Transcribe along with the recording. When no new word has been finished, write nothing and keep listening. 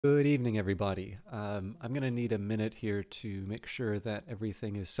Good evening, everybody. I'm going to need a minute here to make sure that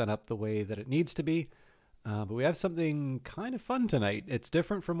everything is set up the way that it needs to be. But we have something kind of fun tonight. It's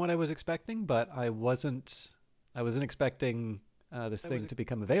different from what I was expecting, but I wasn't expecting this thing to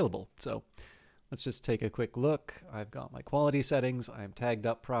become available. So let's just take a quick look. I've got my quality settings. I'm tagged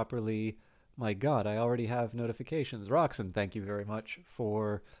up properly. My God, I already have notifications. Roxanne, thank you very much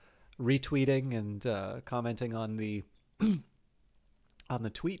for retweeting and commenting on the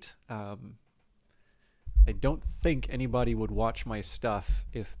tweet. I don't think anybody would watch my stuff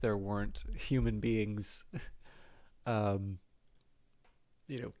if there weren't human beings, um,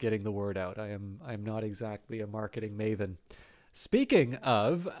 getting the word out. I'm not exactly a marketing maven. Speaking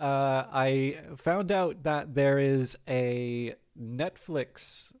of, I found out that there is a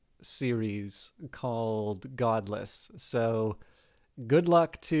Netflix series called Godless. So good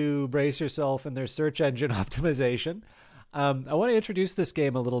luck to brace yourself in their search engine optimization. I want to introduce this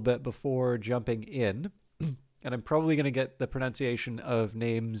game a little bit before jumping in, and I'm probably going to get the pronunciation of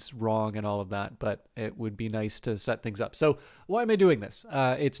names wrong and all of that, but it would be nice to set things up. So why am I doing this?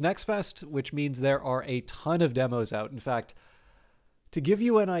 It's NextFest, which means there are a ton of demos out. In fact, to give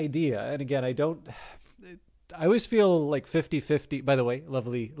you an idea, and again, I always feel like 50-50. By the way,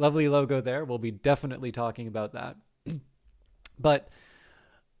 lovely logo there. We'll be definitely talking about that. But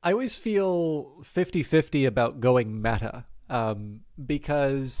I always feel 50-50 about going meta,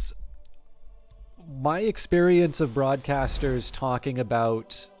 because my experience of broadcasters talking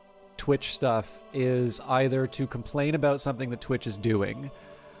about Twitch stuff is either to complain about something that Twitch is doing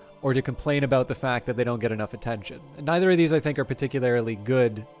or to complain about the fact that they don't get enough attention. And neither of these, I think, are particularly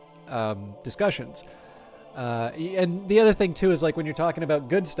good discussions. And the other thing, too, is like when you're talking about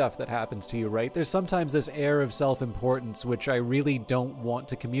good stuff that happens to you, right? There's sometimes this air of self-importance, which I really don't want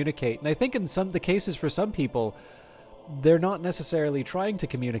to communicate. And I think in some of the cases for some people, they're not necessarily trying to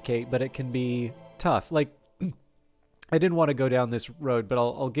communicate, but it can be tough. Like, I didn't want to go down this road, but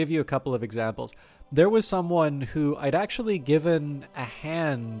I'll give you a couple of examples. There was someone who I'd actually given a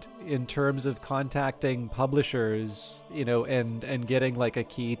hand in terms of contacting publishers, and getting like a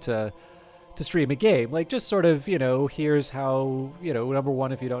key to stream a game. Like, just sort of, here's how, number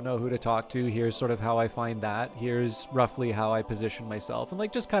one, if you don't know who to talk to, here's sort of how I find that. Here's roughly how I position myself. And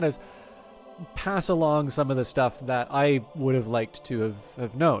like, just kind of pass along some of the stuff that I would have liked to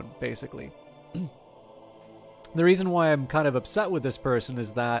have known, basically. The reason why I'm kind of upset with this person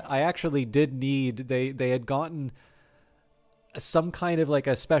is that I actually did need, they had gotten some kind of like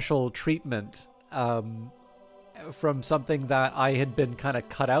a special treatment, from something that I had been kind of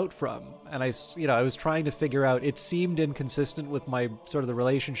cut out from. And I was trying to figure out, it seemed inconsistent with my sort of the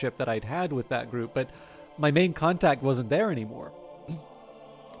relationship that I'd had with that group, but my main contact wasn't there anymore.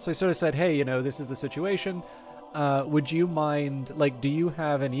 So I sort of said, hey, this is the situation. Would you mind, like, do you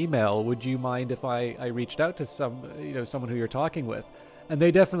have an email? Would you mind if I reached out to someone who you're talking with? And they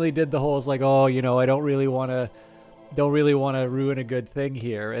definitely did the whole, it's like, oh, I don't really want to ruin a good thing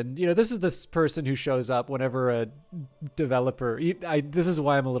here. And, this is this person who shows up whenever a developer, this is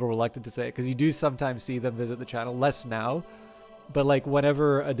why I'm a little reluctant to say it, because you do sometimes see them visit the channel, less now, but like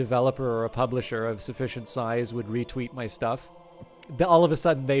whenever a developer or a publisher of sufficient size would retweet my stuff, all of a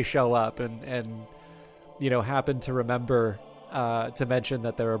sudden they show up and happen to remember to mention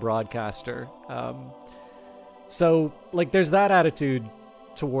that they're a broadcaster. So like there's that attitude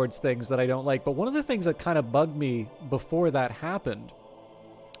towards things that I don't like. But one of the things that kind of bugged me before that happened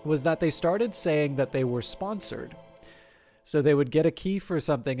was that they started saying that they were sponsored. So they would get a key for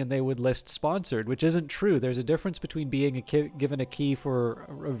something and they would list sponsored, which isn't true. There's a difference between being given a key for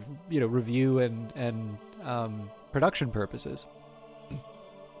review and production purposes.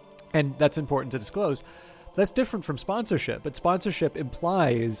 And that's important to disclose. That's different from sponsorship, but sponsorship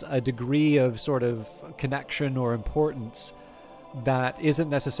implies a degree of sort of connection or importance that isn't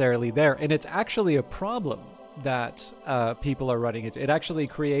necessarily there. And it's actually a problem that people are running into. It actually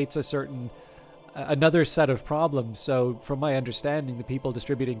creates another set of problems. So from my understanding, the people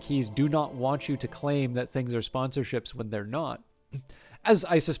distributing keys do not want you to claim that things are sponsorships when they're not, as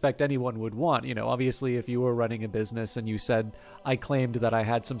I suspect anyone would want. Obviously, if you were running a business and you said, I claimed that I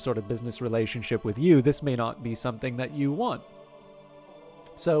had some sort of business relationship with you, this may not be something that you want.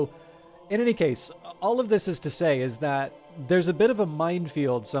 So in any case, all of this is to say is that there's a bit of a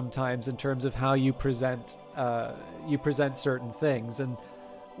minefield sometimes in terms of how you present certain things. And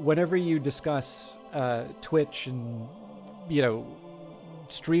whenever you discuss Twitch and,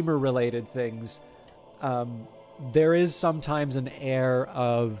 streamer related things, there is sometimes an air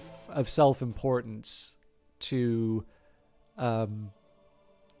of self-importance to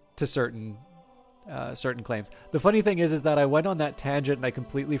certain certain claims. The funny thing is that I went on that tangent and I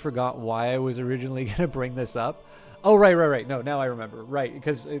completely forgot why I was originally going to bring this up. Oh, right. No, now I remember. Right,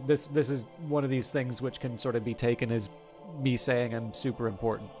 because this is one of these things which can sort of be taken as me saying I'm super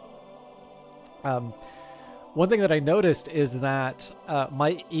important. One thing that I noticed is that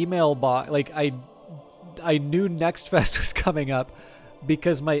my email box, like I knew Next Fest was coming up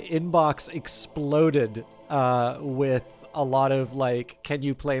because my inbox exploded with a lot of like, can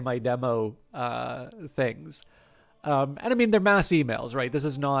you play my demo things. And I mean, they're mass emails, right? This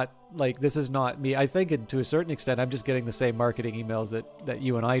is not me. I think to a certain extent, I'm just getting the same marketing emails that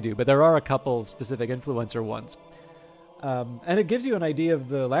you and I do, but there are a couple specific influencer ones. And it gives you an idea of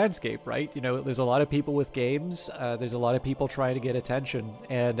the landscape, right? You know, there's a lot of people with games. There's a lot of people trying to get attention.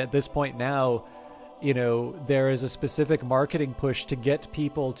 And at this point now, you know, there is a specific marketing push to get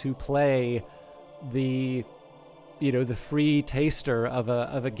people to play the free taster of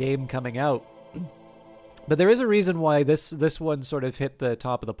a game coming out. But there is a reason why this one sort of hit the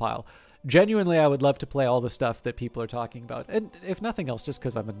top of the pile. Genuinely, I would love to play all the stuff that people are talking about. And if nothing else, just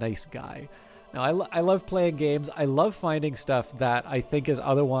because I'm a nice guy. Now, I love playing games. I love finding stuff that I think is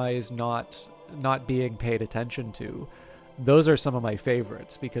otherwise not being paid attention to. Those are some of my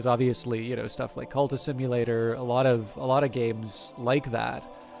favorites because obviously, you know, stuff like Cultist Simulator, a lot of games like that.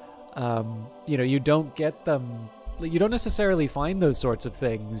 You know, you don't get them. You don't necessarily find those sorts of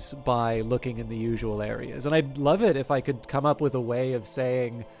things by looking in the usual areas. And I'd love it if I could come up with a way of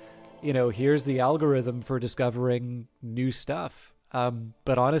saying, you know, here's the algorithm for discovering new stuff.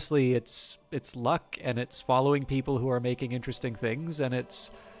 But honestly, it's luck, and it's following people who are making interesting things, and it's,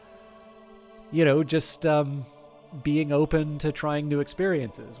 you know, just being open to trying new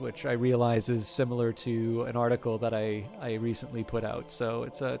experiences, which I realize is similar to an article that I recently put out. So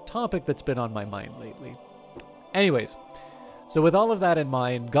it's a topic that's been on my mind lately. Anyways, so with all of that in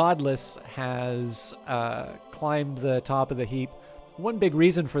mind, Godless has climbed the top of the heap. One big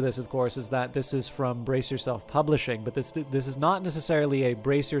reason for this, of course, is that this is from Brace Yourself Publishing, but this is not necessarily a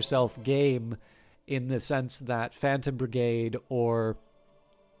Brace Yourself game in the sense that Phantom Brigade or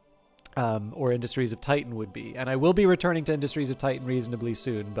Industries of Titan would be. And I will be returning to Industries of Titan reasonably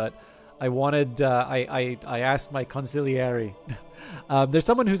soon, but I wanted, I asked my consigliere. There's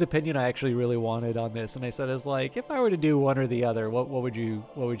someone whose opinion I actually really wanted on this, and I said, "Is like, if I were to do one or the other, what would you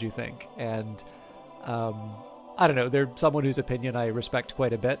think?" And I don't know. There's someone whose opinion I respect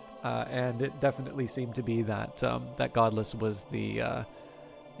quite a bit, and it definitely seemed to be that that Godless was the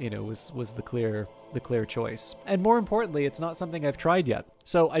was the clear choice. And more importantly, it's not something I've tried yet.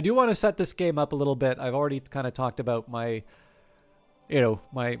 So I do want to set this game up a little bit. I've already kind of talked about my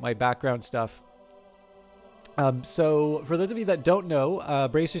my background stuff. So for those of you that don't know,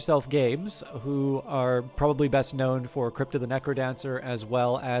 Brace Yourself Games, who are probably best known for Crypt of the Necrodancer, as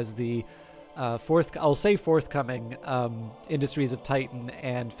well as the forthcoming Industries of Titan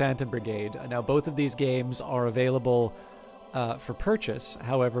and Phantom Brigade. Now, both of these games are available for purchase.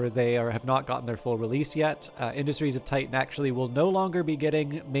 However, they have not gotten their full release yet. Industries of Titan actually will no longer be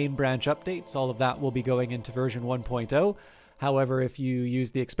getting main branch updates. All of that will be going into version 1.0. However, if you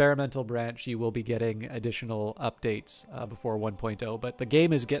use the experimental branch, you will be getting additional updates before 1.0. But the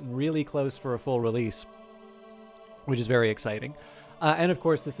game is getting really close for a full release, which is very exciting. And of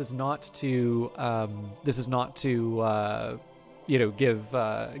course, this is not to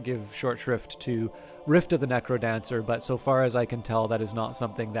give short shrift to Rift of the Necrodancer, but so far as I can tell, that is not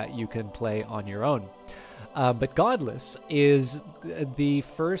something that you can play on your own. But Godless is the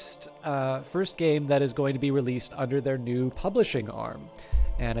first game that is going to be released under their new publishing arm.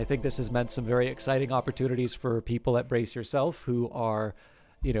 And I think this has meant some very exciting opportunities for people at Brace Yourself who are,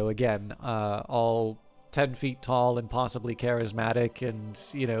 again, all 10 feet tall and possibly charismatic and,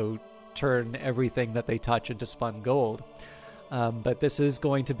 turn everything that they touch into spun gold. But this is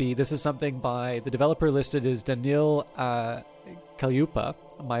something by, the developer listed is Daniil Kalyupa.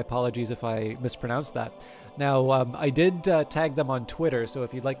 My apologies if I mispronounced that. Now, I did tag them on Twitter, so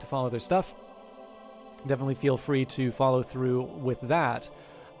if you'd like to follow their stuff, definitely feel free to follow through with that.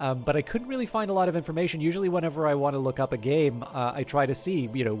 But I couldn't really find a lot of information. Usually whenever I want to look up a game, I try to see,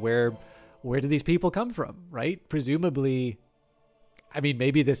 where do these people come from, right? Presumably, I mean,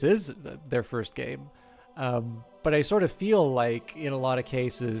 maybe this is their first game. But I sort of feel like, in a lot of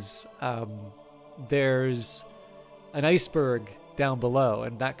cases, there's an iceberg down below,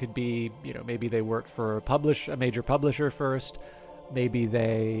 and that could be, maybe they worked for a major publisher first. Maybe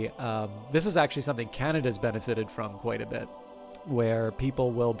they, this is actually something Canada's benefited from quite a bit, where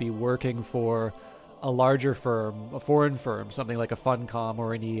people will be working for a larger firm, a foreign firm, something like a Funcom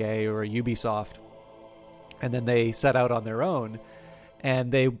or an EA or a Ubisoft, and then they set out on their own.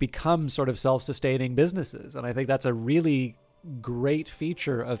 and they become sort of self-sustaining businesses. And I think that's a really great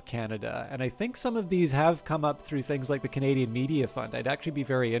feature of Canada. And I think some of these have come up through things like the Canadian Media Fund. I'd actually be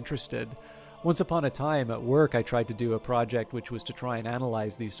very interested. Once upon a time at work, I tried to do a project which was to try and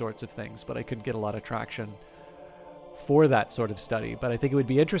analyze these sorts of things, but I couldn't get a lot of traction for that sort of study. But I think it would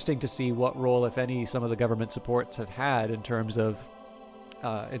be interesting to see what role, if any, some of the government supports have had in terms of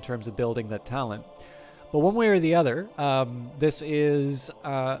building that talent. But one way or the other, this is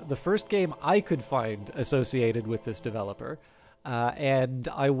the first game I could find associated with this developer. And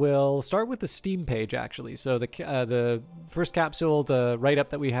I will start with the Steam page, actually. So the first capsule, the write-up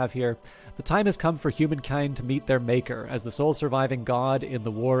that we have here: the time has come for humankind to meet their maker. As the sole surviving god in the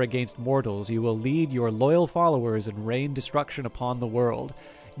war against mortals, you will lead your loyal followers and rain destruction upon the world.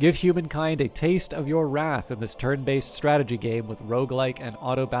 Give humankind a taste of your wrath in this turn-based strategy game with roguelike and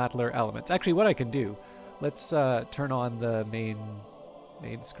auto-battler elements. Actually, what I can do, let's turn on the main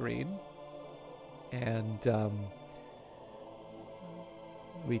screen, and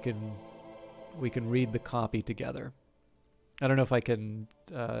we can read the copy together. I don't know if I can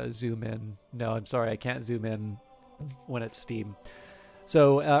zoom in. No, I'm sorry, I can't zoom in when it's Steam.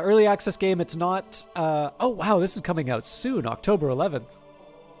 So early access game. It's not. Oh wow, this is coming out soon, October 11th.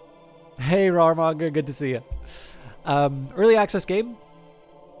 Hey Rarmonger, good to see you. Early access game.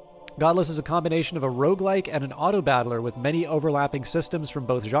 Godless is a combination of a roguelike and an auto-battler with many overlapping systems from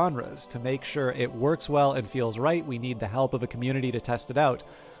both genres. To make sure it works well and feels right, we need the help of a community to test it out.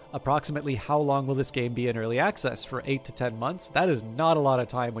 Approximately how long will this game be in early access? For 8 to 10 months? That is not a lot of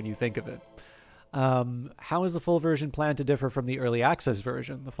time when you think of it. How is the full version planned to differ from the early access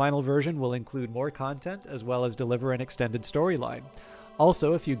version? The final version will include more content as well as deliver an extended storyline.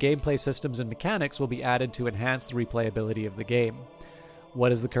 Also, a few gameplay systems and mechanics will be added to enhance the replayability of the game.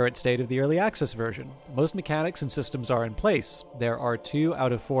 What is the current state of the early access version? Most mechanics and systems are in place. There are 2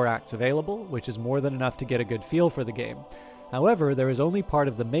 out of 4 acts available, which is more than enough to get a good feel for the game. However, there is only part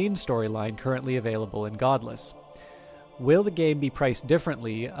of the main storyline currently available in Godless. Will the game be priced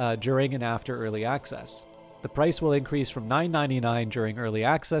differently during and after early access? The price will increase from $9.99 during early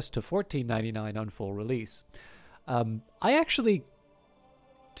access to $14.99 on full release. I actually,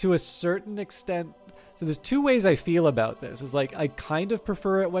 to a certain extent, so there's 2 ways I feel about this. Is like, I kind of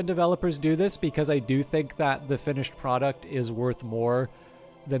prefer it when developers do this because I do think that the finished product is worth more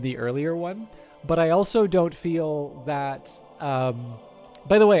than the earlier one. But I also don't feel that...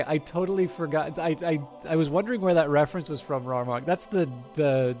 by the way, I totally forgot. I was wondering where that reference was from, Rarmok. That's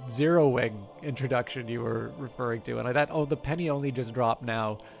the Zero Wing introduction you were referring to. And I thought, oh, the penny only just dropped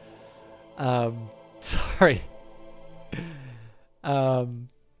now. Sorry.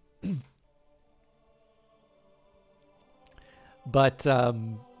 But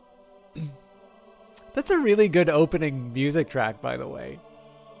that's a really good opening music track, by the way.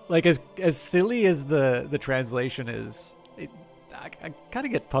 Like, as silly as the translation is, I kind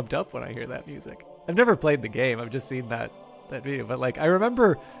of get pumped up when I hear that music. I've never played the game. I've just seen that video. But like, I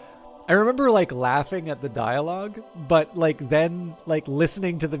remember like laughing at the dialogue, but like then like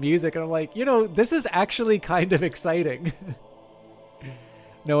listening to the music, and I'm like, you know, this is actually kind of exciting.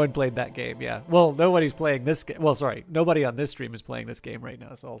 No one played that game, yeah. Well, nobody's playing this game. Well, sorry, nobody on this stream is playing this game right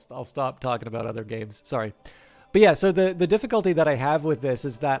now, so I'll stop talking about other games. Sorry. But yeah, so the difficulty that I have with this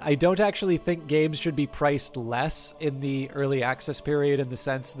is that I don't actually think games should be priced less in the early access period, in the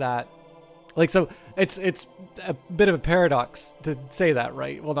sense that, like, so it's a bit of a paradox to say that,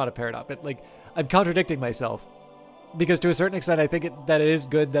 right? Well, not a paradox, but like, I'm contradicting myself, because to a certain extent I think that it is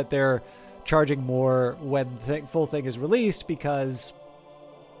good that they're charging more when the full thing is released, because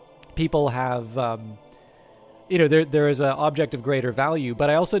people have, you know, there is an object of greater value. But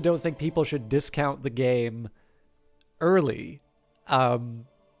I also don't think people should discount the game early,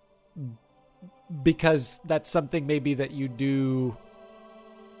 because that's something maybe that you do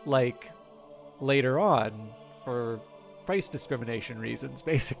like later on for price discrimination reasons,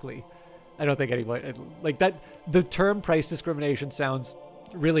 basically. I don't think anybody like that. The term price discrimination sounds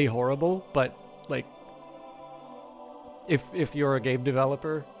really horrible, but like, if you're a game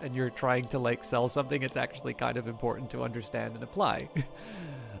developer and you're trying to like sell something, it's actually kind of important to understand and apply.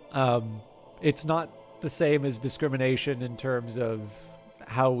 It's not the same as discrimination in terms of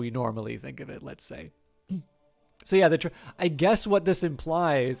how we normally think of it, let's say. So yeah, I guess what this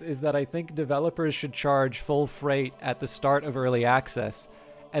implies is that I think developers should charge full freight at the start of early access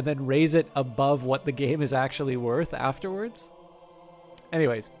and then raise it above what the game is actually worth afterwards.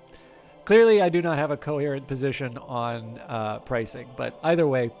 Anyways, clearly I do not have a coherent position on pricing, but either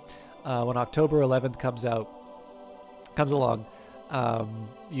way, when October 11th comes along,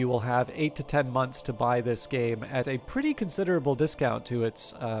 You will have 8 to 10 months to buy this game at a pretty considerable discount to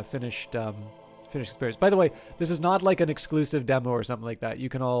its finished experience. By the way, this is not like an exclusive demo or something like that. You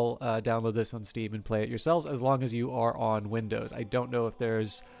can all download this on Steam and play it yourselves as long as you are on Windows. I don't know if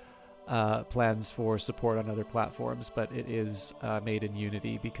there's plans for support on other platforms, but it is made in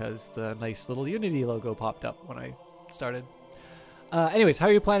Unity because the nice little Unity logo popped up when I started. Anyways, how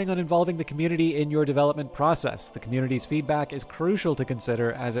are you planning on involving the community in your development process? The community's feedback is crucial to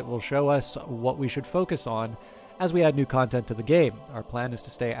consider as it will show us what we should focus on as we add new content to the game. Our plan is to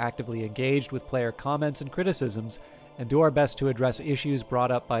stay actively engaged with player comments and criticisms and do our best to address issues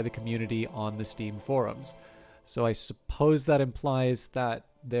brought up by the community on the Steam forums. So I suppose that implies that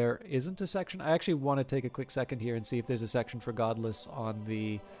there isn't a section. I actually want to take a quick second here and see if there's a section for Godless on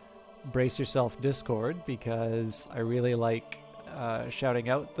the Brace Yourself Discord, because I really like shouting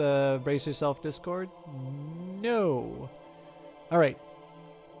out the Brace Yourself Discord. No. All right.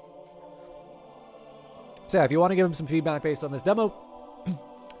 So if you want to give him some feedback based on this demo,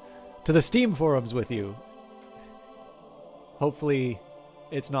 to the Steam forums with you. Hopefully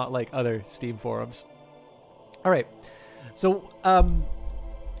it's not like other Steam forums. All right. So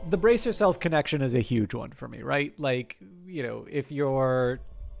the Brace Yourself connection is a huge one for me, right? Like, you know, if you're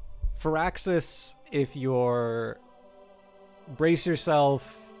Firaxis, if you're Brace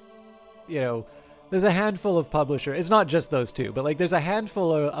Yourself, you know, there's a handful of publishers. It's not just those two, but like there's a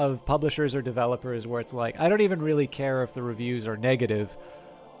handful of publishers or developers where it's like, I don't even really care if the reviews are negative.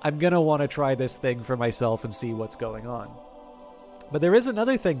 I'm going to want to try this thing for myself and see what's going on. But there is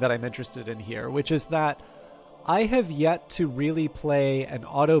another thing that I'm interested in here, which is that I have yet to really play an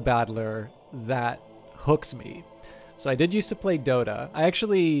auto battler that hooks me. So I did used to play Dota. I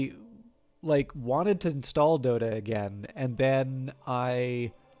actually like wanted to install Dota again, and then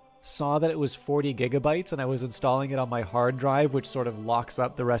I saw that it was 40 gigabytes and I was installing it on my hard drive, which sort of locks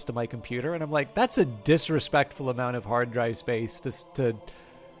up the rest of my computer, and I'm like, that's a disrespectful amount of hard drive space to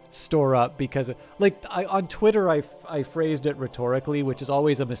store up, because like on Twitter I phrased it rhetorically, which is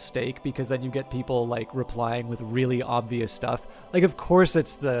always a mistake because then you get people like replying with really obvious stuff. Like, of course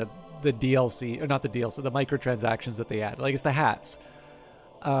it's the DLC, or not the DLC, the microtransactions that they add. Like, it's the hats.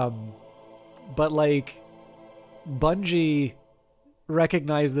 But like Bungie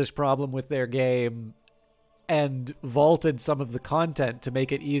recognized this problem with their game and vaulted some of the content to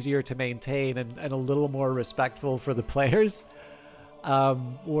make it easier to maintain and a little more respectful for the players.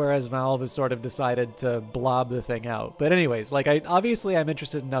 Whereas Valve has sort of decided to blob the thing out. But anyways, like obviously I'm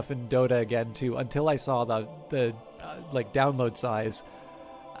interested enough in Dota again too, until I saw the like download size.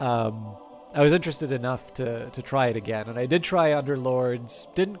 I was interested enough to try it again, and I did try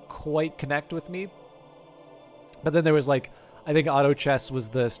Underlords. Didn't quite connect with me. But then there was like, I think auto chess was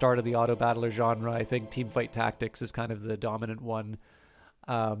the start of the auto battler genre. I think Teamfight Tactics is kind of the dominant one.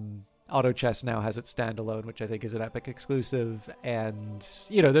 Auto chess now has its standalone, which I think is an Epic exclusive. And,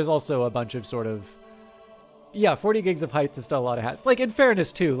 you know, there's also a bunch of sort of, yeah, 40 gigs of heights is still a lot of hats. Like, in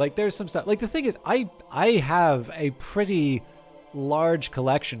fairness too, like there's some stuff. Like, the thing is, I have a pretty large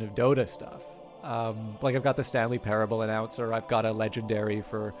collection of Dota stuff. Like, I've got the Stanley Parable Announcer. I've got a legendary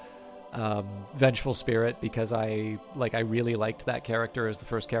for Vengeful Spirit, because I really liked that character as the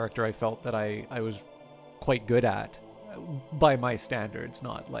first character I felt that I was quite good at by my standards,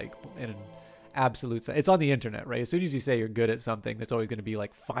 not like in an absolute sense. It's on the internet, right? As soon as you say you're good at something, there's always going to be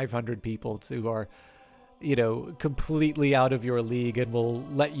like 500 people who are, you know, completely out of your league and will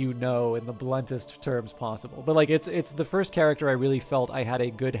let you know in the bluntest terms possible. But like it's the first character I really felt I had a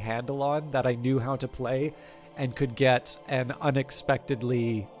good handle on, that I knew how to play and could get an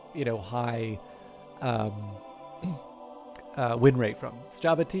unexpectedly, you know, high win rate from. It's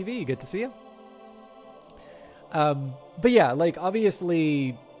Java TV, good to see you. But yeah, like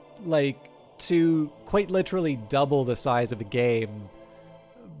obviously, like to quite literally double the size of a game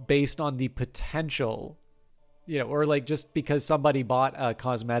based on the potential, you know, or like just because somebody bought a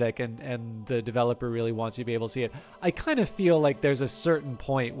cosmetic and the developer really wants you to be able to see it. I kind of feel like there's a certain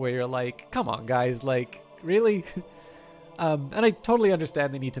point where you're like, come on guys, like really? And I totally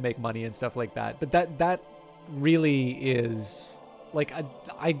understand they need to make money and stuff like that, but that really is like,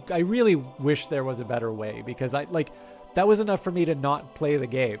 I really wish there was a better way, because that was enough for me to not play the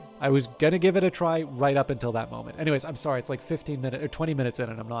game. I was gonna give it a try right up until that moment. Anyways, I'm sorry, it's like 15 minutes or 20 minutes in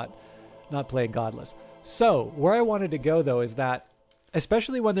and I'm not playing Godless. So where I wanted to go though is that,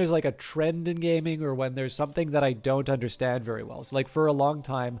 especially when there's like a trend in gaming or when there's something that I don't understand very well. So like for a long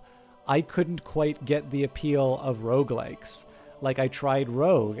time, I couldn't quite get the appeal of roguelikes. Like I tried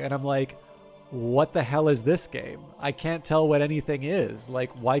Rogue and I'm like, what the hell is this game? I can't tell what anything is.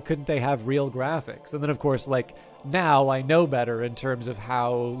 Like, why couldn't they have real graphics? And then, of course, like, now I know better in terms of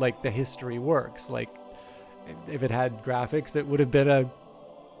how, like, the history works. Like, if it had graphics, it would have been a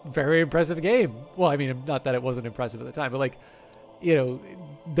very impressive game. Well, I mean, not that it wasn't impressive at the time, but, like, you know,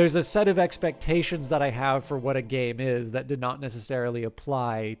 there's a set of expectations that I have for what a game is that did not necessarily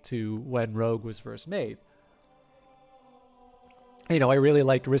apply to when Rogue was first made. You know, I really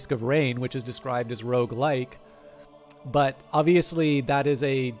liked Risk of Rain, which is described as roguelike, but obviously that is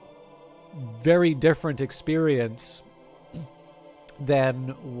a very different experience than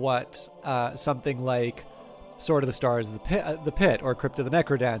what something like Sword of the Stars, the Pit, or Crypt of the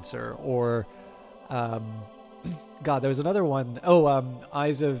Necrodancer, or God, there was another one. Oh,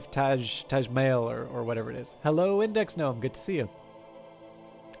 Eyes of Taj Mahal, or whatever it is. Hello, Index Gnome. Good to see you.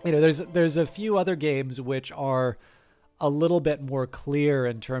 You know, there's a few other games which are a little bit more clear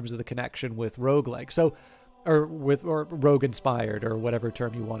in terms of the connection with roguelike. So, or rogue inspired, or whatever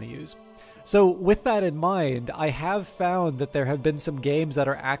term you want to use. So with that in mind, I have found that there have been some games that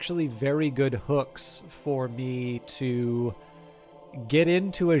are actually very good hooks for me to get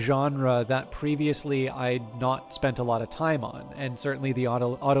into a genre that previously I'd not spent a lot of time on. And certainly the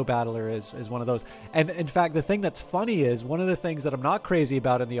auto battler is one of those. And in fact, the thing that's funny is one of the things that I'm not crazy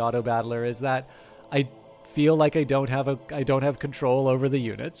about in the auto battler is that I feel like I don't have control over the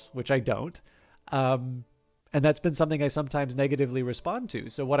units, which I don't. And that's been something I sometimes negatively respond to.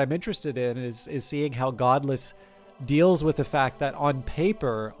 So what I'm interested in is seeing how Godless deals with the fact that on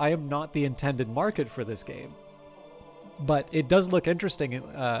paper, I am not the intended market for this game. But it does look interesting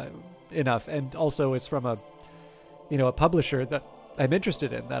enough. And also it's from a publisher that I'm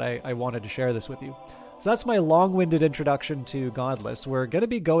interested in, that I wanted to share this with you. So that's my long-winded introduction to Godless. We're going to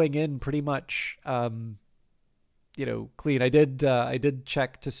be going in pretty much, clean. I did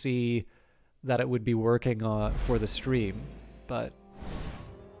check to see that it would be working for the stream, but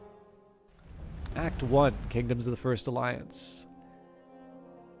Act 1, Kingdoms of the First Alliance.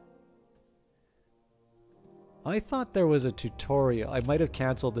 I thought there was a tutorial. I might have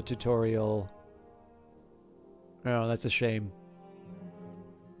canceled the tutorial. Oh, that's a shame.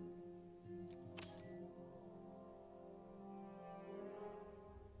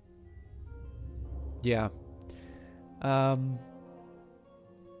 Yeah.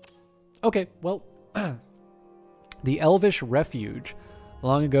 Okay, well, the Elvish Refuge.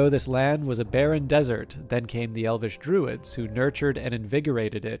 Long ago, this land was a barren desert. Then came the Elvish Druids, who nurtured and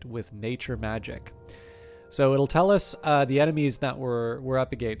invigorated it with nature magic. So it'll tell us the enemies that we're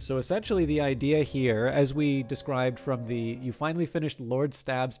up against. So essentially the idea here, as we described from the... You finally finished Lord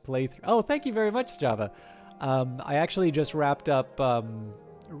Stab's playthrough. Oh, thank you very much, Java. I actually just wrapped up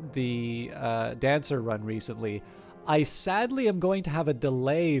the Dancer run recently. I sadly am going to have a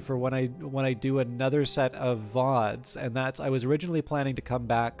delay for when I do another set of VODs, and that's... I was originally planning to come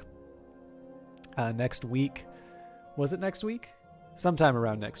back next week. Was it next week? Sometime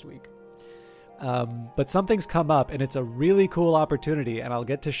around next week. But something's come up, and it's a really cool opportunity, and I'll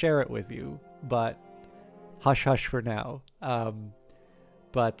get to share it with you, but hush hush for now.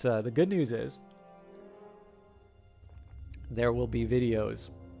 But the good news is there will be videos,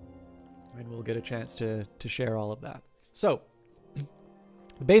 and we'll get a chance to share all of that. So,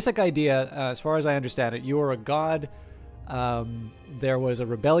 the basic idea, as far as I understand it, you are a god. There was a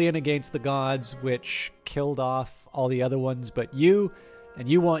rebellion against the gods, which killed off all the other ones but you, and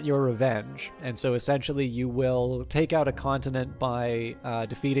you want your revenge. And so essentially you will take out a continent by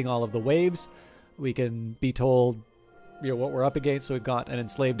defeating all of the waves. We can be told what we're up against. So we've got an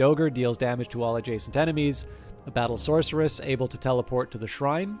enslaved ogre, deals damage to all adjacent enemies. A battle sorceress, able to teleport to the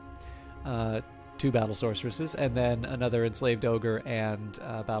shrine. 2 battle sorceresses, and then another enslaved ogre and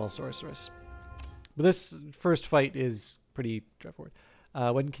battle sorceress. But this first fight is pretty straightforward.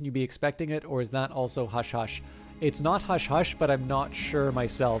 When can you be expecting it, or is that also hush hush? It's not hush hush, but I'm not sure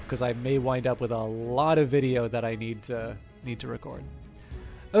myself, because I may wind up with a lot of video that I need to record.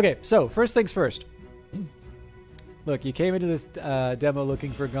 Okay, so first things first. Look, you came into this demo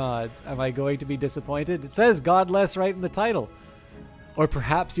looking for gods. Am I going to be disappointed? It says Godless right in the title. Or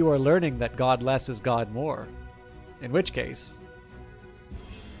perhaps you are learning that God less is God more. In which case,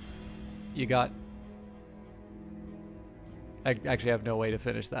 you got... I actually have no way to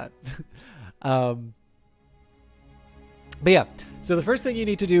finish that. But yeah, so the first thing you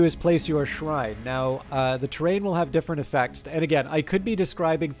need to do is place your shrine. Now, the terrain will have different effects. And again, I could be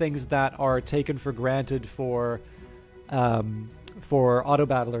describing things that are taken for granted for Auto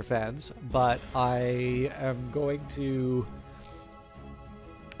Battler fans, but I am going to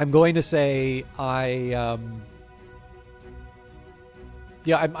say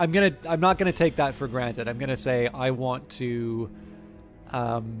yeah, I'm not gonna take that for granted. I'm gonna say I want to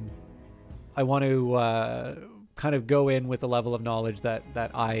kind of go in with a level of knowledge that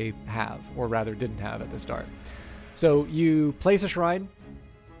I have, or rather didn't have at the start. So you place a shrine.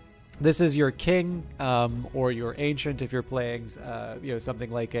 This is your king, or your ancient if you're playing,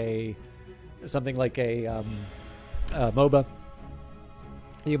 something like a MOBA.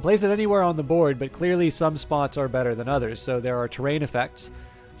 You can place it anywhere on the board, but clearly some spots are better than others. So there are terrain effects.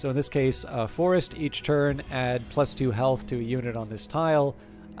 So in this case, forest, each turn add +2 health to a unit on this tile.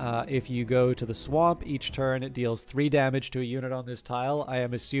 If you go to the swamp, each turn it deals 3 damage to a unit on this tile. I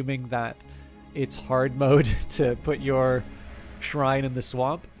am assuming that it's hard mode to put your shrine in the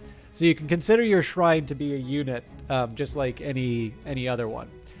swamp. So you can consider your shrine to be a unit, just like any other one.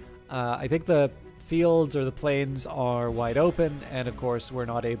 I think the fields or the plains are wide open, and of course we're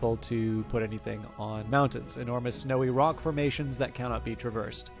not able to put anything on mountains. Enormous snowy rock formations that cannot be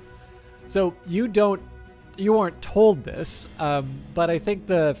traversed. So you aren't told this, but I think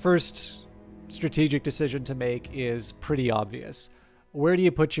the first strategic decision to make is pretty obvious. Where do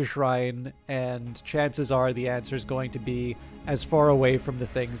you put your shrine? And chances are the answer is going to be as far away from the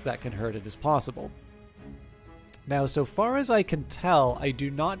things that can hurt it as possible. Now, so far as I can tell, I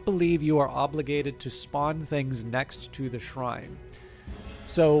do not believe you are obligated to spawn things next to the shrine.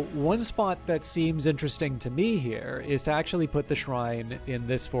 So one spot that seems interesting to me here is to actually put the shrine in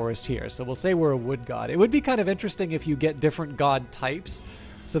this forest here. So we'll say we're a wood god. It would be kind of interesting if you get different god types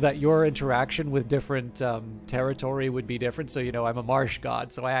so that your interaction with different territory would be different. So, I'm a marsh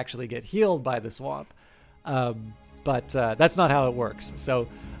god, so I actually get healed by the swamp. But that's not how it works. So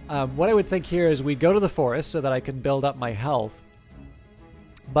what I would think here is we go to the forest so that I can build up my health.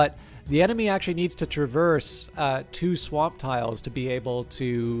 But the enemy actually needs to traverse 2 swamp tiles to be able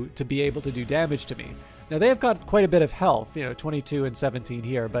to do damage to me. Now they have got quite a bit of health, 22 and 17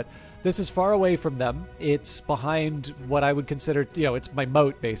 here, but this is far away from them. It's behind what I would consider, it's my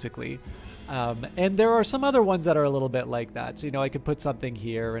moat basically. And there are some other ones that are a little bit like that. So, I could put something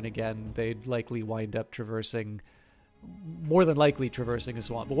here, and again, they'd likely wind up more than likely traversing a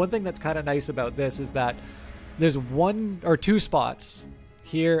swamp. But one thing that's kind of nice about this is that there's 1 or 2 spots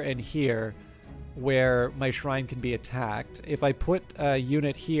here and here where my shrine can be attacked. If I put a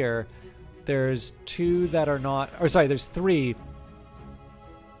unit here, there's 2 that are not, or sorry, there's 3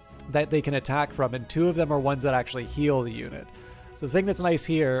 that they can attack from, and 2 of them are ones that actually heal the unit. So the thing that's nice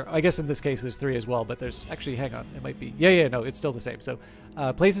here, I guess in this case there's 3 as well, but there's actually, hang on, it might be, no, it's still the same. So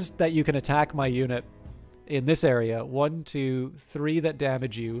places that you can attack my unit in this area, 1, 2, 3 that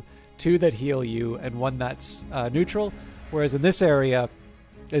damage you, 2 that heal you, and 1 that's neutral. Whereas in this area,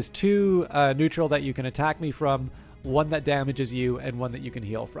 there's 2 neutral that you can attack me from, 1 that damages you, and 1 that you can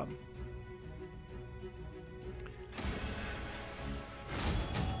heal from.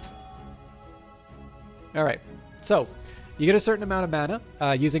 All right, so you get a certain amount of mana.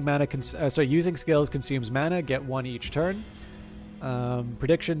 Using skills consumes mana. Get 1 each turn.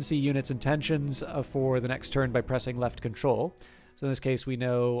 Prediction: see units' intentions for the next turn by pressing left control. So in this case, we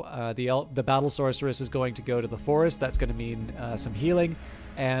know the battle sorceress is going to go to the forest. That's going to mean some healing,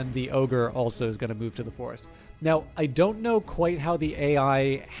 and the ogre also is going to move to the forest. Now, I don't know quite how the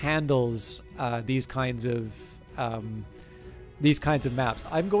AI handles these kinds of maps.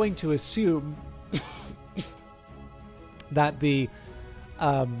 I'm going to assume that the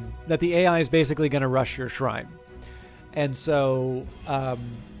AI is basically going to rush your shrine. And so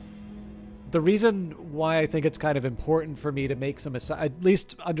the reason why I think it's kind of important for me to make at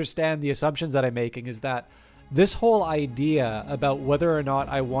least understand the assumptions that I'm making is that this whole idea about whether or not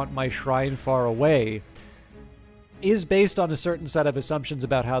I want my shrine far away is based on a certain set of assumptions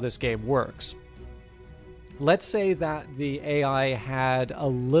about how this game works. Let's say that the AI had a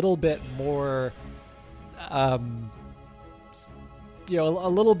little bit more a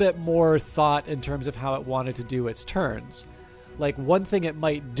little bit more thought in terms of how it wanted to do its turns. Like, one thing it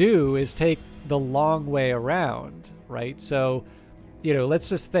might do is take the long way around, right? So, let's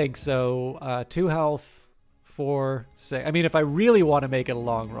just think. So, 2 health, 4, 6. I mean, if I really want to make it a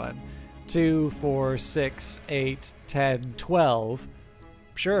long run, 2, 4, 6, 8, 10, 12.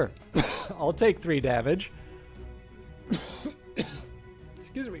 Sure, I'll take 3 damage.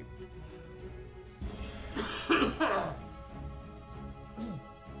 Excuse me.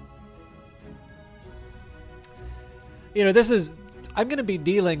 I'm going to be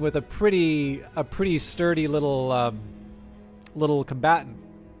dealing with a pretty sturdy little combatant.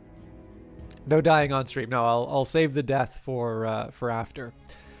 No dying on stream. No, I'll save the death for after.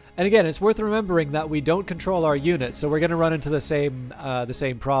 And again, it's worth remembering that we don't control our unit, so we're going to run into the same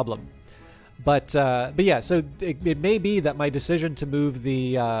problem. But yeah, so it may be that my decision to move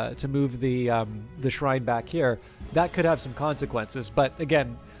the shrine back here, that could have some consequences. But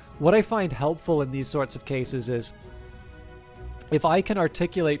again, what I find helpful in these sorts of cases is if I can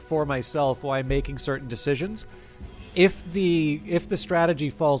articulate for myself why I'm making certain decisions, if the strategy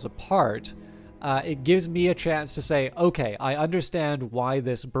falls apart, it gives me a chance to say, okay, I understand why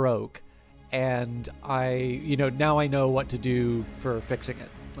this broke, and now I know what to do for fixing it,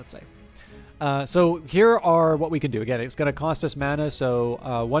 let's say. So here are what we can do. Again, it's going to cost us mana,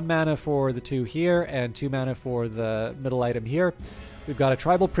 so 1 mana for the 2 here, and 2 mana for the middle item here. We've got a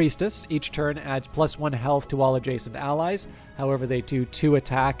Tribal Priestess. Each turn adds +1 health to all adjacent allies. However, they do 2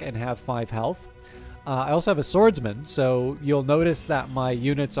 attack and have 5 health. I also have a Swordsman, so you'll notice that my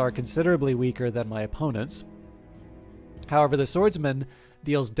units are considerably weaker than my opponents. However, the Swordsman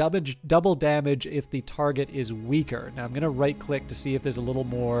deals double damage if the target is weaker. Now I'm going to right-click to see if there's a little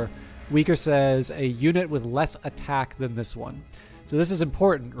more. Weaker says a unit with less attack than this one. So this is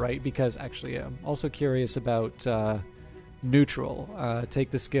important, right? Because actually I'm also curious about neutral.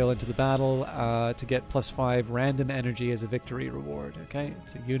 Take the skill into the battle to get +5 random energy as a victory reward. Okay,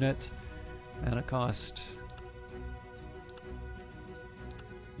 it's a unit. Mana cost.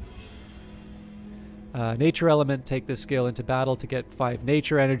 Nature element, take this skill into battle to get 5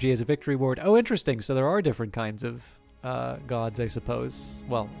 nature energy as a victory reward. Oh, interesting. So there are different kinds of gods, I suppose.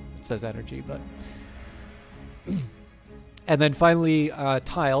 Well, it says energy, but... And then finally,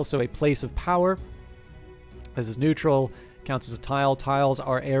 tile, so a place of power. This is neutral, counts as a tile. Tiles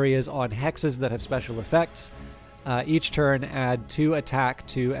are areas on hexes that have special effects. Each turn, add 2 attack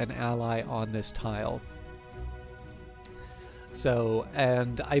to an ally on this tile. So,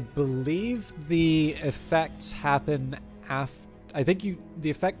 and I believe the effects happen after... I think the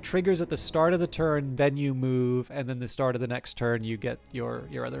effect triggers at the start of the turn, then you move, and then the start of the next turn you get your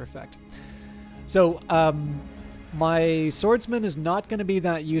other effect. So, my Swordsman is not going to be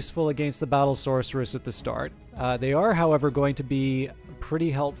that useful against the Battle Sorceress at the start. They are, however, going to be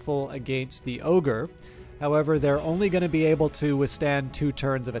pretty helpful against the Ogre. However, they're only going to be able to withstand 2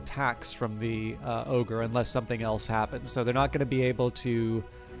 turns of attacks from the Ogre unless something else happens. So they're not going to be able to...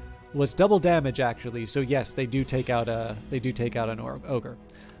 Well, it's double damage, actually. So yes, they do take out an Ogre.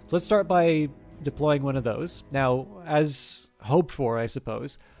 So let's start by deploying one of those. Now, as hoped for, I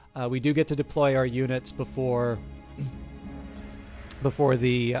suppose, we do get to deploy our units before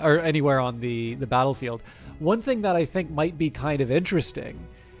the... or anywhere on the battlefield. One thing that I think might be kind of interesting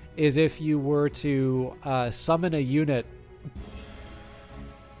is if you were to summon a unit.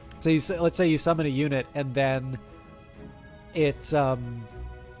 So let's say you summon a unit and then it... sorry,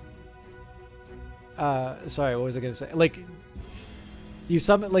 what was I going to say? Like, you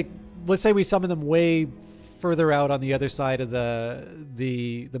summon... Like, let's say we summon them way further out on the other side of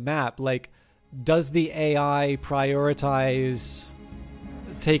the map. Like, does the AI prioritize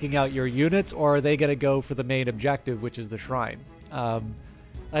taking out your units, or are they going to go for the main objective, which is the shrine?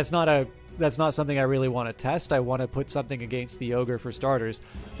 That's not something I really want to test. I want to put something against the Ogre for starters.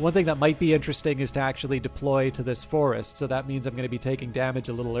 One thing that might be interesting is to actually deploy to this forest, so that means I'm going to be taking damage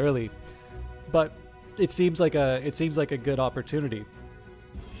a little early. But it seems like a good opportunity.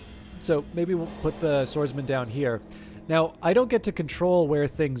 So maybe we'll put the Swordsman down here. Now, I don't get to control where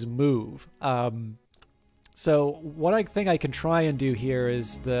things move. So what I think I can try and do here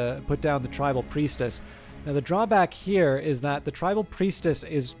is put down the Tribal Priestess. Now, the drawback here is that the Tribal Priestess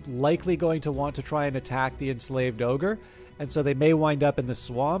is likely going to want to try and attack the enslaved Ogre, and so they may wind up in the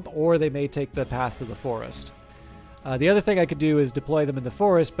swamp, or they may take the path to the forest. The other thing I could do is deploy them in the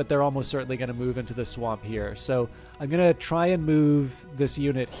forest, but they're almost certainly going to move into the swamp here. So I'm going to try and move this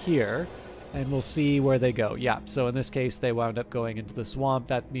unit here, and we'll see where they go. Yeah, so in this case, they wound up going into the swamp.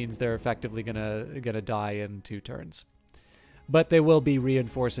 That means they're effectively gonna die in 2 turns. But they will be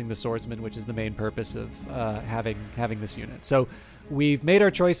reinforcing the Swordsman, which is the main purpose of having this unit. So we've made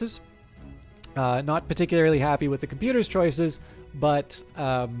our choices. Not particularly happy with the computer's choices, but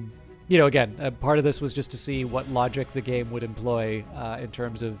you know, again, part of this was just to see what logic the game would employ in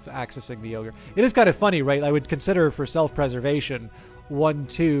terms of accessing the Ogre. It is kind of funny, right? I would consider for self-preservation,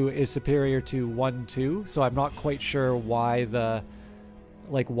 1-2 is superior to 1-2, so I'm not quite sure why the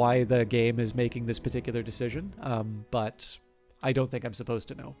game is making this particular decision, but I don't think I'm supposed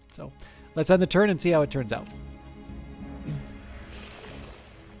to know. So let's end the turn and see how it turns out.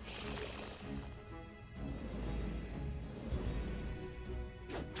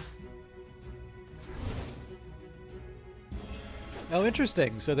 Oh,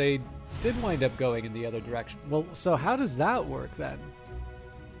 interesting. So they did wind up going in the other direction. Well, so how does that work then?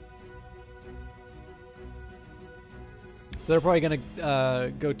 So they're probably going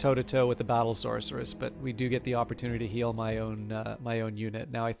to go toe-to-toe with the Battle Sorceress, but we do get the opportunity to heal my own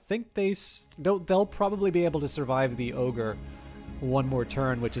unit. Now, I think they'll probably be able to survive the Ogre one more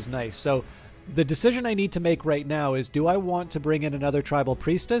turn, which is nice. So the decision I need to make right now is, do I want to bring in another Tribal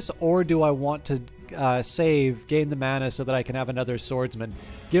Priestess, or do I want to gain the mana so that I can have another Swordsman?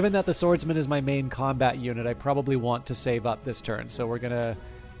 Given that the Swordsman is my main combat unit, I probably want to save up this turn. So we're going to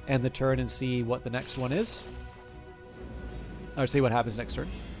end the turn and see what the next one is. Or see what happens next turn.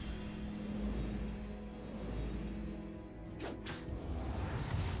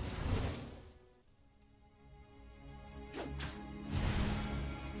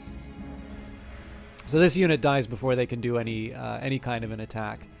 So this unit dies before they can do any kind of an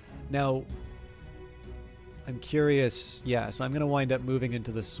attack. Now, I'm curious. Yeah, so I'm going to wind up moving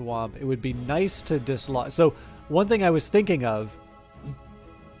into the swamp. It would be nice to dislodge. So one thing I was thinking of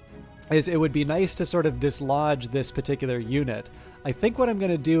is it would be nice to sort of dislodge this particular unit. I think what I'm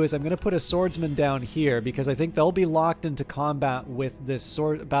going to do is I'm going to put a swordsman down here because I think they'll be locked into combat with this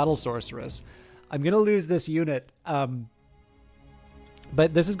battle sorceress. I'm going to lose this unit, but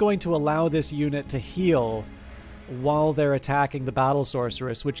this is going to allow this unit to heal while they're attacking the battle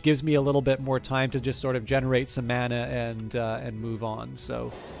sorceress, which gives me a little bit more time to just sort of generate some mana and move on.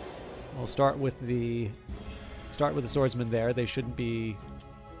 So I'll start with the swordsman there. They shouldn't be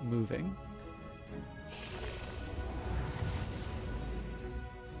moving.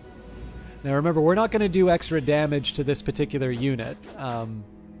 Now remember, we're not going to do extra damage to this particular unit.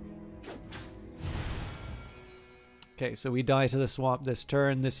 Okay, so we die to the swamp this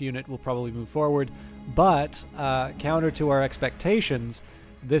turn. This unit will probably move forward, but counter to our expectations,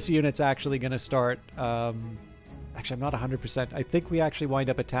 this unit's actually going to start... actually, I'm not 100%. I think we actually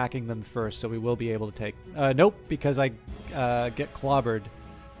wind up attacking them first, so we will be able to take... nope, because I get clobbered.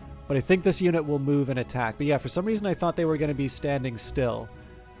 But I think this unit will move and attack. But yeah, for some reason I thought they were going to be standing still.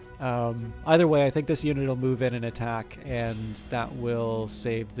 Either way, I think this unit will move in and attack, and that will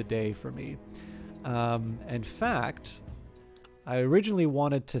save the day for me. In fact, I originally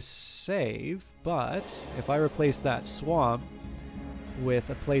wanted to save, but if I replace that swamp with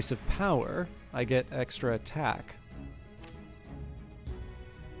a place of power, I get extra attack.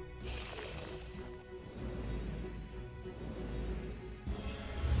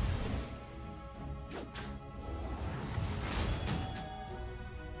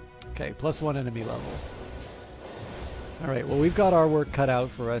 Okay, +1 enemy level. Alright, well, we've got our work cut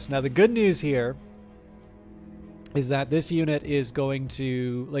out for us. Now, the good news here is that this unit is going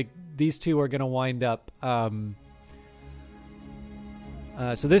to... Like, these two are going to wind up... so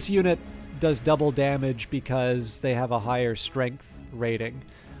this unit does double damage because they have a higher strength rating.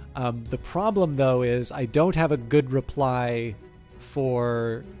 The problem, though, is I don't have a good reply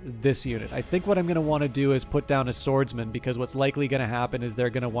for this unit. I think what I'm going to want to do is put down a swordsman, because what's likely going to happen is they're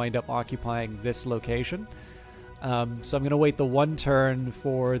going to wind up occupying this location. So I'm going to wait the one turn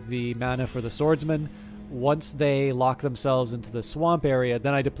for the mana for the swordsman. Once they lock themselves into the swamp area,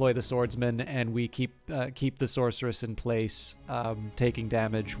 then I deploy the swordsman, and we keep the sorceress in place, taking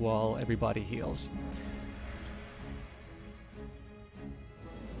damage while everybody heals.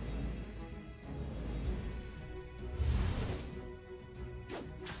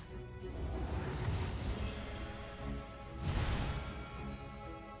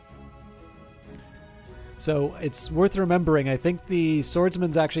 So it's worth remembering, I think the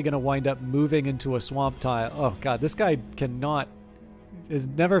swordsman's actually going to wind up moving into a swamp tile. Oh god, this guy has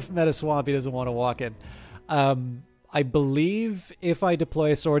never met a swamp he doesn't want to walk in. I believe if I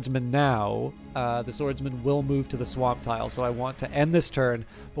deploy a swordsman now, the swordsman will move to the swamp tile, so I want to end this turn.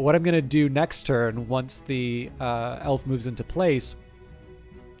 But what I'm going to do next turn, once the elf moves into place,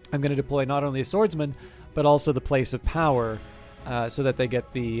 I'm going to deploy not only a swordsman, but also the place of power, so that they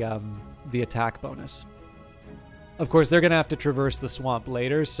get the attack bonus. Of course, they're going to have to traverse the swamp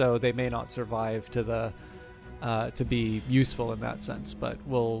later, so they may not survive to be useful in that sense, but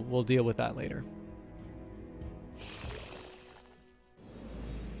we'll deal with that later.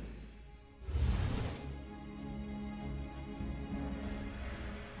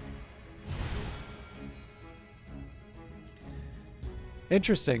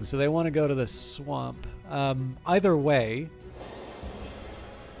 Interesting, so they want to go to the swamp. Either way...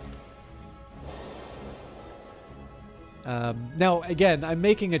 now, again, I'm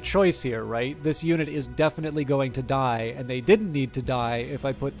making a choice here, right? This unit is definitely going to die, and they didn't need to die if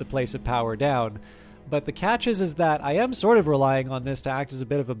I put the place of power down. But the catch is that I am sort of relying on this to act as a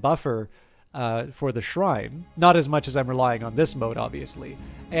bit of a buffer for the shrine. Not as much as I'm relying on this mode, obviously.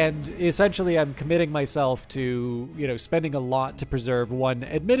 And essentially, I'm committing myself to, you know, spending a lot to preserve one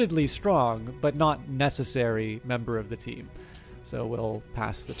admittedly strong, but not necessary member of the team. So we'll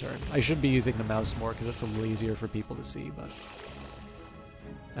pass the turn. I should be using the mouse more because it's a little easier for people to see, but...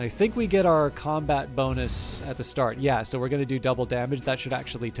 And I think we get our combat bonus at the start. Yeah, so we're going to do double damage. That should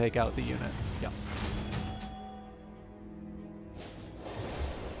actually take out the unit. Yeah.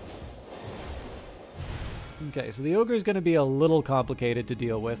 Okay, so the ogre is going to be a little complicated to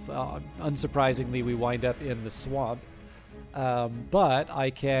deal with. Unsurprisingly, we wind up in the swamp. But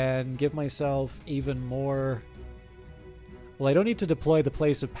I can give myself even more... Well, I don't need to deploy the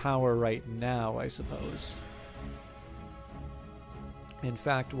place of power right now, I suppose. In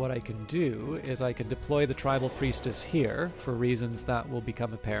fact, what I can do is I can deploy the tribal priestess here for reasons that will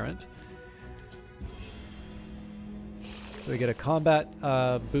become apparent. So we get a combat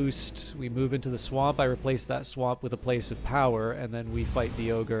boost, we move into the swamp, I replace that swamp with a place of power, and then we fight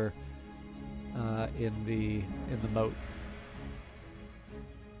the ogre in the moat.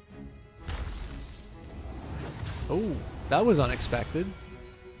 Oh, that was unexpected.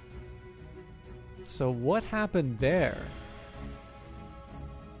 So what happened there?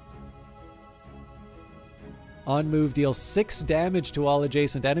 On move deals 6 damage to all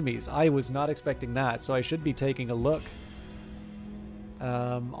adjacent enemies. I was not expecting that, so I should be taking a look.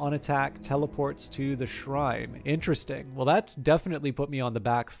 On attack, teleports to the shrine. Interesting. Well, that's definitely put me on the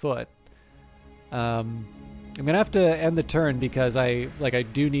back foot. I'm gonna have to end the turn because I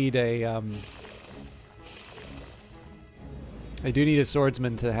do need a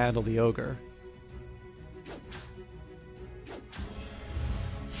swordsman to handle the ogre.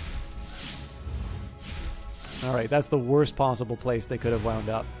 Alright, that's the worst possible place they could have wound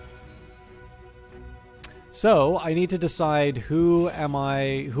up. So, I need to decide who am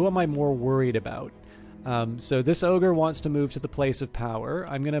I more worried about. So this ogre wants to move to the place of power.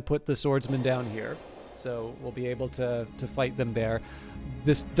 I'm going to put the swordsman down here. So we'll be able to fight them there.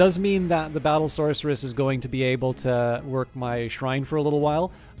 This does mean that the battle sorceress is going to be able to work my shrine for a little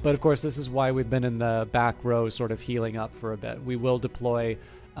while. But of course, this is why we've been in the back row sort of healing up for a bit. We will deploy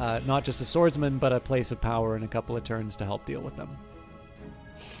not just a swordsman, but a place of power in a couple of turns to help deal with them.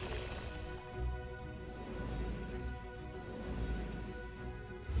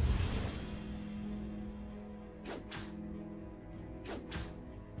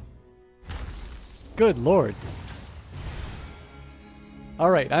 Good lord.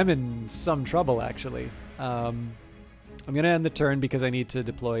 Alright, I'm in some trouble, actually. I'm going to end the turn because I need to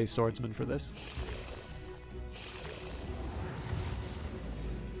deploy swordsman for this.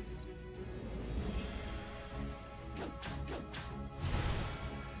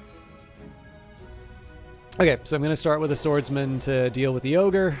 Okay, so I'm going to start with a swordsman to deal with the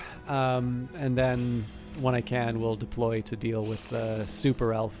ogre, and then when I can, we'll deploy to deal with the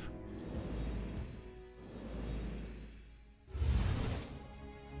super elf.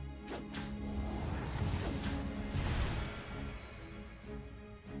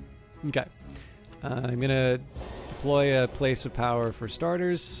 Okay, I'm going to deploy a place of power for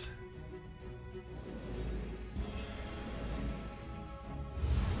starters.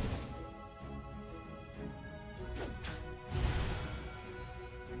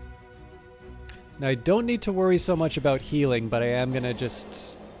 Now, I don't need to worry so much about healing, but I am going to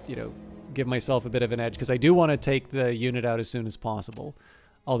just, you know, give myself a bit of an edge, because I do want to take the unit out as soon as possible.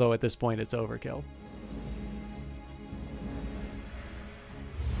 Although at this point it's overkill.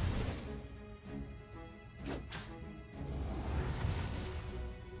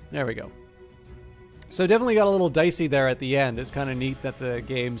 There we go. So definitely got a little dicey there at the end. It's kind of neat that the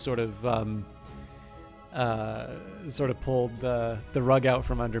game sort of pulled the rug out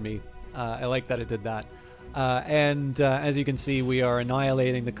from under me. I like that it did that. As you can see, we are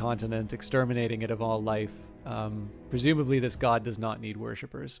annihilating the continent, exterminating it of all life. Presumably this god does not need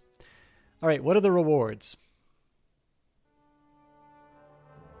worshippers. Alright, what are the rewards?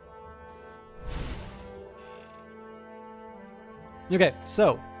 Okay,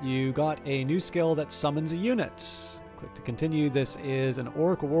 so you got a new skill that summons a unit. Click to continue. This is an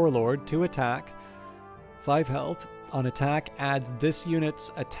Orc Warlord, 2 attack, 5 health. On attack, adds this unit's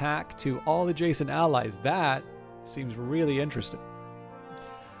attack to all adjacent allies. That seems really interesting.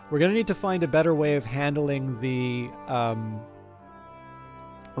 We're going to need to find a better way of handling the... we're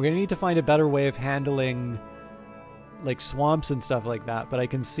going to need to find a better way of handling like swamps and stuff like that, but I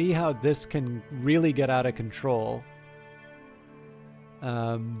can see how this can really get out of control.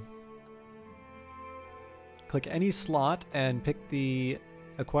 Click any slot and pick the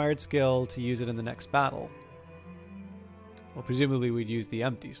acquired skill to use it in the next battle. Well, presumably we'd use the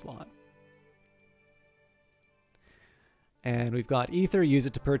empty slot. And we've got ether, use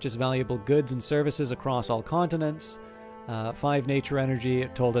it to purchase valuable goods and services across all continents. 5 nature energy,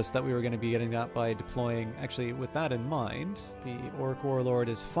 it told us that we were going to be getting that by deploying, actually with that in mind, the Orc Warlord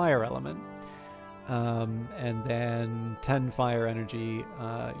is fire element. And then 10 fire energy,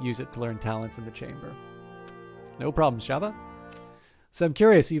 use it to learn talents in the chamber. No problem, Shaba. So I'm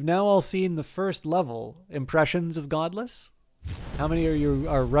curious, you've now all seen the first level. Impressions of Godless? How many of you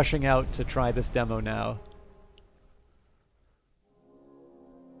are rushing out to try this demo now?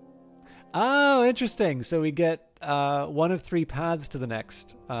 Oh, interesting. So we get 1 of 3 paths to the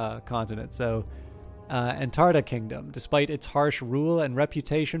next continent. So Antarta Kingdom. Despite its harsh rule and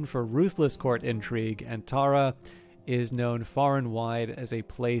reputation for ruthless court intrigue, Antara is known far and wide as a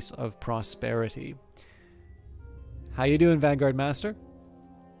place of prosperity. How you doing, Vanguard Master?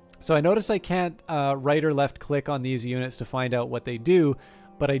 So I notice I can't right or left click on these units to find out what they do,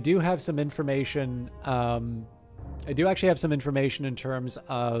 but I do have some information. I do actually have some information in terms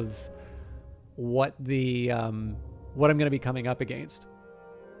of what the what I'm going to be coming up against.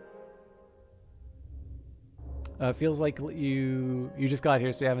 Feels like you just got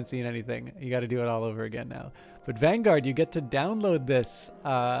here, so you haven't seen anything. You got to do it all over again now. But Vanguard, you get to download this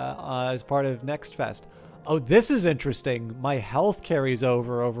as part of Next Fest. Oh, this is interesting. My health carries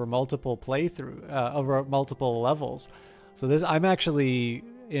over multiple over multiple levels. So this, I'm actually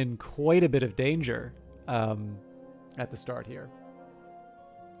in quite a bit of danger at the start here.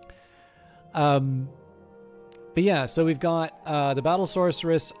 But yeah, so we've got the Battle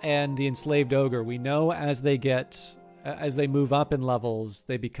Sorceress and the Enslaved Ogre. We know as they move up in levels,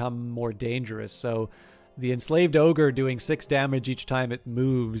 they become more dangerous. So the Enslaved Ogre doing 6 damage each time it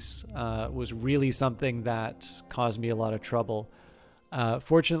moves was really something that caused me a lot of trouble.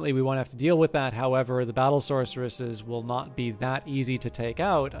 Fortunately, we won't have to deal with that. However, the Battle Sorceresses will not be that easy to take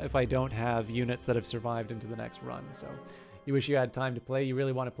out if I don't have units that have survived into the next run. So you wish you had time to play. You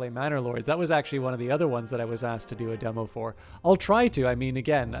really want to play Manor Lords. That was actually one of the other ones that I was asked to do a demo for. I'll try to. I mean,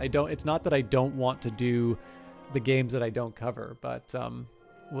 again, it's not that I don't want to do the games that I don't cover, but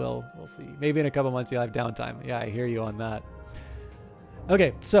we'll see. Maybe in a couple months you'll have downtime. Yeah, I hear you on that.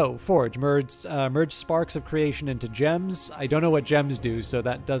 Okay, so Forge. Merge sparks of creation into gems. I don't know what gems do, so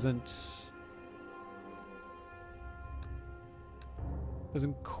that doesn't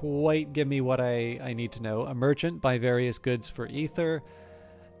quite give me what I need to know. A merchant, buy various goods for ether.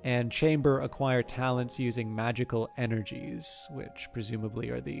 And chamber, acquire talents using magical energies, which presumably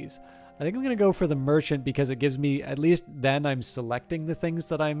are these. I think I'm going to go for the merchant because it gives me, at least then I'm selecting the things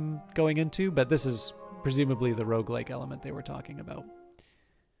that I'm going into, but this is presumably the roguelike element they were talking about.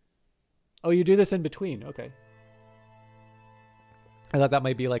 Oh, you do this in between. Okay. I thought that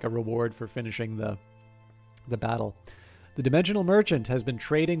might be like a reward for finishing the battle. The Dimensional Merchant has been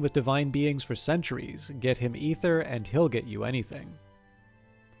trading with divine beings for centuries. Get him ether and he'll get you anything.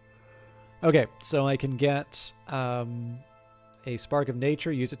 Okay, so I can get a Spark of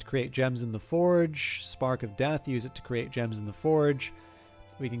Nature, use it to create gems in the Forge. Spark of Death, use it to create gems in the Forge.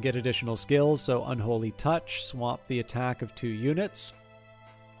 We can get additional skills, so Unholy Touch, swap the attack of 2 units.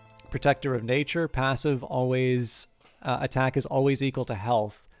 Protector of Nature, passive, always attack is always equal to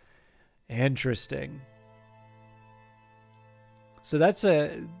health. Interesting. So that's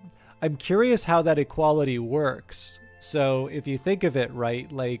I'm curious how that equality works. So if you think of it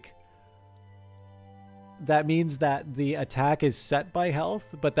right, like that means that the attack is set by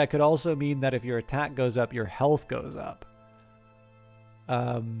health, but that could also mean that if your attack goes up, your health goes up.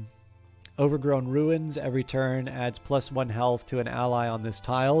 Overgrown Ruins, every turn adds +1 health to an ally on this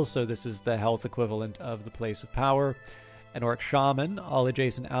tile, so this is the health equivalent of the Place of Power. An Orc Shaman, all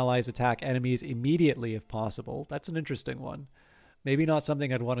adjacent allies attack enemies immediately if possible. That's an interesting one. Maybe not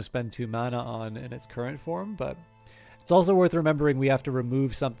something I'd want to spend 2 mana on in its current form, but it's also worth remembering we have to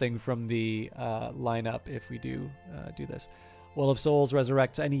remove something from the lineup if we do this. Well of Souls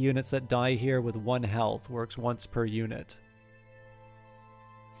resurrects any units that die here with 1 health. Works once per unit.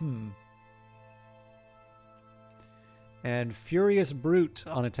 And Furious Brute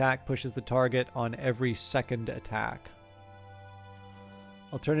on attack pushes the target on every second attack.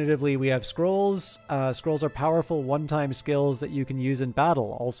 Alternatively, we have Scrolls. Scrolls are powerful one-time skills that you can use in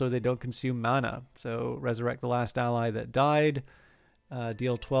battle. Also, they don't consume mana. So, resurrect the last ally that died.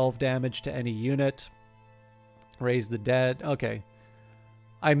 Deal 12 damage to any unit. Raise the dead. Okay.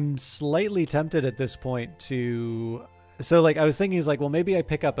 I'm slightly tempted at this point to... So, like, I was thinking, well, maybe I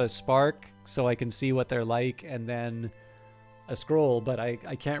pick up a Spark so I can see what they're like, and then a Scroll, but I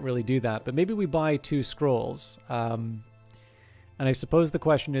can't really do that. But maybe we buy 2 Scrolls. And I suppose the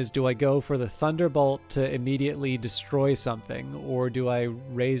question is, do I go for the Thunderbolt to immediately destroy something, or do I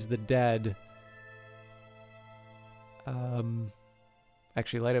raise the dead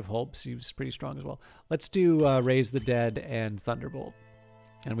Actually, Light of Hope seems pretty strong as well. Let's do Raise the Dead and Thunderbolt.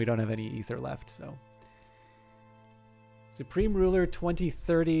 And we don't have any ether left, so. Supreme Ruler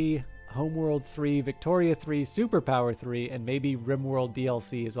 2030, Homeworld 3, Victoria 3, Superpower 3, and maybe RimWorld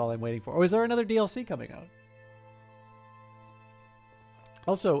DLC is all I'm waiting for. Or is there another DLC coming out?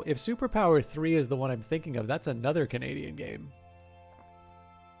 Also, if Superpower 3 is the one I'm thinking of, that's another Canadian game.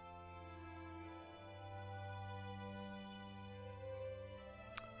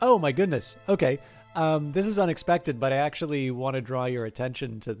 Oh my goodness. Okay. This is unexpected, but I actually want to draw your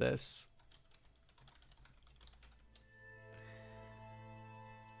attention to this.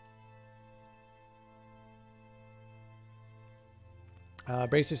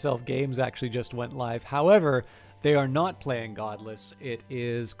 Brace Yourself Games actually just went live. However, they are not playing Godless. It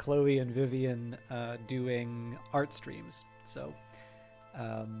is Chloe and Vivian doing art streams. So,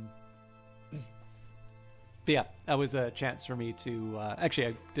 but yeah, that was a chance for me to... actually,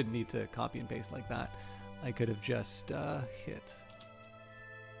 I didn't need to copy and paste like that. I could have just hit...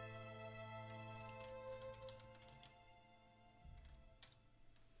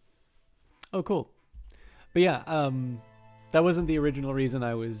 Oh, cool. But yeah, that wasn't the original reason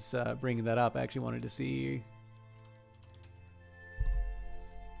I was bringing that up. I actually wanted to see...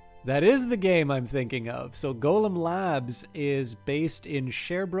 That is the game I'm thinking of. So Golem Labs is based in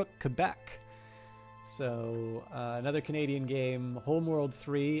Sherbrooke, Quebec. So another Canadian game. Homeworld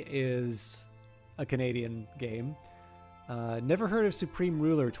 3 is a Canadian game. Never heard of Supreme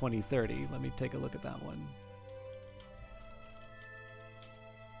Ruler 2030. Let me take a look at that one.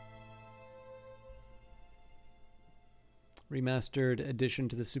 Remastered addition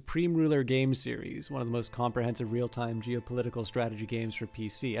to the Supreme Ruler game series, one of the most comprehensive real-time geopolitical strategy games for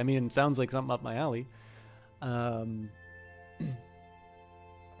PC. I mean, it sounds like something up my alley. I'm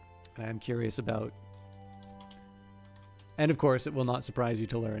curious about... And of course, it will not surprise you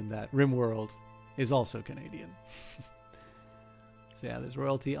to learn that RimWorld is also Canadian. So yeah, there's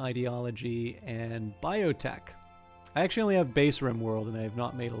Royalty, Ideology, and Biotech. I actually only have base RimWorld, and I have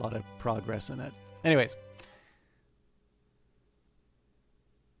not made a lot of progress in it. Anyways.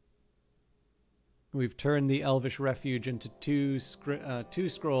 We've turned the Elvish Refuge into two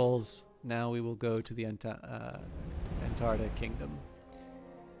scrolls. Now we will go to the Antarctic Kingdom.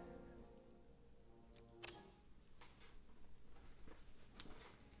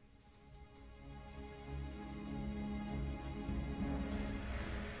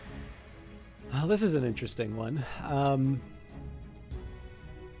 Well, this is an interesting one.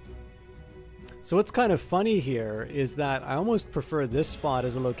 So what's kind of funny here is that I almost prefer this spot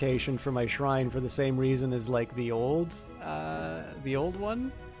as a location for my shrine for the same reason as like the old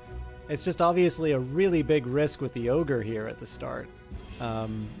one. It's just obviously a really big risk with the ogre here at the start.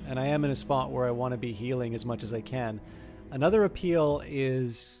 And I am in a spot where I want to be healing as much as I can. Another appeal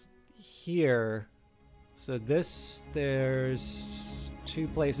is here. So there's 2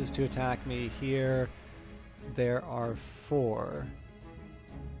 places to attack me. Here there are 4.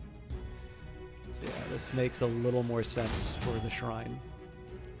 So yeah, this makes a little more sense for the shrine.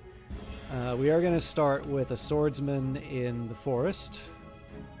 We are going to start with a swordsman in the forest.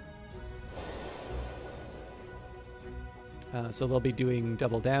 So they'll be doing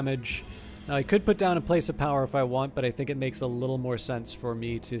double damage. Now I could put down a place of power if I want, but I think it makes a little more sense for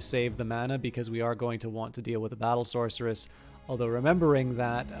me to save the mana because we are going to want to deal with the battle sorceress. Although remembering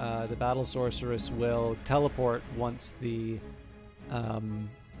that the battle sorceress will teleport once the...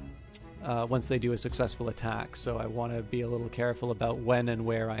 once they do a successful attack, so I want to be a little careful about when and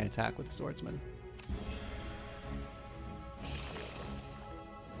where I attack with the swordsman.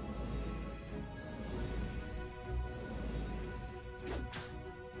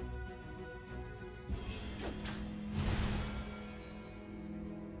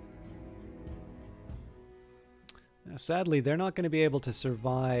 Now, sadly, they're not going to be able to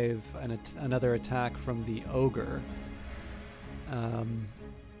survive another attack from the ogre.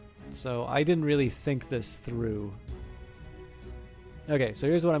 So I didn't really think this through. Okay, so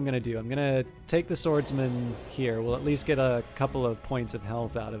here's what I'm going to do. I'm going to take the swordsman here. We'll at least get a couple of points of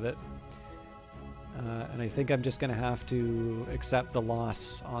health out of it. And I think I'm just going to have to accept the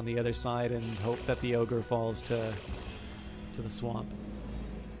loss on the other side and hope that the ogre falls to the swamp.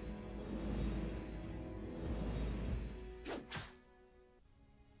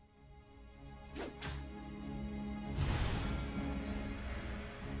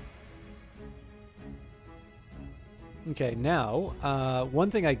 Okay, now,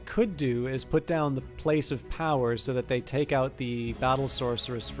 one thing I could do is put down the place of power so that they take out the battle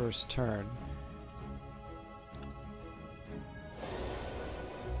sorceress first turn.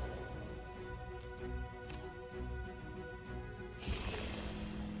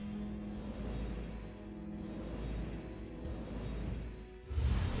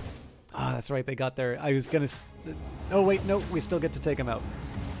 that's right. They got their... I was gonna... Oh, wait, no. We still get to take them out.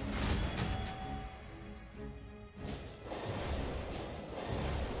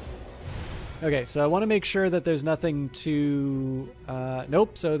 Okay, so I want to make sure that there's nothing to...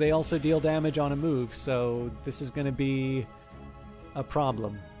 nope, so they also deal damage on a move, so this is going to be a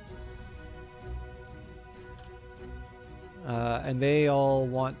problem. And they all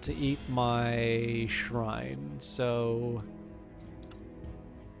want to eat my shrine, so...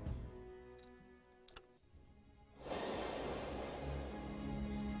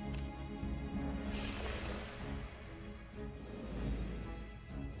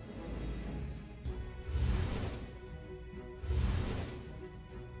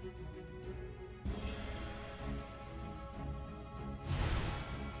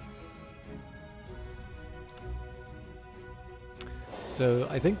 So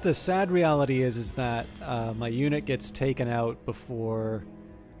I think the sad reality is that my unit gets taken out before...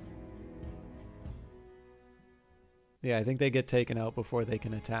 Yeah, I think they get taken out before they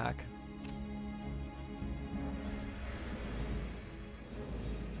can attack.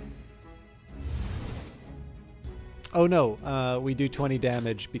 Oh no, we do 20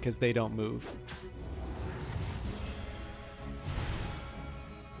 damage because they don't move.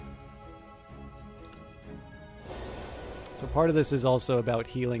 So part of this is also about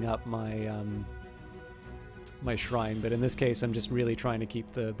healing up my my shrine, but in this case I'm just really trying to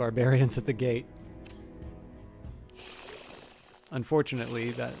keep the barbarians at the gate. Unfortunately,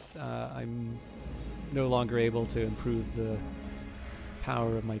 that I'm no longer able to improve the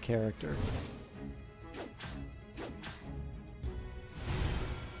power of my character.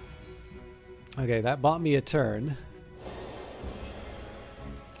 Okay, that bought me a turn.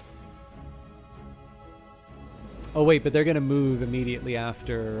 Oh wait, but they're going to move immediately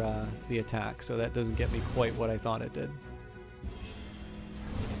after the attack, so that doesn't get me quite what I thought it did.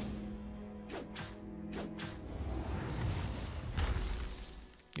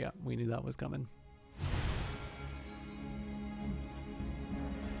 Yeah, we knew that was coming.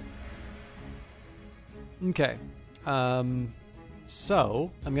 Okay.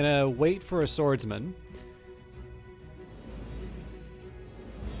 So, I'm going to wait for a swordsman.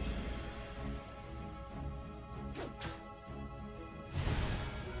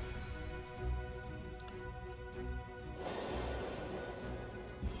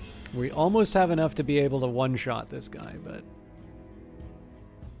 We almost have enough to be able to one-shot this guy, but...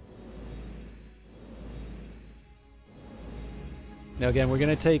 Now again, we're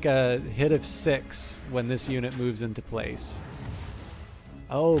going to take a hit of 6 when this unit moves into place.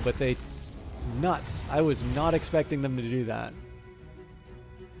 Oh, but they... Nuts. I was not expecting them to do that.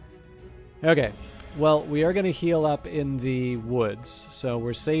 Okay. Well, we are going to heal up in the woods, so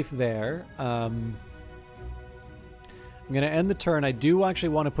we're safe there. I'm going to end the turn. I do actually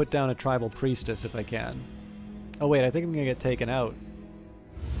want to put down a tribal priestess if I can. Oh wait, I think I'm going to get taken out.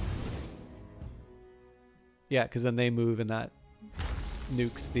 Yeah, because then they move and that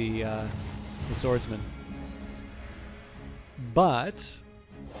nukes the swordsman. But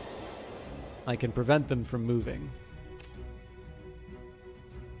I can prevent them from moving.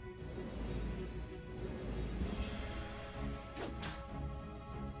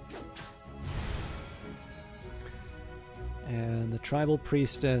 And the tribal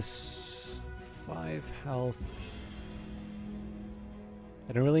priestess, 5 health.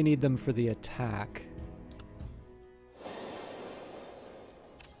 I don't really need them for the attack.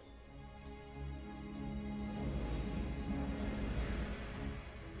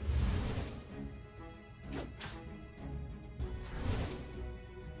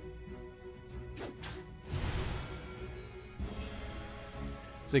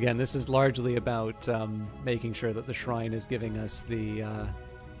 So again, this is largely about making sure that the shrine is giving us the,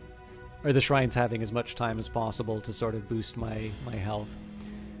 or the shrine's having as much time as possible to sort of boost my health.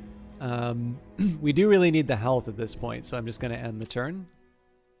 We do really need the health at this point, so I'm just going to end the turn.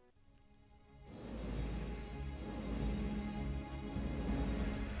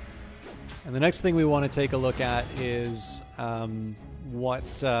 And the next thing we want to take a look at is what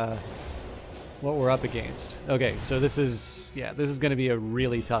we're up against. Okay, so this is, yeah, this is going to be a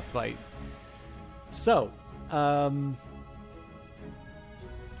really tough fight. So,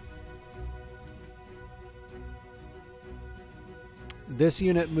 this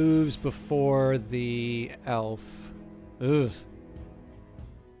unit moves before the elf. Ugh.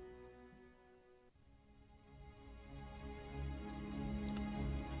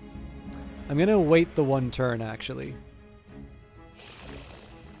 I'm going to wait the one turn, actually.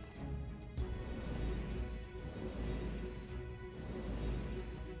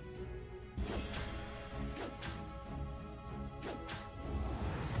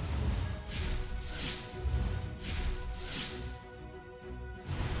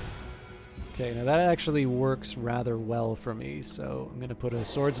 Okay, now that actually works rather well for me, so I'm going to put a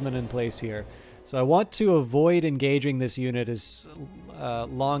swordsman in place here. So I want to avoid engaging this unit as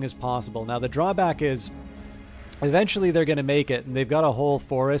long as possible. Now the drawback is eventually they're going to make it, and they've got a whole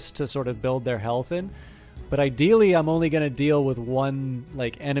forest to sort of build their health in. But ideally, I'm only going to deal with one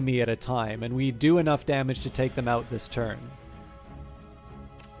enemy at a time, and we do enough damage to take them out this turn.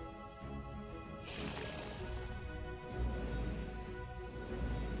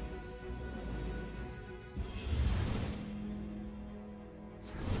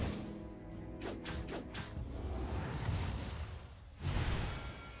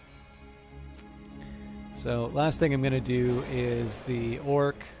 So last thing I'm going to do is the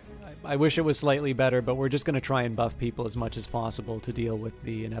orc. I wish it was slightly better, but we're just going to try and buff people as much as possible to deal with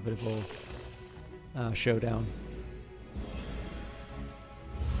the inevitable showdown.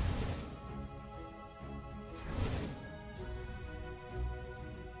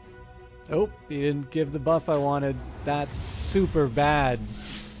 Oh, he didn't give the buff I wanted. That's super bad.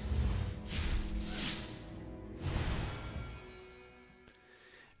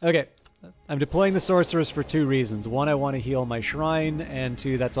 Okay. I'm deploying the sorceress for 2 reasons. 1, I want to heal my shrine, and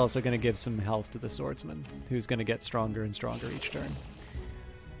 2, that's also going to give some health to the swordsman, who's going to get stronger and stronger each turn.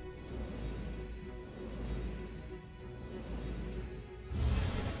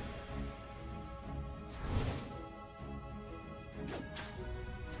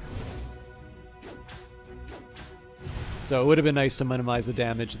 So it would have been nice to minimize the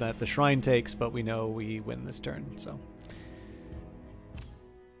damage that the shrine takes, but we know we win this turn, so...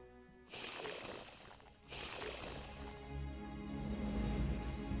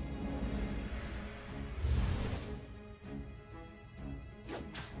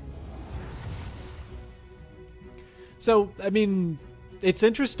 So, I mean, it's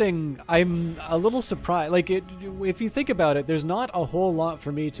interesting. I'm a little surprised. If you think about it, there's not a whole lot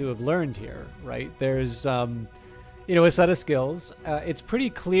for me to have learned here, right? There's, a set of skills. It's pretty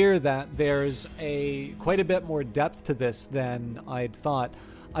clear that there's quite a bit more depth to this than I'd thought.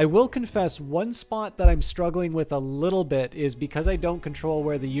 I will confess, one spot that I'm struggling with a little bit is because I don't control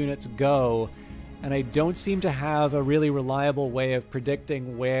where the units go, and I don't seem to have a really reliable way of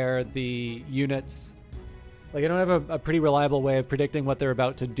predicting where the units... I don't have a pretty reliable way of predicting what they're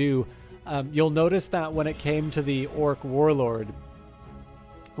about to do. You'll notice that when it came to the Orc Warlord,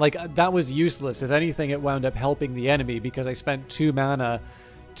 that was useless. If anything, it wound up helping the enemy because I spent 2 mana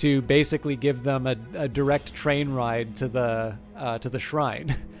to basically give them a direct train ride to the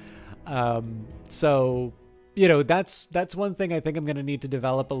shrine. So, that's one thing I think I'm going to need to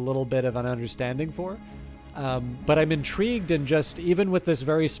develop a little bit of an understanding for. But I'm intrigued, and just even with this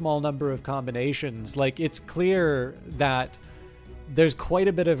very small number of combinations, it's clear that there's quite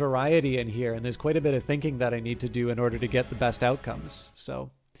a bit of variety in here, and there's quite a bit of thinking that I need to do in order to get the best outcomes.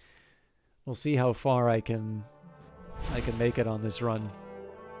 So we'll see how far I can make it on this run.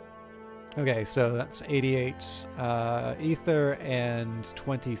 Okay, so that's 88 ether and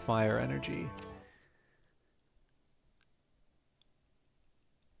 20 fire energy.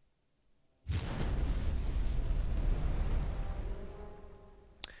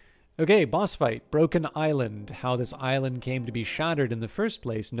 Okay, boss fight. Broken Island. How this island came to be shattered in the first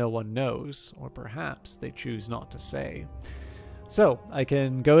place, no one knows. Or perhaps they choose not to say. So, I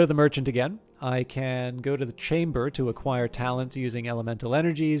can go to the merchant again. I can go to the chamber to acquire talents using elemental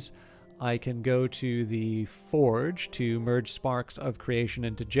energies. I can go to the forge to merge sparks of creation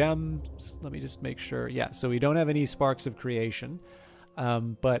into gems. Let me just make sure. Yeah, so we don't have any sparks of creation.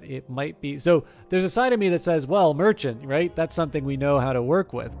 But it might be... So there's a side of me that says, well, merchant, right? That's something we know how to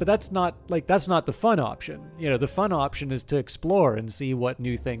work with. But that's not the fun option. The fun option is to explore and see what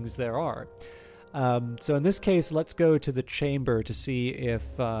new things there are. So in this case, let's go to the chamber to see if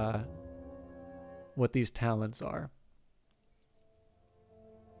what these talents are.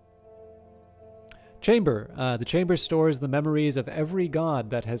 Chamber. The chamber stores the memories of every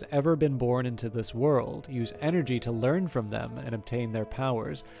god that has ever been born into this world. Use energy to learn from them and obtain their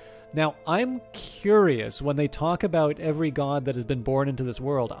powers. Now, I'm curious, when they talk about every god that has been born into this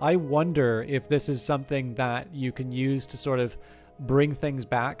world, I wonder if this is something that you can use to sort of bring things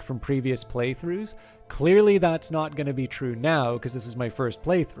back from previous playthroughs. Clearly, that's not going to be true now, because this is my first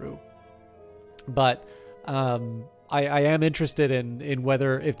playthrough. But... I am interested in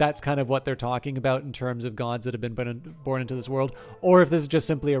if that's kind of what they're talking about in terms of gods that have been born into this world, or if this is just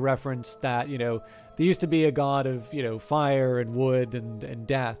simply a reference that, there used to be a god of, fire and wood and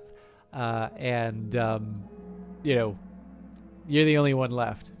death, you're the only one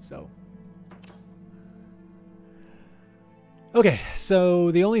left, so. Okay, so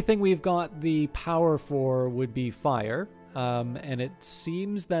the only thing we've got the power for would be fire. and it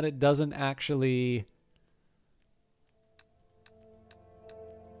seems that it doesn't actually...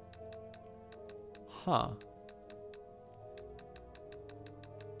 Huh.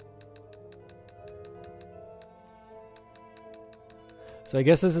 So I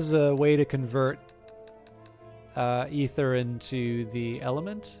guess this is a way to convert ether into the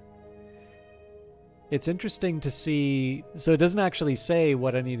element. It's interesting to see... So it doesn't actually say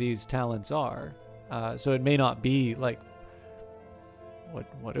what any of these talents are. So it may not be like...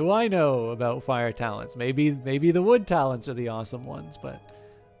 What do I know about fire talents? Maybe the wood talents are the awesome ones, but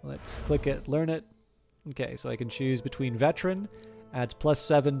let's click it, learn it. Okay, so I can choose between Veteran, adds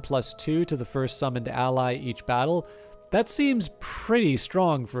 +7/+2 to the first summoned ally each battle. That seems pretty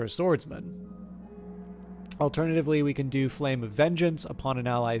strong for a swordsman. Alternatively, we can do Flame of Vengeance. Upon an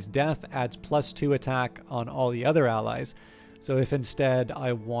ally's death, adds +2 attack on all the other allies. So if instead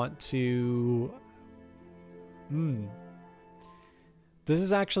I want to... This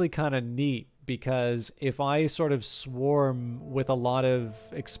is actually kind of neat, because if I sort of swarm with a lot of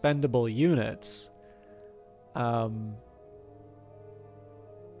expendable units...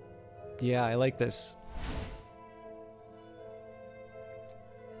 yeah, I like this.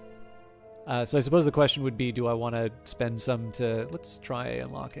 So I suppose the question would be, do I want to spend some to... Let's try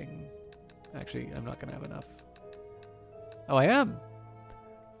unlocking... Actually, I'm not going to have enough. Oh, I am!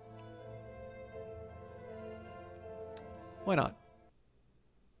 Why not?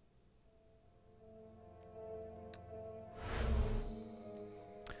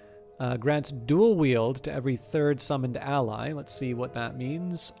 Grants dual wield to every third summoned ally. Let's see what that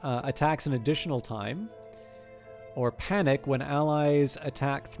means. Attacks an additional time. Or panic. When allies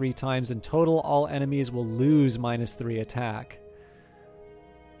attack 3 times in total, all enemies will lose -3 attack.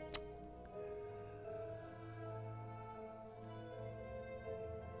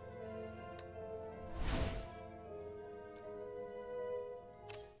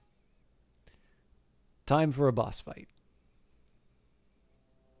 Time for a boss fight.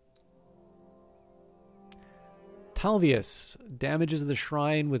 Talvius damages the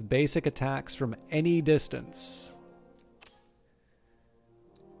shrine with basic attacks from any distance.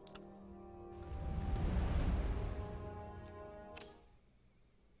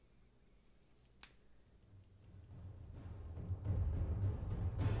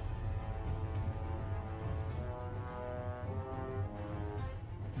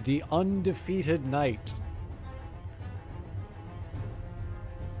 The Undefeated Knight.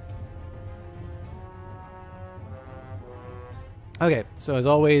 Okay, so as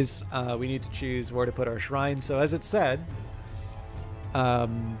always, we need to choose where to put our shrine. So as it said,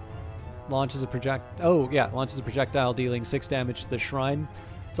 launches a projectile dealing 6 damage to the shrine.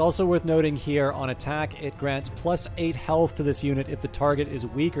 It's also worth noting here, on attack, it grants +8 health to this unit if the target is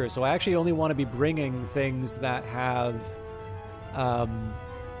weaker. So I actually only want to be bringing things that have...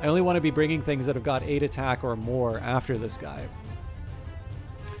 I only want to be bringing things that have got 8 attack or more after this guy.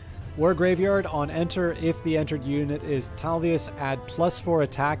 War Graveyard, on enter, if the entered unit is Talvius, add +4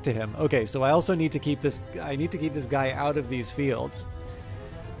 attack to him. Okay, so I also need to keep this... I need to keep this guy out of these fields.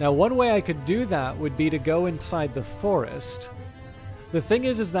 Now, one way I could do that would be to go inside the forest. The thing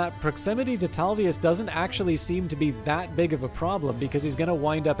is that proximity to Talvius doesn't actually seem to be that big of a problem, because he's going to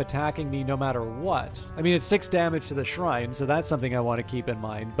wind up attacking me no matter what. I mean, it's 6 damage to the shrine, so that's something I want to keep in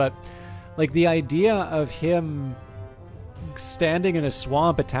mind. But, like, the idea of him standing in a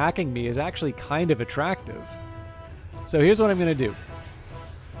swamp attacking me is actually kind of attractive. So here's what I'm going to do.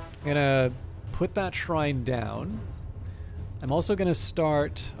 I'm going to put that shrine down. I'm also going to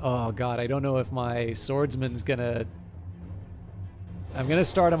start... Oh, God, I don't know if my swordsman's going to... I'm going to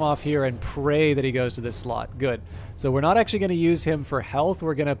start him off here and pray that he goes to this slot. Good. So we're not actually going to use him for health.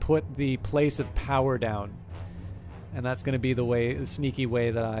 We're going to put the place of power down. And that's going to be the sneaky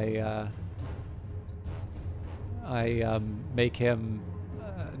way that I make him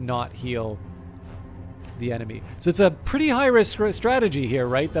not heal the enemy. So it's a pretty high-risk strategy here,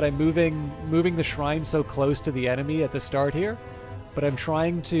 right? That I'm moving the shrine so close to the enemy at the start here. But I'm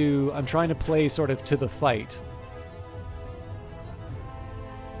trying to play sort of to the fight.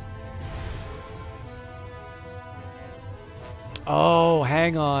 Oh,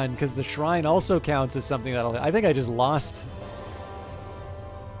 hang on, because the shrine also counts as something that'll... I think I just lost...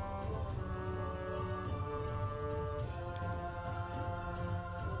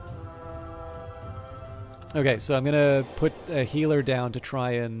 Okay, so I'm going to put a healer down to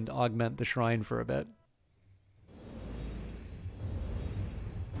try and augment the shrine for a bit.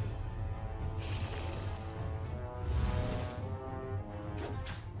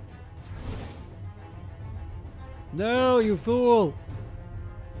 No, you fool!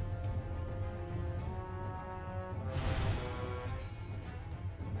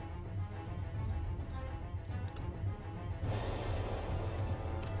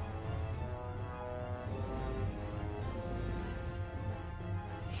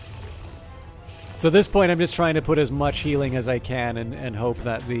 So at this point, I'm just trying to put as much healing as I can and hope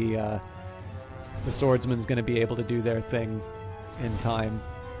that the swordsman's going to be able to do their thing in time.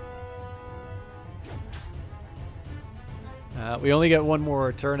 We only get one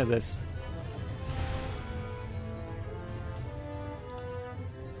more turn of this.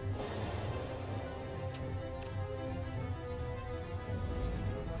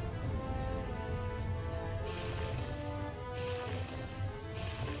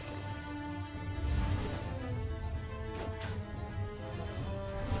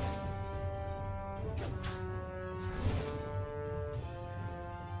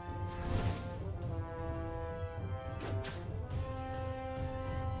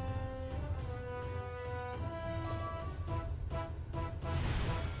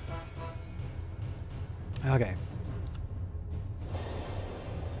 Okay.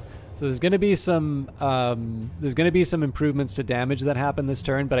 So there's going to be some improvements to damage that happen this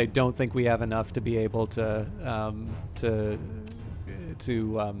turn, but I don't think we have enough to be able to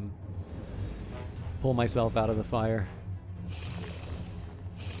pull myself out of the fire.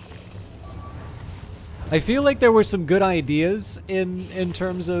 I feel like there were some good ideas in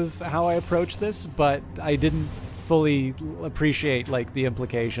terms of how I approached this, but I didn't fully appreciate like the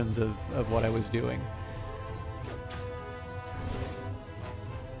implications of what I was doing.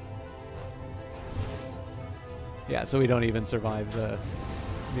 Yeah, so we don't even survive the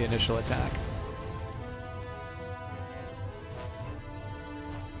initial attack.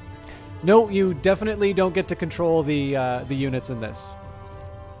 No, you definitely don't get to control the units in this.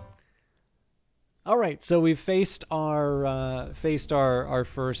 All right, so we've faced our first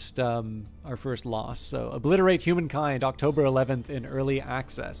loss. So obliterate humankind, October 11th in early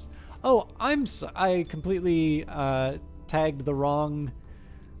access. Oh, I completely tagged the wrong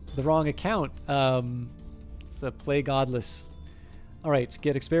account. It's a play Godless. All right,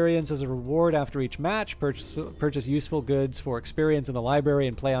 get experience as a reward after each match. Purchase useful goods for experience in the library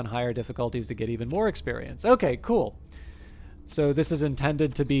and play on higher difficulties to get even more experience. Okay, cool. So this is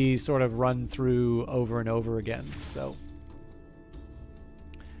intended to be sort of run through over and over again. So,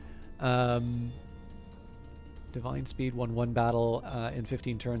 divine speed, 1/1 battle in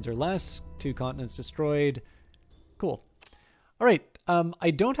 15 turns or less. 2 continents destroyed. Cool. All right.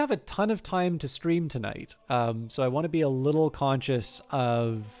 I don't have a ton of time to stream tonight, so I want to be a little conscious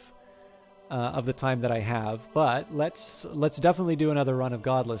of the time that I have. But let's definitely do another run of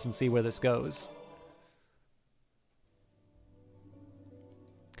Godless and see where this goes.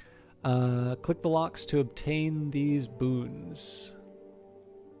 Click the locks to obtain these boons.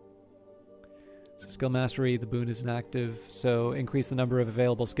 So skill mastery, the boon is inactive. So increase the number of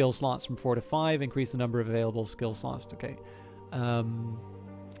available skill slots from 4 to 5. Increase the number of available skill slots. Okay.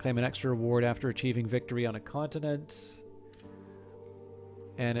 Claim an extra reward after achieving victory on a continent.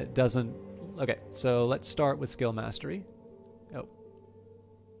 And it doesn't... Okay, so let's start with skill mastery. Oh.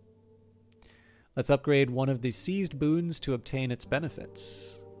 Let's upgrade one of the seized boons to obtain its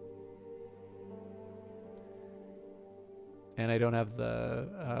benefits. And I don't have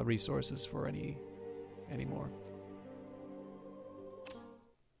the resources for any more.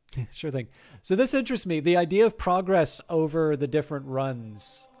 Sure thing. So this interests me. The idea of progress over the different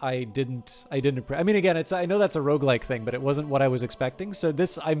runs, I mean, again, I know that's a roguelike thing, but it wasn't what I was expecting. So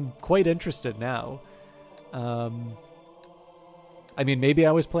this, I'm quite interested now. I mean, maybe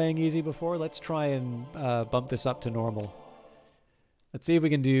I was playing easy before. Let's try and bump this up to normal. Let's see if we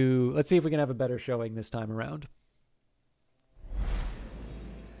can have a better showing this time around.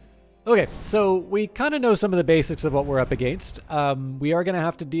 Okay, so we kind of know some of the basics of what we're up against. We are going to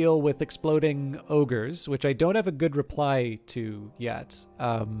have to deal with exploding ogres, which I don't have a good reply to yet,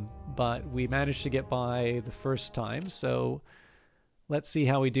 but we managed to get by the first time, so let's see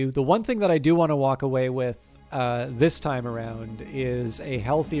how we do. The one thing that I do want to walk away with this time around is a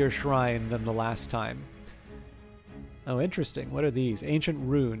healthier shrine than the last time. Oh, interesting. What are these? Ancient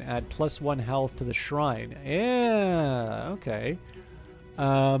Rune. Add +1 health to the shrine. Yeah, okay.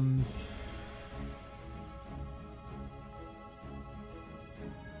 I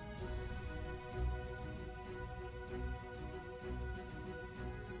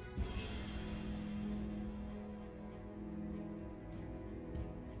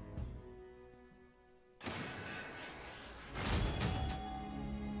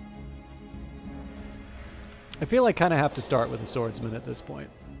feel I kind of have to start with a swordsman at this point.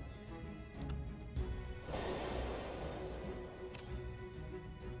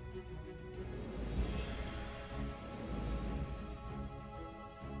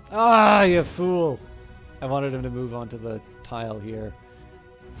 Ah, you fool! I wanted him to move on to the tile here.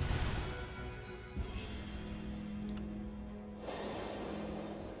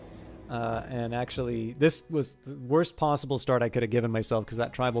 And actually, this was the worst possible start I could have given myself, because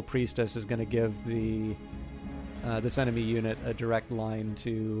that tribal priestess is going to give this enemy unit a direct line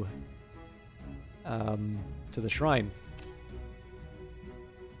to the shrine.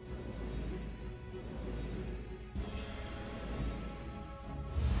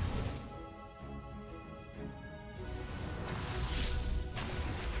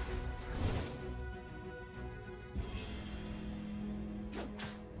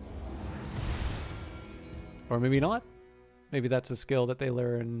 Or maybe not. Maybe that's a skill that they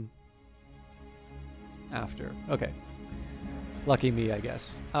learn after. Okay. Lucky me, I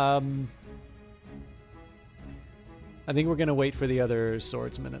guess. I think we're going to wait for the other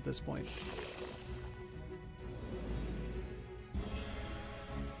swordsman at this point.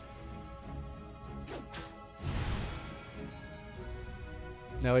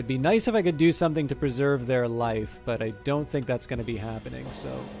 Now, it'd be nice if I could do something to preserve their life, but I don't think that's going to be happening,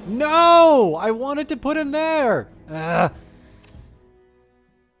 so... No! I wanted to put him there! Ugh.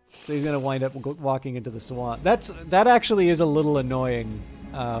 So he's going to wind up walking into the swamp. That actually is a little annoying.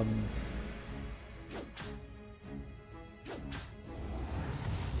 Because,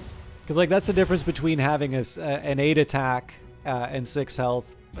 like, that's the difference between having an 8 attack and 6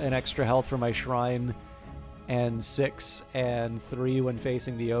 health, an extra health for my shrine, and 6 and 3 when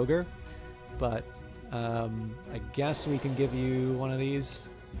facing the ogre. But I guess we can give you one of these.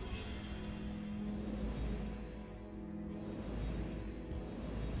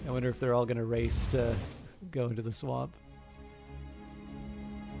 I wonder if they're all going to race to go into the swamp.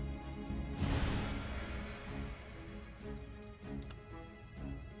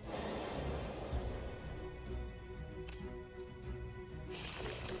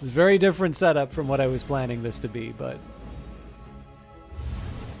 It's a very different setup from what I was planning this to be, but...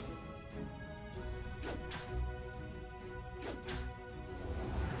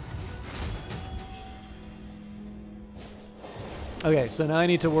 Okay, so now I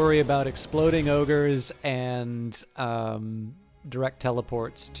need to worry about exploding ogres and direct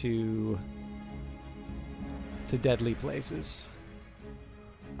teleports to deadly places.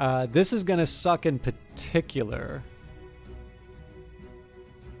 This is going to suck in particular.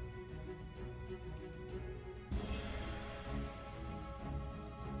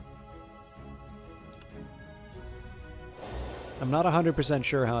 I'm not 100%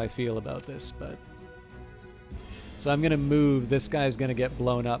 sure how I feel about this, but... So I'm going to move. This guy's going to get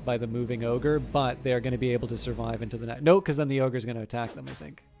blown up by the moving ogre, but they're going to be able to survive into the night. No, because then the ogre's going to attack them, I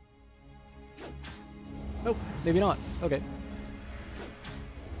think. Nope, maybe not. Okay.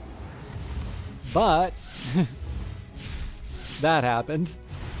 But... that happened.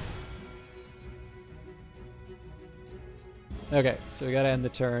 Okay, so we got to end the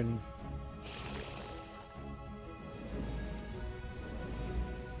turn.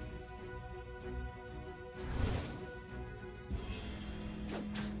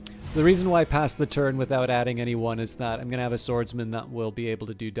 So the reason why I passed the turn without adding anyone is that I'm going to have a swordsman that will be able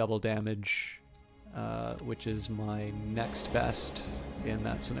to do double damage, which is my next best in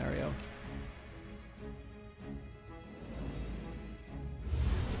that scenario.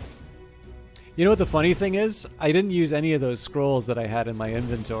 You know what the funny thing is? I didn't use any of those scrolls that I had in my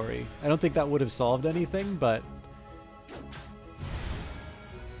inventory. I don't think that would have solved anything, but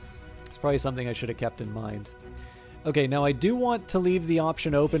it's probably something I should have kept in mind. Okay, now I do want to leave the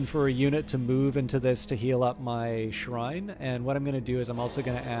option open for a unit to move into this to heal up my shrine, and what I'm going to do is I'm also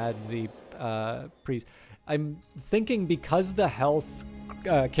going to add the priest. I'm thinking because the health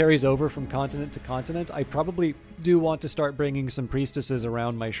carries over from continent to continent, I probably do want to start bringing some priestesses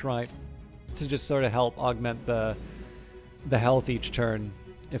around my shrine to just sort of help augment the health each turn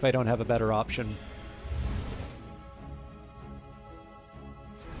if I don't have a better option.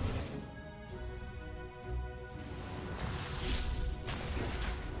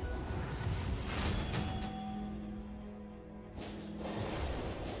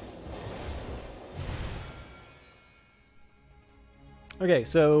 Okay,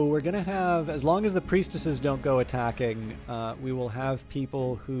 so we're going to have, as long as the priestesses don't go attacking, we will have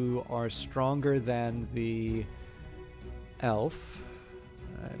people who are stronger than the elf.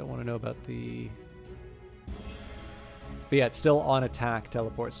 I don't want to know about the... But yeah, it's still on attack,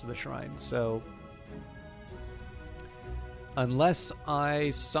 teleports to the shrine, so... Unless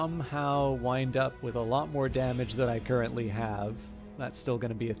I somehow wind up with a lot more damage than I currently have, that's still going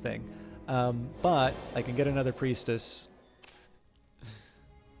to be a thing. But I can get another priestess...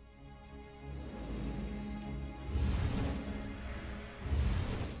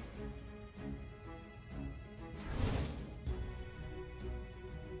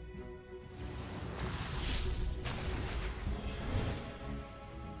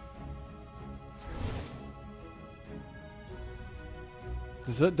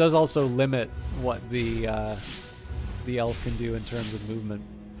 This does also limit what the elf can do in terms of movement.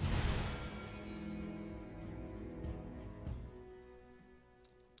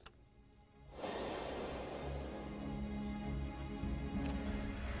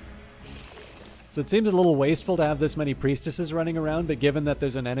 So it seems a little wasteful to have this many priestesses running around, but given that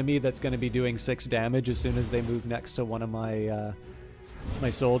there's an enemy that's going to be doing 6 damage as soon as they move next to one of my my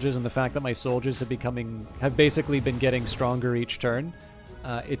soldiers, and the fact that my soldiers have basically been getting stronger each turn,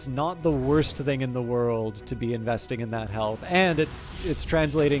 it's not the worst thing in the world to be investing in that health, and it's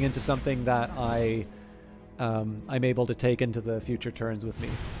translating into something that I'm able to take into the future turns with me.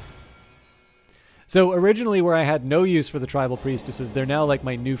 So originally, where I had no use for the tribal priestesses, they're now like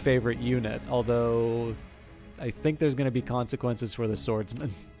my new favorite unit, although I think there's going to be consequences for the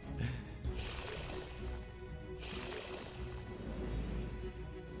swordsman.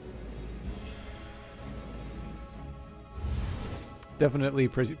 Definitely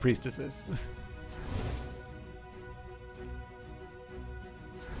priestesses.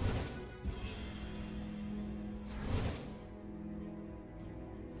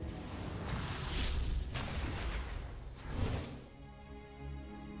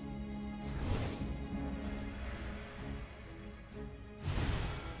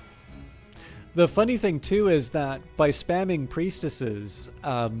 The funny thing, too, is that by spamming priestesses,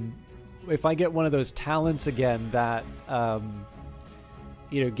 if I get one of those talents again that,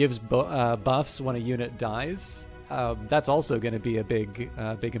 gives buffs when a unit dies, that's also going to be a big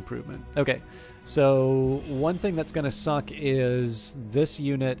improvement. Okay, so one thing that's going to suck is this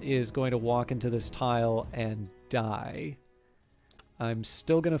unit is going to walk into this tile and die. I'm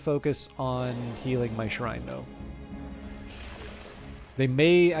still going to focus on healing my shrine, though. They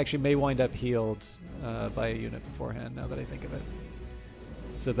may wind up healed by a unit beforehand, now that I think of it.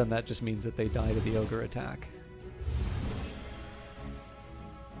 So then that just means that they die to the ogre attack.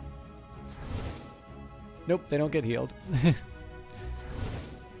 Nope, they don't get healed.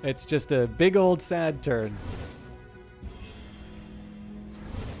 It's just a big old sad turn.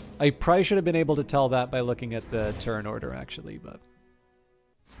 I probably should have been able to tell that by looking at the turn order, actually, but...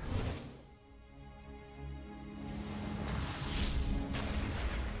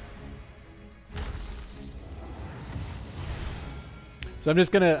 So I'm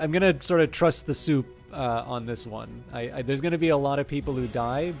gonna sort of trust the soup on this one. There's gonna be a lot of people who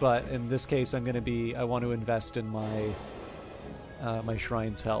die, but in this case, I want to invest in my my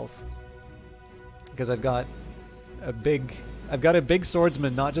shrine's health, because I've got a big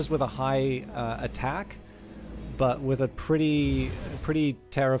swordsman, not just with a high attack, but with a pretty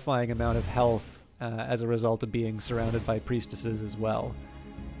terrifying amount of health as a result of being surrounded by priestesses as well.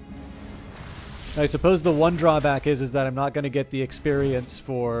 I suppose the one drawback is that I'm not going to get the experience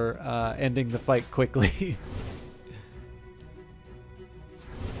for ending the fight quickly.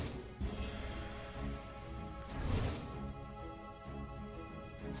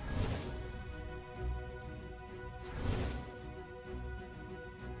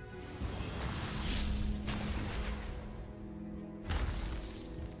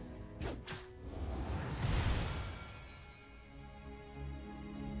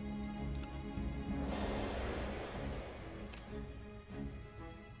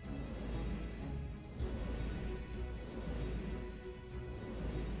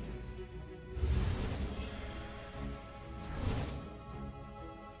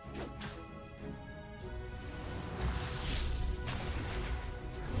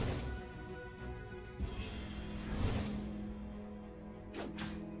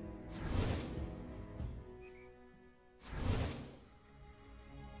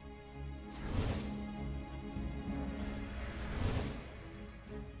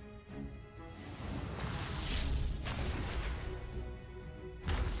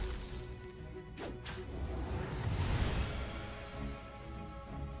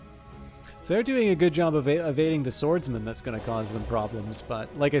 So they're doing a good job of evading the swordsman that's going to cause them problems,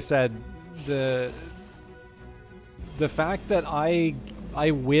 but like I said, the fact that I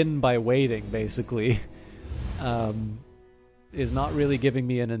win by waiting, basically, is not really giving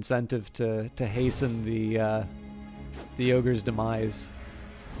me an incentive to hasten the ogre's demise.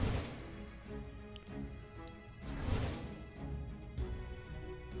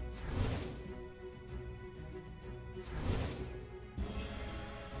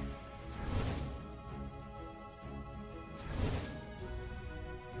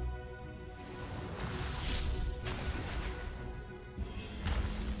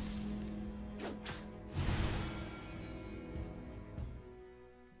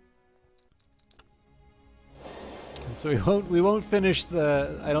 So we won't finish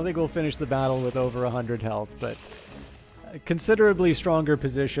I don't think we'll finish the battle with over 100 health, but considerably stronger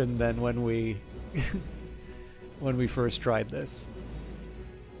position than when we when we first tried this.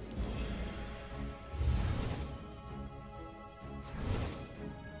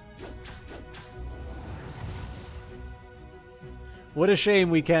 What a shame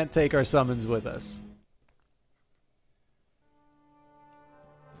we can't take our summons with us.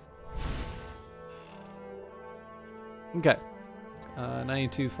 Okay.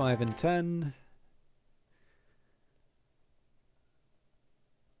 92, 5, and 10.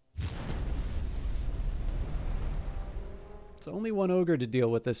 It's only one ogre to deal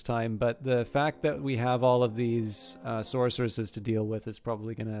with this time, but the fact that we have all of these sorceresses to deal with is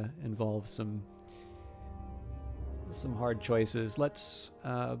probably going to involve some hard choices. Let's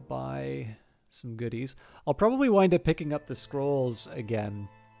buy some goodies. I'll probably wind up picking up the scrolls again.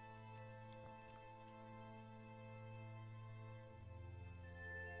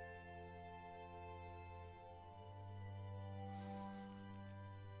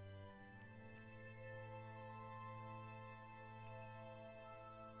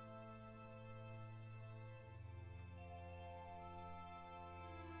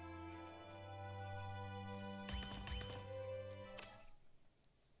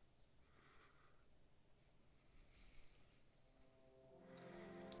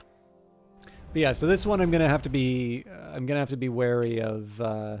 But yeah, so this one I'm gonna have to be wary of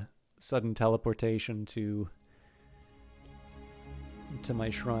sudden teleportation to my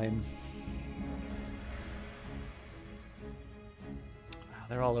shrine. Wow,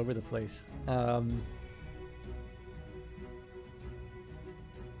 they're all over the place.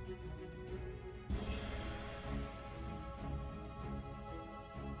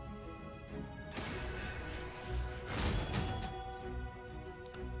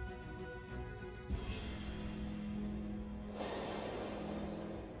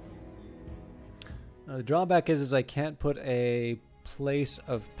 The drawback is I can't put a place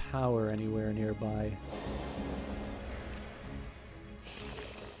of power anywhere nearby.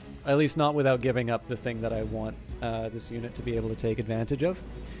 At least not without giving up the thing that I want this unit to be able to take advantage of.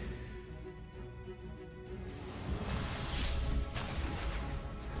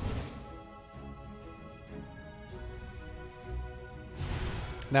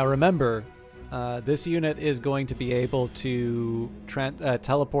 Now remember, this unit is going to be able to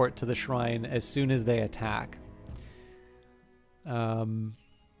teleport to the shrine as soon as they attack. I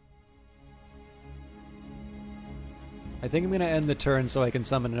think I'm going to end the turn so I can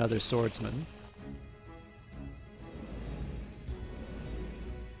summon another swordsman.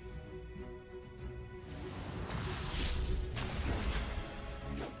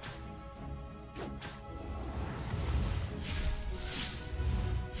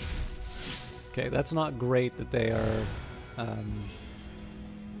 Okay, that's not great that they are...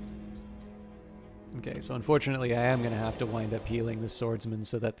 Okay, so unfortunately I am going to have to wind up healing the swordsman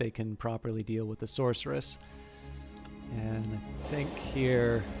so that they can properly deal with the sorceress. And I think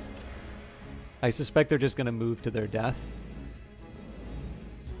here... I suspect they're just going to move to their death.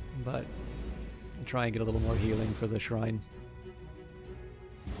 But I'll try and get a little more healing for the shrine.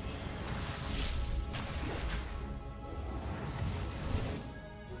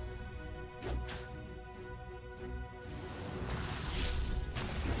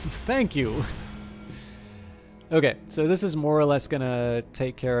 Thank you! Okay, so this is more or less gonna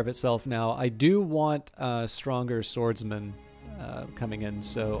take care of itself now. I do want a stronger swordsman coming in,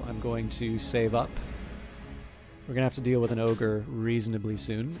 so I'm going to save up. We're gonna have to deal with an ogre reasonably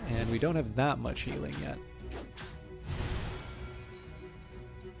soon, and we don't have that much healing yet.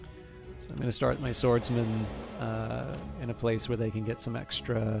 So I'm gonna start my swordsman in a place where they can get some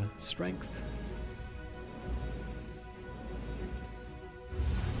extra strength.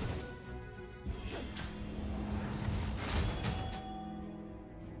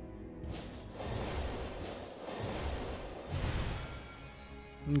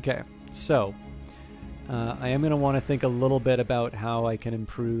 Okay, so I am going to want to think a little bit about how I can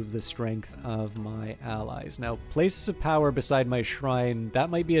improve the strength of my allies. Now, places of power beside my shrine, that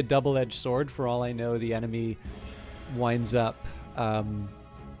might be a double-edged sword. For all I know, the enemy winds up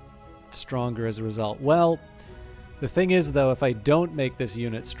stronger as a result. Well, the thing is, though, if I don't make this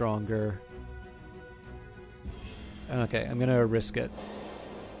unit stronger... Okay, I'm going to risk it.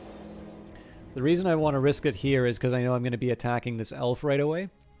 The reason I want to risk it here is because I know I'm going to be attacking this elf right away.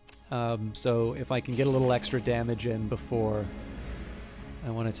 So if I can get a little extra damage in before, I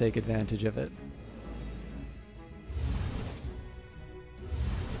want to take advantage of it.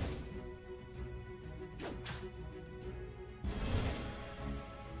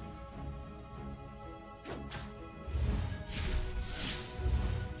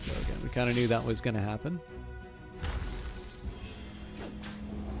 So again, we kind of knew that was going to happen.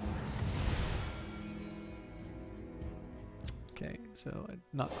 Okay, so I'm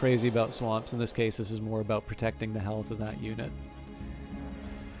not crazy about swamps. In this case, this is more about protecting the health of that unit.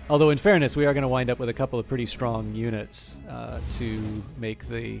 Although, in fairness, we are going to wind up with a couple of pretty strong units to make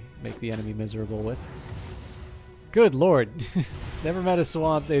the enemy miserable with. Good lord! Never met a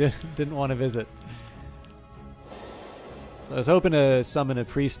swamp they didn't want to visit. So I was hoping to summon a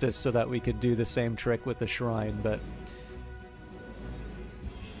priestess so that we could do the same trick with the shrine, but...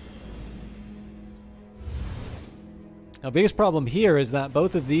 Now, biggest problem here is that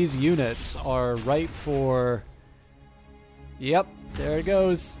both of these units are ripe for... Yep, there it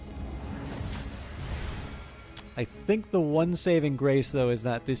goes. I think the one saving grace, though, is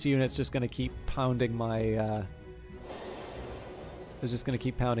that this unit's just going to keep pounding my... It's just going to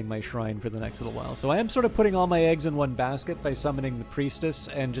keep pounding my shrine for the next little while. So I am sort of putting all my eggs in one basket by summoning the priestess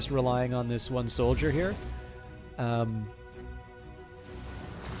and just relying on this one soldier here.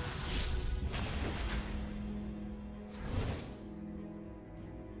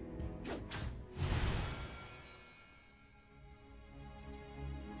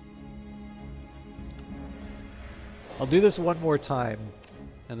 I'll do this one more time,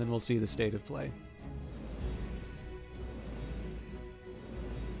 and then we'll see the state of play.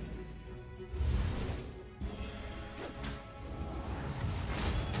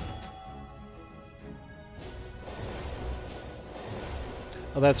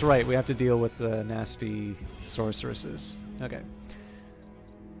 Oh, that's right. We have to deal with the nasty sorceresses. Okay.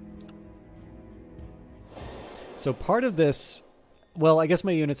 So part of this... Well, I guess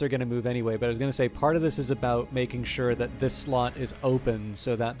my units are going to move anyway, but I was going to say part of this is about making sure that this slot is open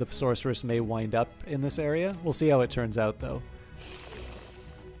so that the sorceress may wind up in this area. We'll see how it turns out, though.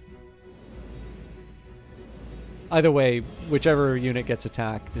 Either way, whichever unit gets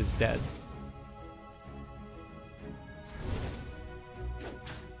attacked is dead.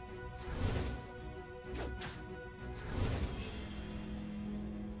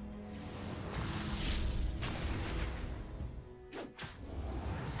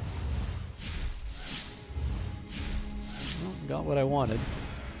 Got what I wanted.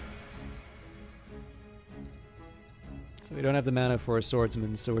 So we don't have the mana for a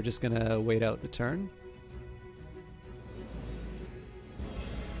swordsman, so we're just gonna wait out the turn.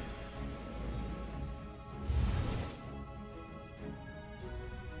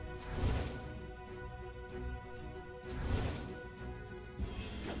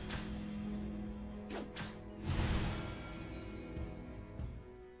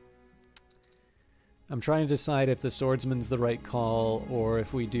 I'm trying to decide if the swordsman's the right call or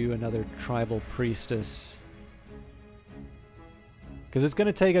if we do another tribal priestess. Because it's going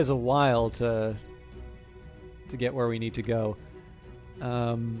to take us a while to get where we need to go.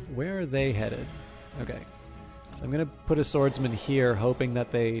 Where are they headed? Okay. So I'm going to put a swordsman here, hoping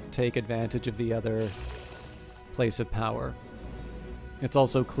that they take advantage of the other place of power. It's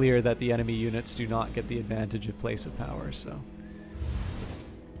also clear that the enemy units do not get the advantage of place of power, so...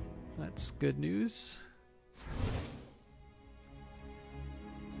 That's good news.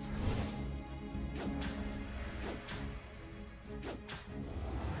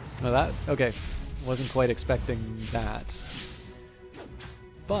 Oh, that... Okay. Wasn't quite expecting that.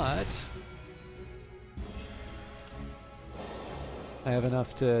 But... I have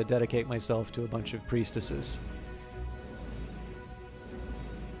enough to dedicate myself to a bunch of priestesses.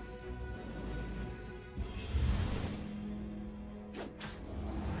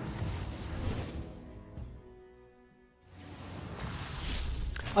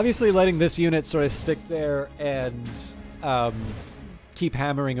 Obviously, letting this unit sort of stick there and keep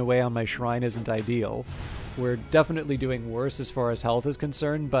hammering away on my shrine isn't ideal. We're definitely doing worse as far as health is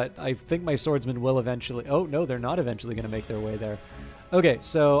concerned, but I think my swordsmen will eventually... Oh, no, they're not eventually going to make their way there. Okay,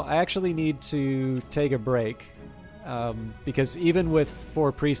 so I actually need to take a break, because even with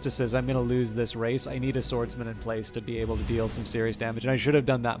 4 priestesses, I'm going to lose this race. I need a swordsman in place to be able to deal some serious damage, and I should have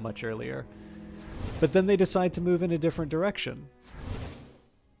done that much earlier. But then they decide to move in a different direction.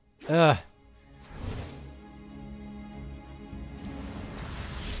 Ugh.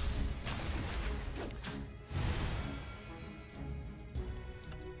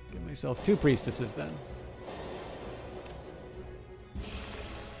 Give myself 2 priestesses then.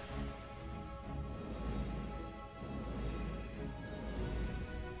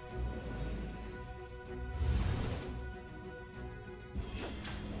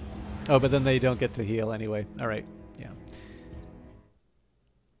 Oh, but then they don't get to heal anyway. All right. Yeah.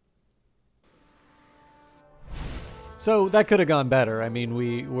 So that could have gone better. I mean,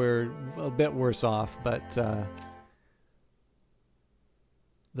 we were a bit worse off, but the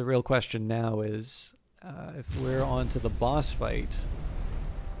real question now is if we're on to the boss fight,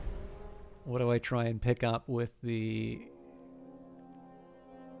 what do I try and pick up with the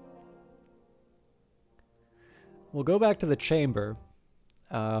we'll go back to the chamber.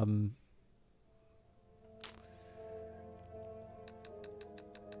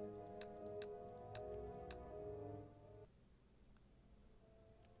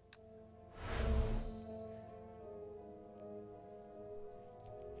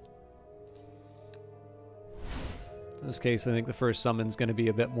 In this case, I think the first summon's going to be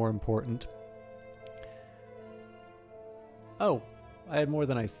a bit more important. Oh, I had more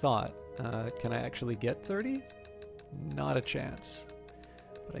than I thought. Can I actually get 30? Not a chance.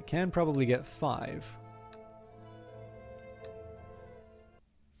 But I can probably get 5.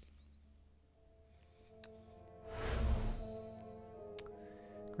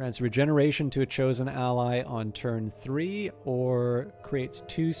 Grants regeneration to a chosen ally on turn 3, or creates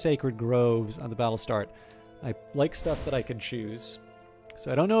 2 sacred groves on the battle start. I like stuff that I can choose.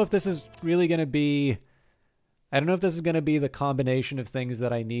 So I don't know if this is really going to be... I don't know if this is going to be the combination of things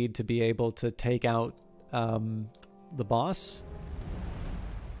that I need to be able to take out the boss.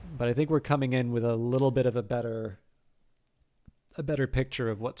 But I think we're coming in with a little bit of a better picture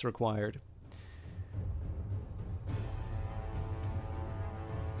of what's required.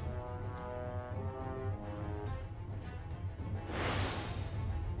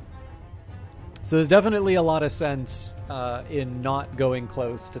 So there's definitely a lot of sense in not going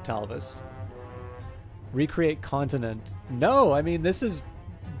close to Talvis. Recreate continent. No, I mean, this is...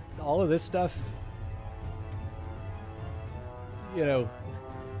 all of this stuff... You know...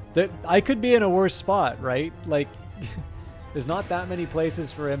 that I could be in a worse spot, right? Like, there's not that many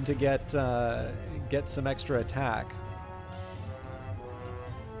places for him to get some extra attack.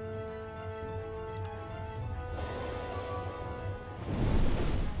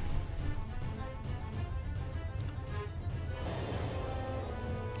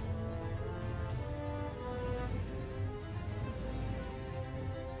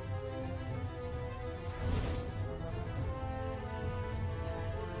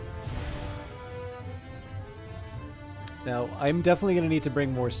 Now, I'm definitely going to need to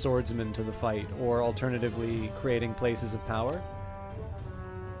bring more swordsmen to the fight, or alternatively, creating places of power.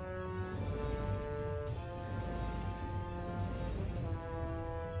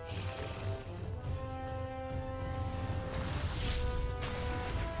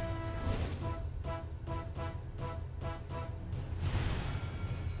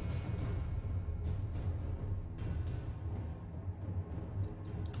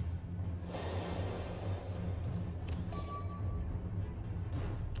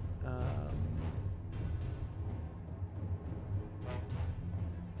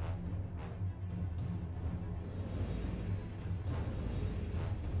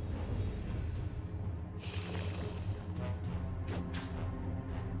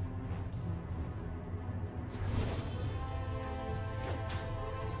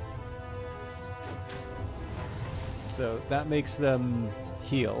 So that makes them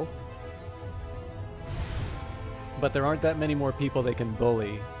heal. But there aren't that many more people they can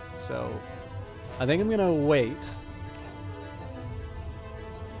bully. So I think I'm going to wait.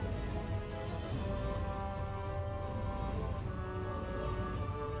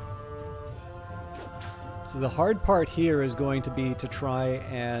 So the hard part here is going to be to try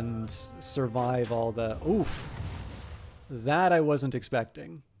and survive all the... Oof! That I wasn't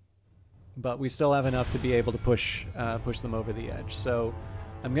expecting. But we still have enough to be able to push them over the edge. So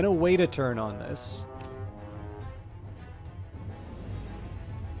I'm going to wait a turn on this.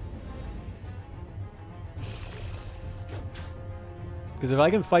 Because if I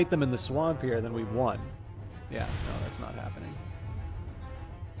can fight them in the swamp here, then we've won. Yeah, no, that's not happening.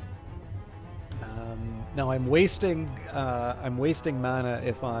 Now I'm wasting mana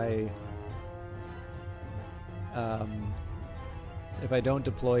if I don't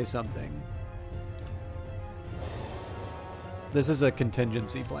deploy something. This is a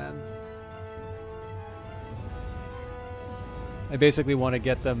contingency plan. I basically want to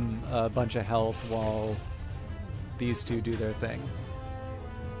get them a bunch of health while these two do their thing.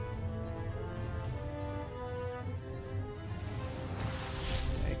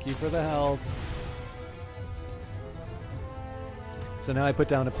 Thank you for the health. So now I put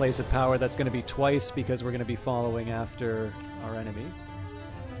down a place of power that's going to be twice because we're going to be following after our enemy.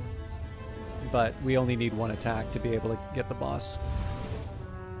 But we only need one attack to be able to get the boss.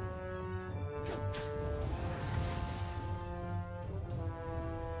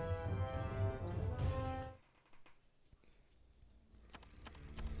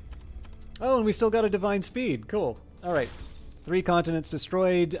 Oh, and we still got a divine speed. Cool. All right. 3 continents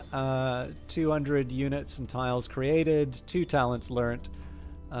destroyed, 200 units and tiles created, 2 talents learnt,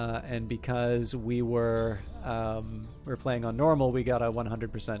 and because we're playing on normal, we got a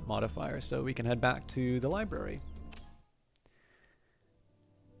 100% modifier, so we can head back to the library.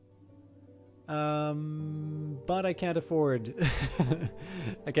 But I can't afford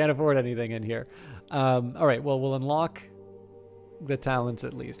I can't afford anything in here. All right, well, we'll unlock the talents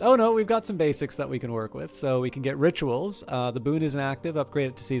at least. Oh no, we've got some basics that we can work with. So we can get rituals. The boon is inactive. Upgrade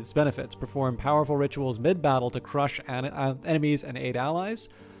it to see its benefits. Perform powerful rituals mid-battle to crush enemies and aid allies.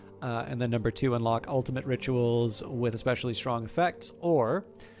 And then number 2, unlock ultimate rituals with especially strong effects. Or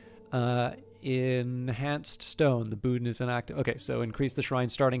enhanced stone. The boon is inactive. Okay, so increase the shrine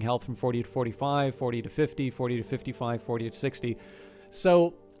starting health from 40 to 45, 40 to 50, 40 to 55, 40 to 60.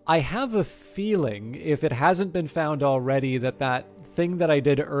 So I have a feeling, if it hasn't been found already, that that thing that I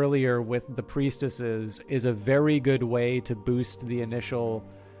did earlier with the priestesses is a very good way to boost the initial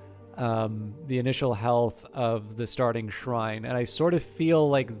health of the starting shrine. And I sort of feel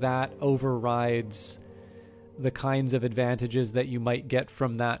like that overrides the kinds of advantages that you might get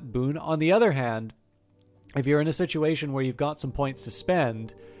from that boon. On the other hand, if you're in a situation where you've got some points to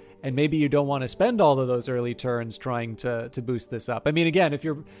spend, and maybe you don't want to spend all of those early turns trying to boost this up. I mean, again, if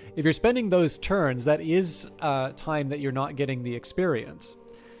you're spending those turns, that is time that you're not getting the experience.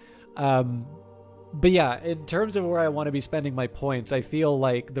 But yeah, in terms of where I want to be spending my points, I feel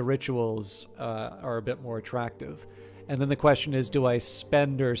like the rituals are a bit more attractive. And then the question is, do I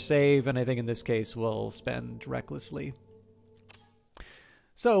spend or save? And I think in this case, we'll spend recklessly.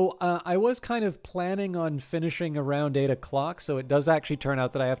 So I was kind of planning on finishing around 8 o'clock, so it does actually turn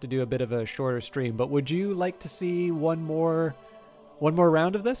out that I have to do a bit of a shorter stream. But would you like to see one more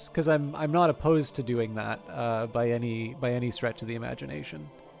round of this? Because I'm not opposed to doing that by any stretch of the imagination.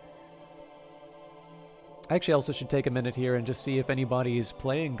 I actually also should take a minute here and just see if anybody's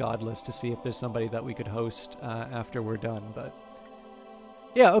playing Godless, to see if there's somebody that we could host after we're done. But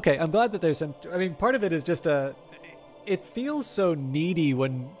yeah, okay, I'm glad that there's some... I mean, part of it is just it feels so needy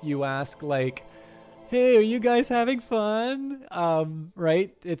when you ask, like, hey, are you guys having fun?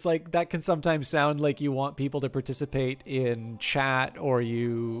 Right? It's like, that can sometimes sound like you want people to participate in chat, or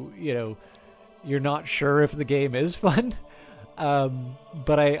you're not sure if the game is fun.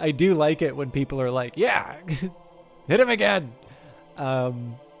 But I do like it when people are like, yeah, hit him again.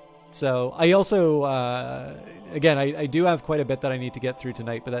 So I also, again, I do have quite a bit that I need to get through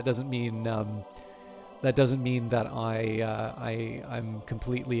tonight, but that doesn't mean that I'm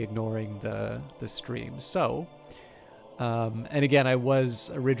completely ignoring the stream. So, and again, I was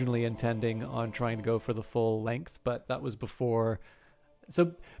originally intending on trying to go for the full length, but that was before.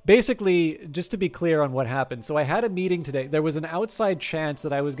 So basically, just to be clear on what happened, so I had a meeting today. There was an outside chance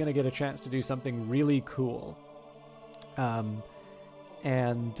that I was going to get a chance to do something really cool.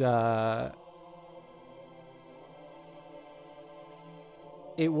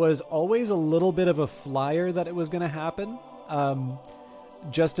 It was always a little bit of a flyer that it was going to happen,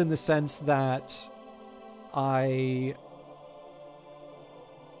 just in the sense that I'm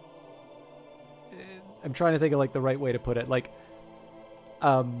trying to think of like the right way to put it. Like,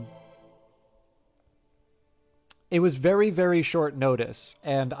 it was very, very short notice,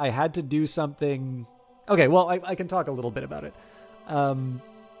 and I had to do something. Okay, well, I can talk a little bit about it.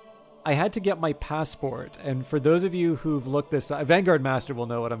 I had to get my passport, and for those of you who've looked this up, Vanguard Master will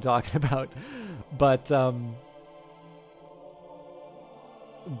know what I'm talking about, but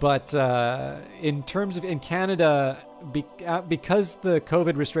in terms of in Canada, because the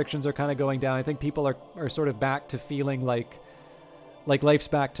COVID restrictions are kind of going down, I think people are sort of back to feeling like life's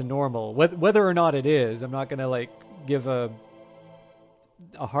back to normal. Whether or not it is, I'm not going to like give a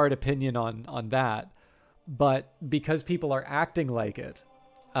hard opinion on that, but because people are acting like it,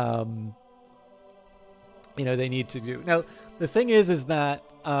 they need to do. Now, the thing is that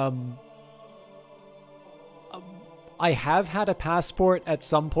I have had a passport at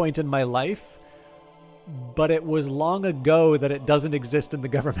some point in my life, but it was long ago that it doesn't exist in the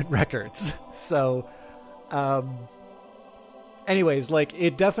government records. So, anyways, like,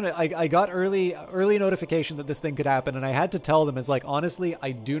 it definitely, I got early notification that this thing could happen, and I had to tell them, it's like, honestly,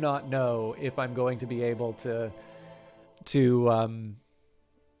 I do not know if I'm going to be able to do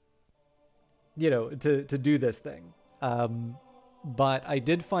this thing. But I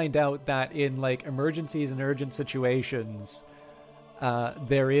did find out that in like emergencies and urgent situations,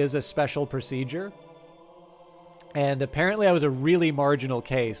 there is a special procedure. And apparently I was a really marginal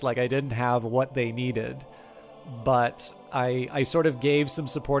case. Like, I didn't have what they needed, but I sort of gave some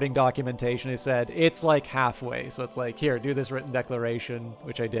supporting documentation. I said, it's like halfway. So it's like, here, do this written declaration,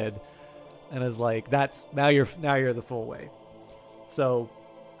 which I did. And it's like, now you're the full way. So,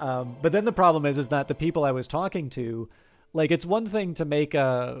 but then the problem is that the people I was talking to, like, it's one thing to make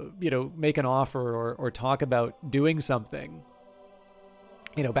an offer or talk about doing something,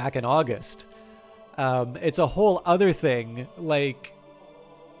 back in August. It's a whole other thing, like,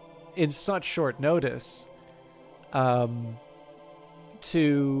 in such short notice,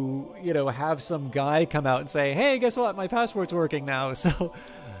 to, you know, have some guy come out and say, hey, guess what? My passport's working now. So,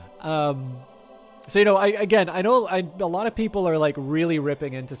 so, you know, I know a lot of people are like really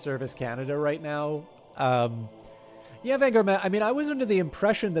ripping into Service Canada right now. Yeah, Vanguard, I mean, I was under the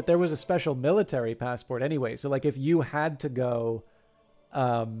impression that there was a special military passport anyway. So like if you had to go,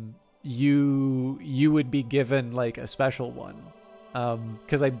 you would be given like a special one.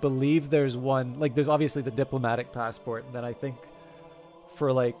 Because I believe there's one, like there's obviously the diplomatic passport. And then I think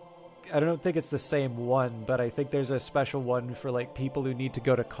for like, I don't think it's the same one, but I think there's a special one for like people who need to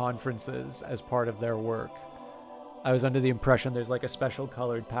go to conferences as part of their work. I was under the impression there's like a special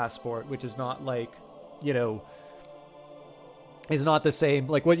colored passport, which is not like, you know, is not the same.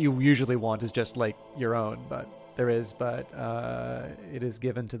 Like what you usually want is just like your own, but there is, but it is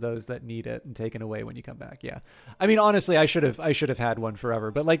given to those that need it and taken away when you come back. Yeah. I mean, honestly, I should have had one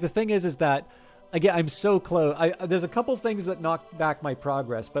forever. But like the thing is that, again, I'm so close. There's a couple things that knocked back my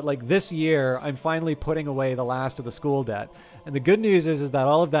progress, but like this year, I'm finally putting away the last of the school debt. And the good news is that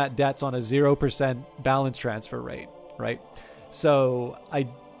all of that debt's on a 0% balance transfer rate, right? So I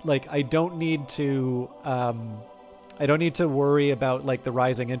don't need to worry about like the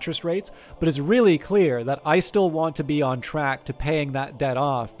rising interest rates, but it's really clear that I still want to be on track to paying that debt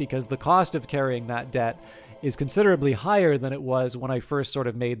off, because the cost of carrying that debt is considerably higher than it was when I first sort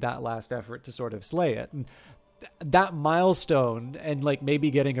of made that last effort to sort of slay it. And that milestone, and like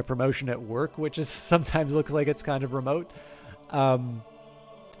maybe getting a promotion at work, which is sometimes looks like it's kind of remote,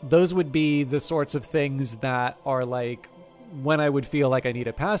 those would be the sorts of things that are like when I would feel like I need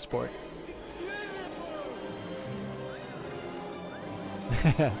a passport.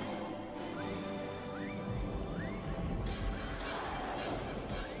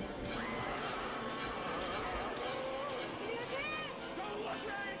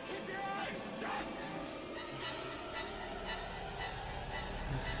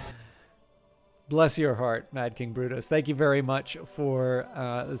 Bless your heart, Mad King Brutus. Thank you very much for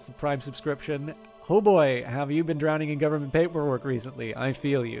this Prime subscription. Oh boy, have you been drowning in government paperwork recently? I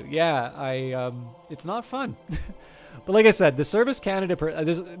feel you. Yeah, it's not fun. But like I said, the Service Canada,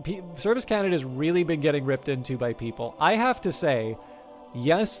 Service Canada has really been getting ripped into by people. I have to say,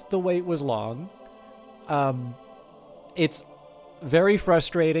 yes, the wait was long. It's very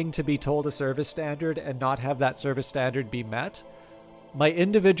frustrating to be told a service standard and not have that service standard be met. My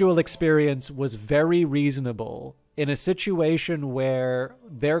individual experience was very reasonable in a situation where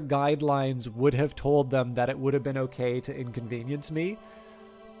their guidelines would have told them that it would have been okay to inconvenience me.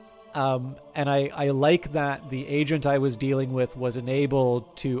 And I like that the agent I was dealing with was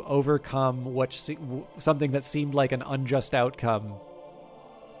enabled to overcome something that seemed like an unjust outcome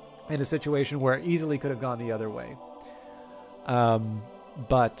in a situation where it easily could have gone the other way.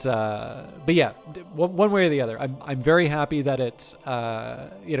 But yeah, one way or the other, I'm very happy that it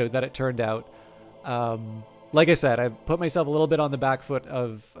that it turned out. Like I said, I put myself a little bit on the back foot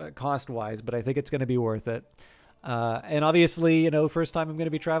of cost wise, but I think it's going to be worth it. And obviously, first time I'm going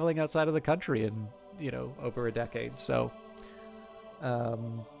to be traveling outside of the country in, over a decade. So,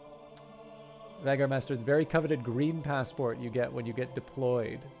 Vanguard Master, the very coveted green passport you get when you get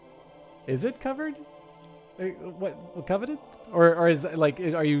deployed. Is it covered? What coveted? Or is that like,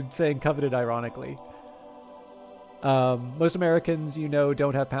 are you saying coveted ironically? Most Americans,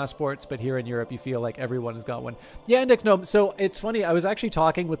 don't have passports, but here in Europe, you feel like everyone has got one. Yeah, Index, no. So it's funny. I was actually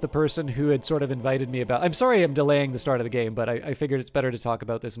talking with the person who had sort of invited me about. I'm sorry I'm delaying the start of the game, but I figured it's better to talk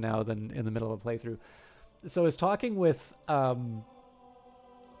about this now than in the middle of a playthrough. So I was talking with one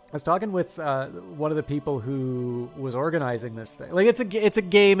of the people who was organizing this thing. Like it's a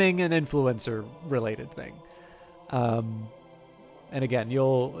gaming and influencer related thing. And again,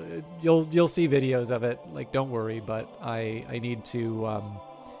 you'll see videos of it. Like, don't worry, but I need to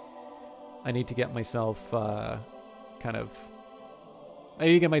get myself I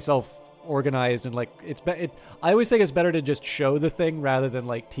need to get myself organized, and like I always think it's better to just show the thing rather than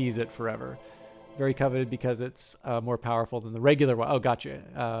like tease it forever. Very coveted because it's more powerful than the regular one. Oh,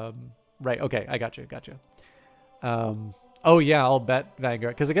 gotcha. Right. Okay, I gotcha. Oh yeah, I'll bet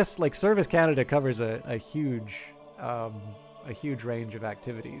Vanguard, because I guess like Service Canada covers a huge range of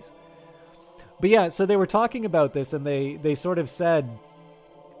activities. But yeah, so they were talking about this, and they sort of said,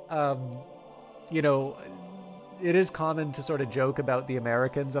 it is common to sort of joke about the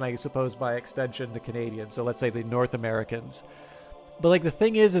Americans, and I suppose by extension the Canadians, so let's say the North Americans. But like the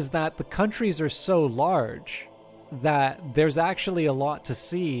thing is that the countries are so large that there's actually a lot to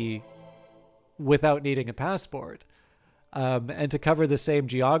see without needing a passport. And to cover the same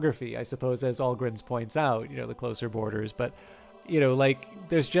geography, I suppose, as Algren's points out, the closer borders. But, like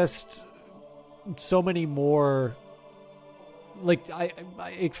there's just so many more. Like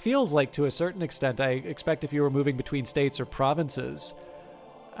it feels like to a certain extent, I expect if you were moving between states or provinces,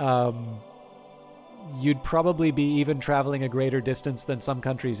 you'd probably be even traveling a greater distance than some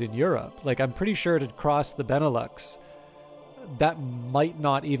countries in Europe. Like I'm pretty sure to cross the Benelux, that might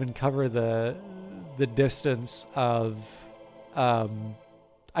not even cover the distance of. I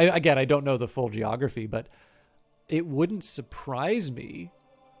don't know the full geography, but it wouldn't surprise me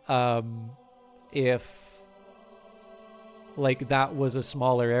if like that was a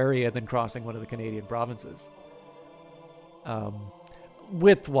smaller area than crossing one of the Canadian provinces.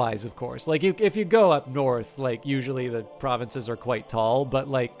 Width-wise, of course. Like if you go up north, like usually the provinces are quite tall, but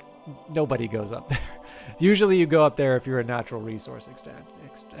like nobody goes up there. Usually you go up there if you're a natural resource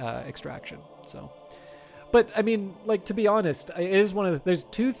extraction. So, but I mean, like to be honest, it is one of the, there's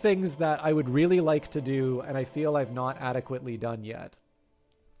two things that I would really like to do, and I feel I've not adequately done yet.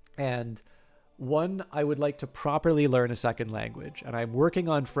 And one, I would like to properly learn a second language, and I'm working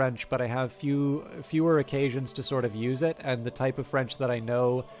on French, but I have fewer occasions to sort of use it, and the type of French that I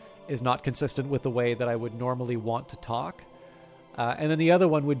know is not consistent with the way that I would normally want to talk. And then the other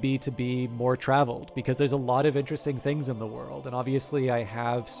one would be to be more traveled, because there's a lot of interesting things in the world, and obviously I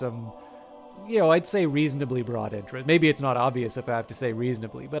have some, I'd say reasonably broad interest. Maybe it's not obvious if I have to say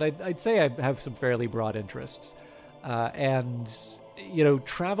reasonably, but I'd say I have some fairly broad interests. And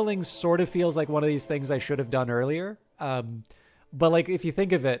traveling sort of feels like one of these things I should have done earlier. But like, if you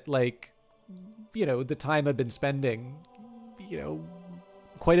think of it, like, the time I've been spending,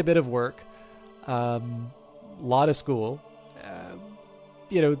 quite a bit of work, lot of school,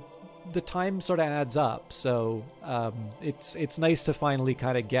 the time sort of adds up. So, it's nice to finally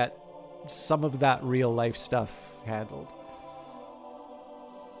kind of get some of that real life stuff handled.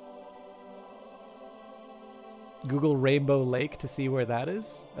 Google Rainbow Lake to see where that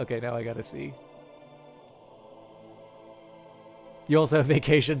is. Okay, now I gotta see. You also have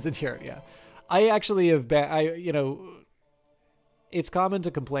vacations in here, yeah. I actually have been, it's common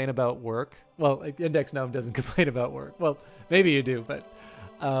to complain about work. Well, Index Gnome doesn't complain about work. Well, maybe you do, but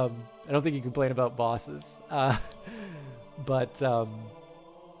I don't think you complain about bosses. But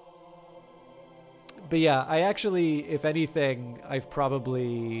yeah, I actually, if anything, I've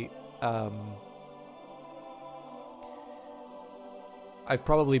probably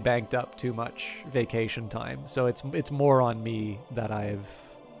banked up too much vacation time, so it's more on me that I've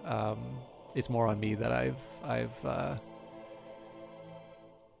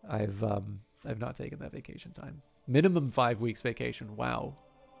not taken that vacation time. Minimum 5 weeks vacation. Wow,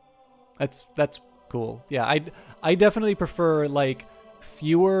 that's cool. Yeah, I definitely prefer like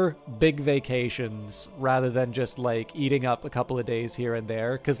fewer big vacations rather than just like eating up a couple of days here and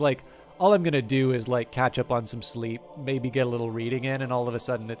there, because like all I'm gonna do is like catch up on some sleep, maybe get a little reading in, and all of a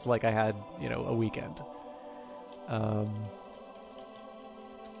sudden it's like I had a weekend. A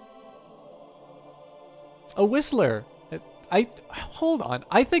Whistler. Hold on,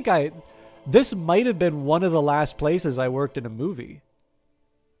 I think this might have been one of the last places I worked in a movie.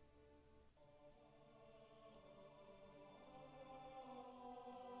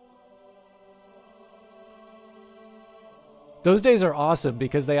 Those days are awesome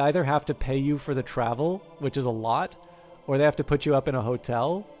because they either have to pay you for the travel, which is a lot, or they have to put you up in a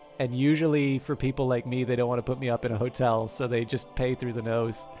hotel. And usually for people like me, they don't want to put me up in a hotel, so they just pay through the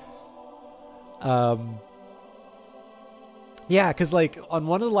nose. Yeah, because like on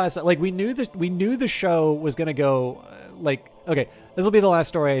one of the last, like we knew the show was gonna go, okay, this will be the last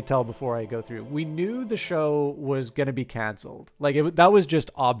story I tell before I go through. We knew the show was gonna be canceled. Like that was just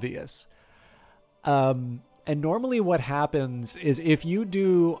obvious. And normally what happens is if you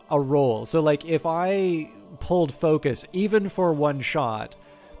do a roll, so like if I pulled focus even for one shot,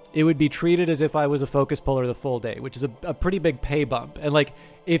 it would be treated as if I was a focus puller the full day, which is a pretty big pay bump. And like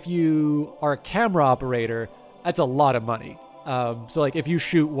if you are a camera operator, that's a lot of money. So like if you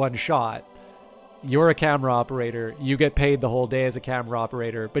shoot one shot, you're a camera operator, you get paid the whole day as a camera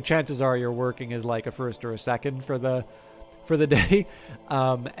operator, but chances are you're working as like a first or a second for the day,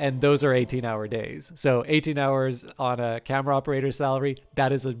 and those are 18-hour days. So 18 hours on a camera operator's salary,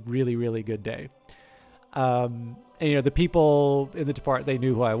 that is a really, really good day. And the people in the department, they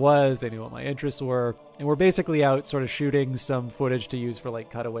knew who I was, they knew what my interests were, and we're basically out sort of shooting some footage to use for like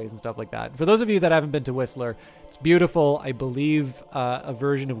cutaways and stuff like that. For those of you that haven't been to Whistler, it's beautiful. I believe a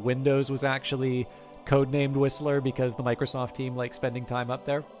version of Windows was actually codenamed Whistler because the Microsoft team liked spending time up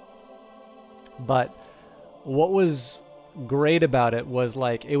there. But what was great about it was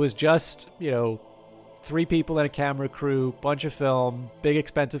like it was just 3 people in a camera crew, bunch of film, big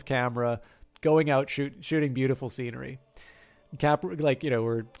expensive camera, going out shooting beautiful scenery. like,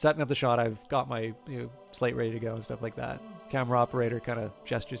 we're setting up the shot. I've got my slate ready to go and stuff like that. Camera operator kind of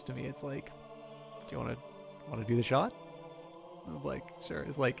gestures to me. It's like, do you want to do the shot? I was like, sure.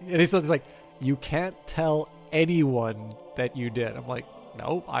 It's like, and it's like, you can't tell anyone that you did. I'm like,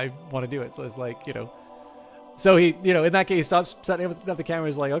 no, I want to do it. So it's like, so he, in that case, he stops setting up the camera.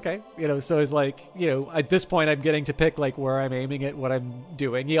 He's like, okay, so it's like, at this point, I'm getting to pick like where I'm aiming it, what I'm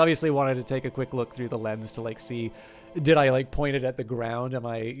doing. He obviously wanted to take a quick look through the lens to like see, did I like point it at the ground? Am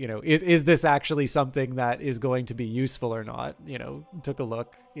I, is this actually something that is going to be useful or not? Took a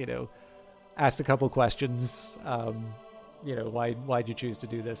look, asked a couple questions, why'd you choose to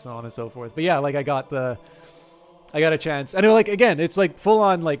do this, so on and so forth. But yeah, like I got a chance, and like, again, it's like full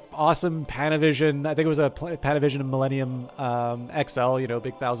on like awesome Panavision. I think it was a Panavision Millennium XL,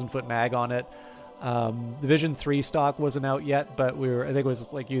 big 1,000-foot mag on it. The Vision 3 stock wasn't out yet, but I think it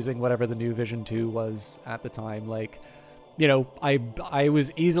was like using whatever the new Vision 2 was at the time. Like, I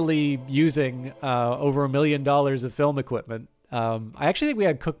was easily using over $1 million of film equipment. I actually think we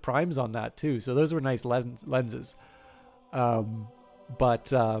had Cook Primes on that too, so those were nice lenses.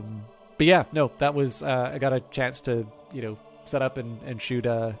 But yeah, no, that was I got a chance to set up and shoot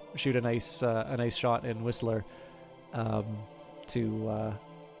a nice shot in Whistler, to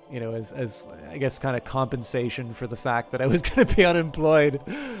as I guess kind of compensation for the fact that I was going to be unemployed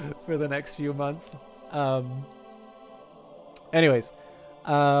for the next few months. Anyways,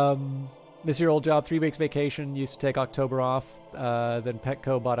 miss your old job, 3 weeks vacation, used to take October off, then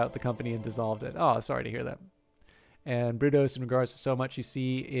Petco bought out the company and dissolved it. Oh, sorry to hear that. And Brudos, in regards to so much you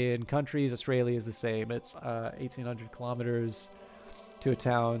see in countries, Australia is the same. It's 1,800 kilometers to a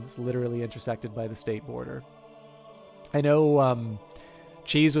town. It's literally intersected by the state border. I know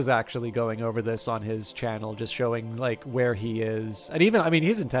Cheese was actually going over this on his channel, just showing like where he is. And even, I mean,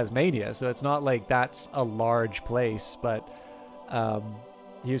 he's in Tasmania, so it's not like that's a large place, but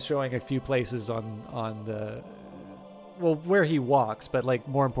he was showing a few places on the, well, where he walks, but like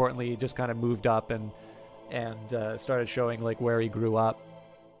more importantly, he just kind of moved up and started showing like where he grew up,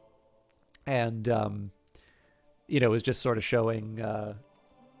 and it was just sort of showing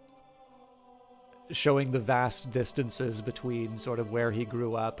the vast distances between sort of where he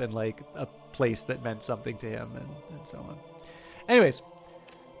grew up and like a place that meant something to him, and so on. Anyways,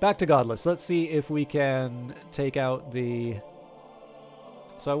 back to Godless. Let's see if we can take out the,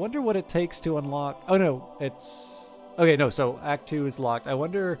 so I wonder what it takes to unlock, oh no, it's okay, no, so Act 2 is locked. I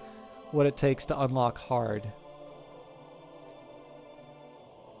wonder what it takes to unlock hard.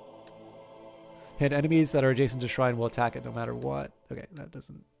 Hit enemies that are adjacent to shrine will attack it no matter what. Okay, that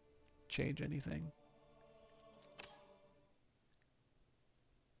doesn't change anything.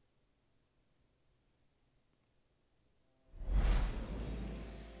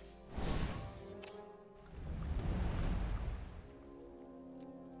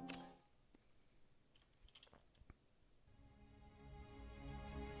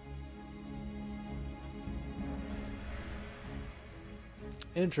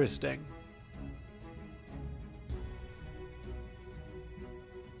 Interesting.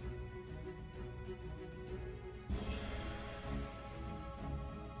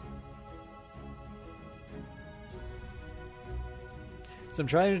 So I'm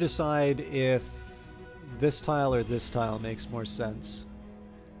trying to decide if this tile or this tile makes more sense.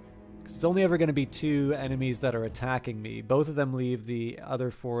 Because it's only ever going to be 2 enemies that are attacking me. Both of them leave the other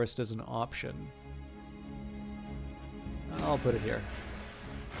forest as an option. I'll put it here.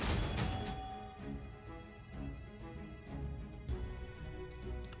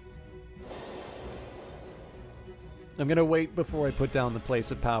 I'm going to wait before I put down the place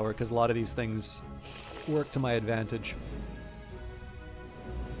of power, because a lot of these things work to my advantage.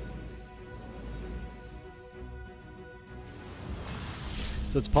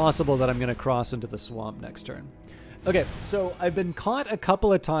 So it's possible that I'm going to cross into the swamp next turn. Okay, so I've been caught a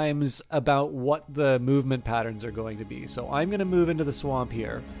couple of times about what the movement patterns are going to be. So I'm going to move into the swamp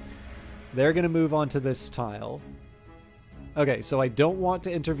here. They're going to move onto this tile. Okay, so I don't want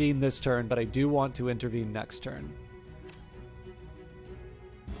to intervene this turn, but I do want to intervene next turn.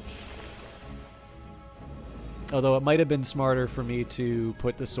 Although it might have been smarter for me to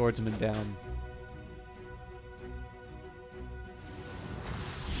put the swordsman down.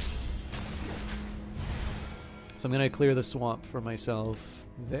 So I'm going to clear the swamp for myself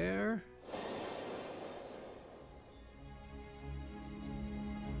there.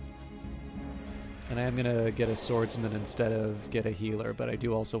 And I am going to get a swordsman instead of get a healer, but I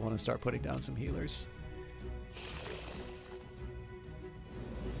do also want to start putting down some healers.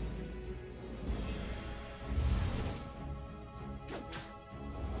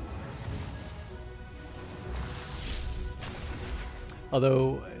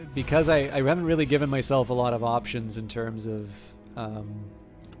 Although, because I haven't really given myself a lot of options in terms of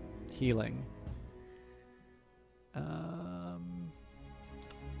healing.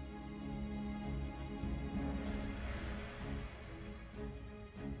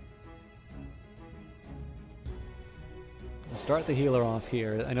 I'll start the healer off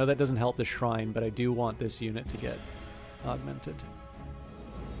here. I know that doesn't help the shrine, but I do want this unit to get augmented.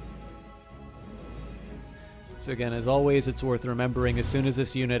 So again, as always, it's worth remembering as soon as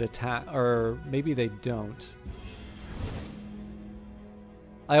this unit attack, or maybe they don't.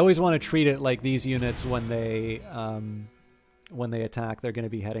 I always want to treat it like these units when they attack, they're going to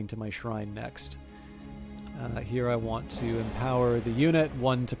be heading to my shrine next. Here I want to empower the unit,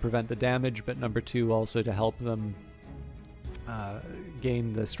 1 to prevent the damage, but number 2 also to help them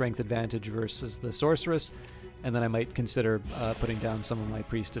gain the strength advantage versus the sorceress, and then I might consider putting down some of my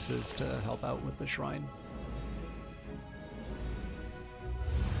priestesses to help out with the shrine.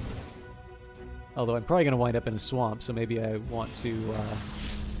 Although I'm probably going to wind up in a swamp, so maybe I want to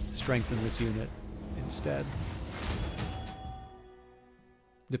strengthen this unit instead.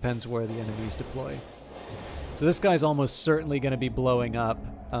 Depends where the enemies deploy. So this guy's almost certainly going to be blowing up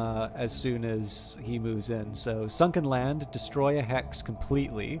as soon as he moves in. So Sunken Land, destroy a hex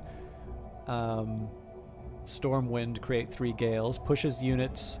completely. Storm Wind, create 3 gales. Pushes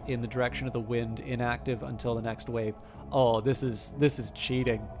units in the direction of the wind, inactive until the next wave. Oh, this is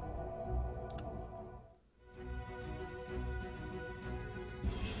cheating.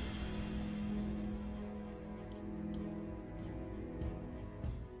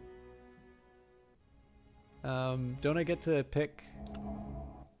 Don't I get to pick?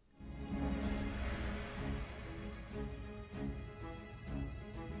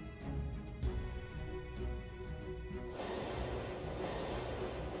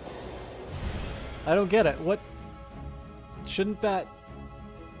 I don't get it. What? Shouldn't that...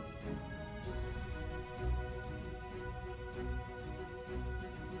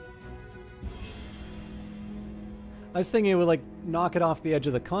 I was thinking it would, like, knock it off the edge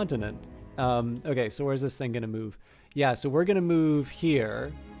of the continent. Okay, so where's this thing gonna move? Yeah, so we're gonna move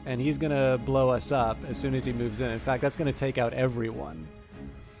here, and he's gonna blow us up as soon as he moves in. In fact, that's gonna take out everyone.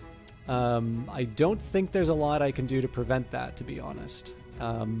 I don't think there's a lot I can do to prevent that, to be honest.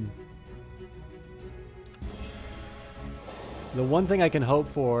 The one thing I can hope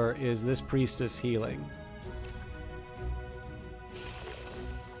for is this priestess healing.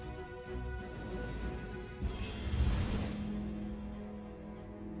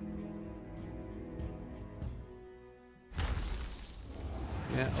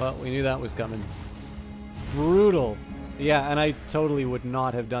 Yeah, well, we knew that was coming. Brutal. Yeah, and I totally would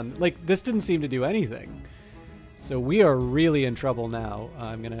not have done... Like, this didn't seem to do anything. So we are really in trouble now.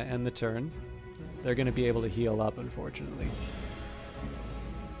 I'm going to end the turn. They're going to be able to heal up, unfortunately.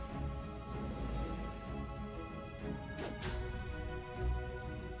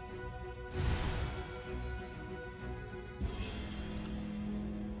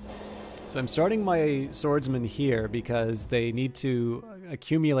 So I'm starting my swordsmen here because they need to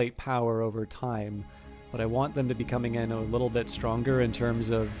accumulate power over time, but I want them to be coming in a little bit stronger in terms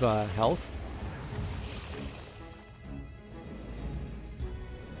of health.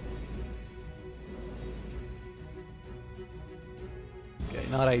 Okay,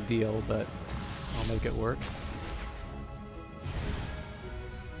 not ideal, but I'll make it work.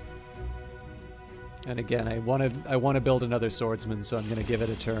 And again, I want to build another swordsman, so I'm going to give it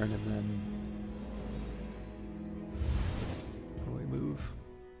a turn and then we move.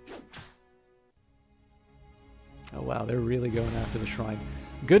 Oh wow, they're really going after the shrine.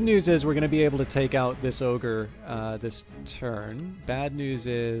 Good news is we're going to be able to take out this ogre this turn. Bad news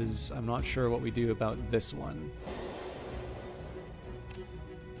is I'm not sure what we do about this one.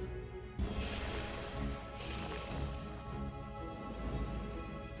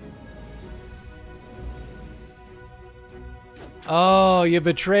 Oh, you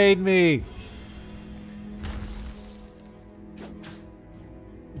betrayed me!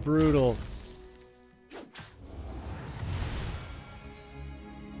 Brutal.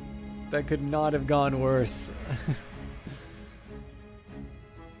 That could not have gone worse.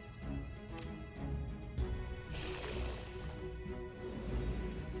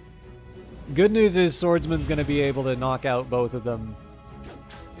 Good news is Swordsman's gonna be able to knock out both of them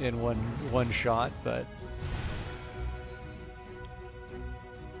in one shot, but...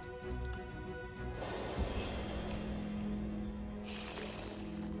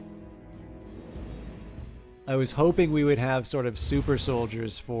 I was hoping we would have sort of super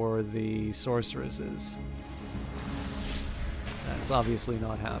soldiers for the sorceresses. That's obviously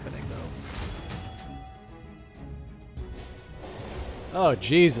not happening, though. Oh,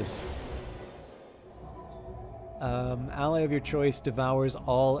 Jesus. Ally of your choice devours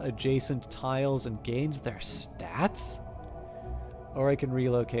all adjacent tiles and gains their stats? Or I can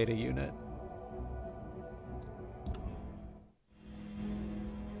relocate a unit.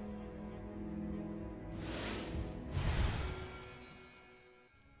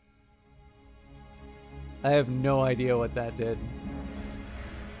 I have no idea what that did.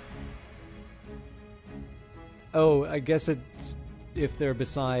 Oh, I guess it's if they're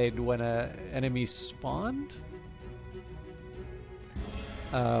beside when a enemy spawned?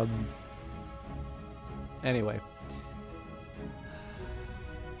 Anyway.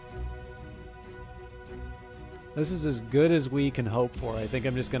 This is as good as we can hope for. I think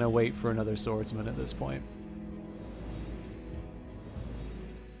I'm just going to wait for another swordsman at this point.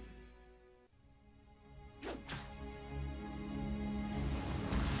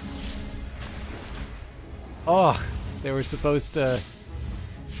 Oh, they were supposed to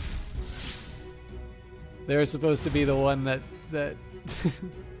be the one that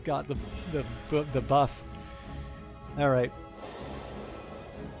got the buff. All right.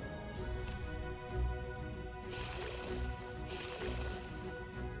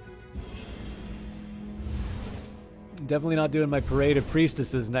 Definitely not doing my parade of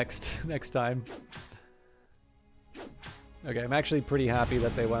priestesses next time. Okay, I'm actually pretty happy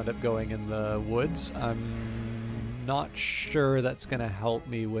that they wound up going in the woods. I'm not sure that's going to help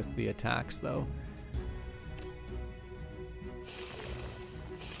me with the attacks, though.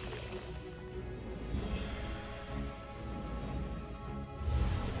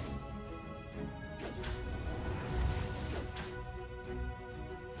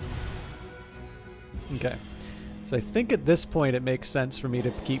 Okay. So I think at this point it makes sense for me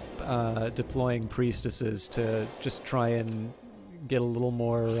to keep deploying priestesses to just try and get a little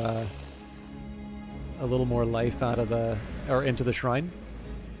more life out of into the shrine.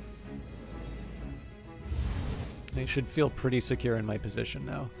 I should feel pretty secure in my position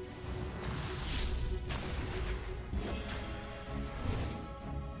now.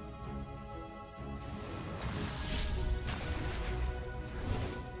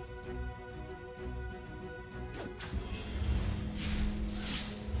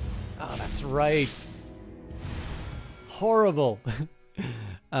 Right. Horrible.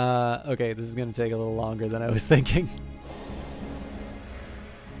 Okay, this is going to take a little longer than I was thinking.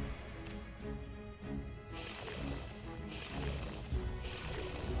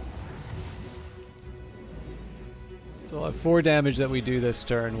 So we'll have 4 damage that we do this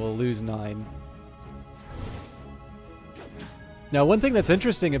turn. We'll lose 9. Now, one thing that's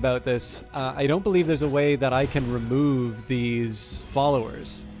interesting about this, I don't believe there's a way that I can remove these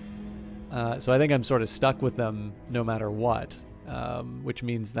followers. So I think I'm sort of stuck with them no matter what, which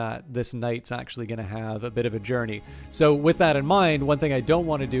means that this knight's actually going to have a bit of a journey. So with that in mind, one thing I don't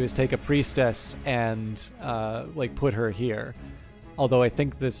want to do is take a priestess and like put her here. Although I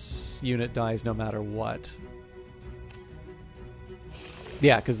think this unit dies no matter what.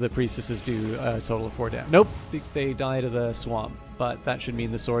 Yeah, because the priestesses do a total of 4 damage. Nope, they die to the swamp, but that should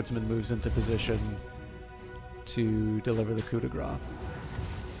mean the swordsman moves into position to deliver the coup de grace.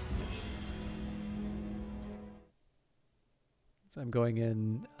 So I'm going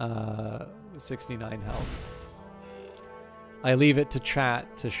in 69 health. I leave it to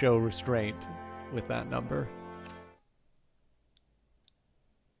chat to show restraint with that number.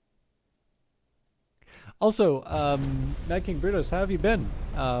 Also, Night King Brutus, how have you been?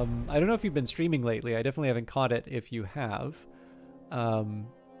 I don't know if you've been streaming lately. I definitely haven't caught it if you have.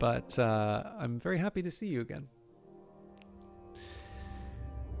 But I'm very happy to see you again.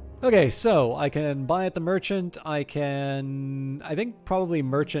 Okay, so I can buy at the merchant. I think probably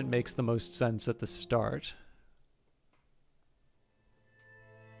merchant makes the most sense at the start.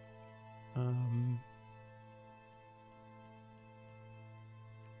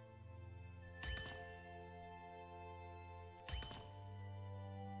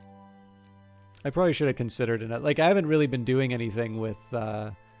 I probably should have considered it. Like, I haven't really been doing anything with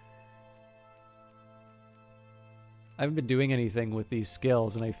I haven't been doing anything with these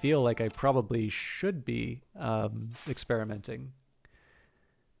skills, and I feel like I probably should be experimenting.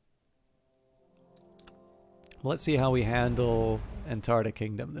 Let's see how we handle Antarctic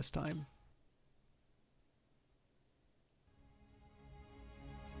Kingdom this time.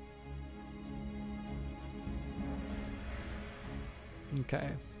 Okay.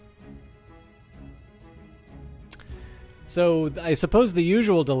 So I suppose the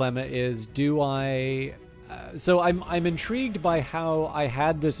usual dilemma is, do I... so I'm intrigued by how I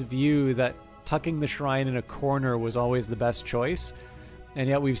had this view that tucking the shrine in a corner was always the best choice, And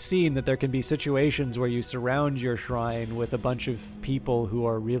yet we've seen that there can be situations where you surround your shrine with a bunch of people who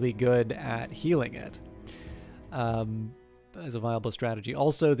are really good at healing it. As a viable strategy.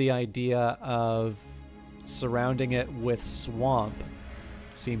 Also, the idea of surrounding it with swamp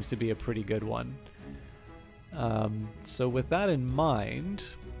seems to be a pretty good one. So with that in mind,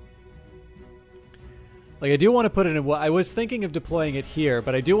 like I do want to put it in. I was thinking of deploying it here,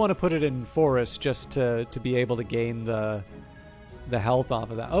 but I do want to put it in forest just to be able to gain the health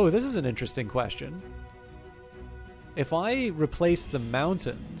off of that. Oh, this is an interesting question. If I replace the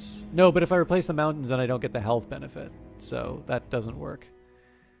mountains... No, but if I replace the mountains, then I don't get the health benefit. So that doesn't work.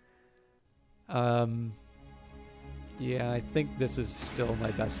 Yeah, I think this is still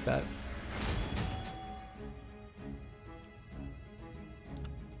my best bet.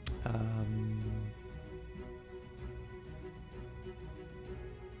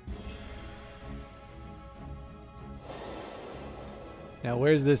 Now,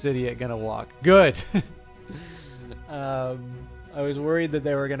 where's this idiot gonna walk? Good! I was worried that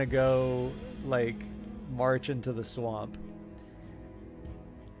they were gonna go, like, march into the swamp.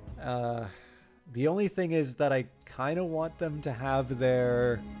 The only thing is that I kind of want them to have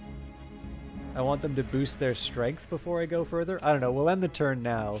their... I want them to boost their strength before I go further. I don't know, we'll end the turn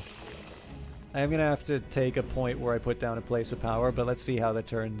now. I'm gonna have to take a point where I put down a place of power, but let's see how the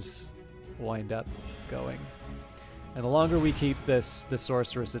turns wind up going. And the longer we keep the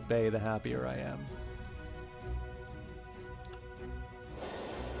sorceress at bay, the happier I am.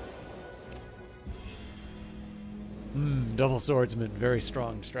 Double swordsman, very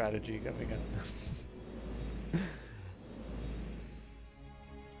strong strategy coming up.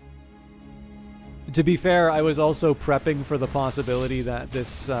 To be fair, I was also prepping for the possibility that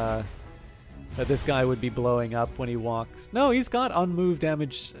this guy would be blowing up when he walks. No, he's got unmoved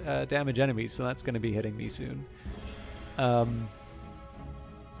damage enemies, so that's going to be hitting me soon.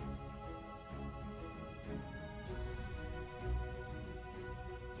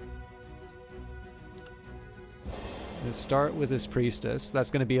 Let's start with his priestess.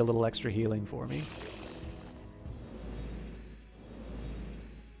 That's going to be a little extra healing for me.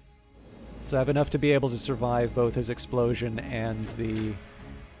 So I have enough to be able to survive both his explosion and the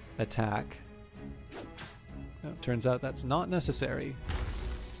attack. Oh, turns out that's not necessary.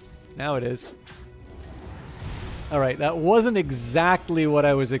 Now it is. Alright, that wasn't exactly what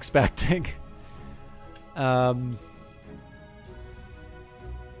I was expecting.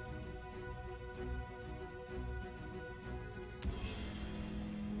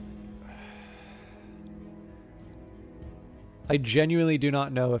 I genuinely do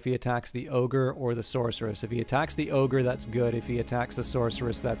not know if he attacks the ogre or the sorceress. If he attacks the ogre, that's good. If he attacks the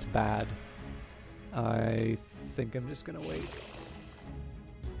sorceress, that's bad. I think I'm just gonna wait.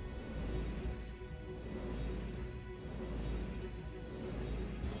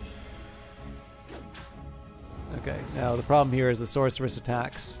 Okay, now the problem here is the sorceress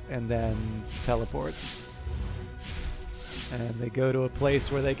attacks and then teleports. And they go to a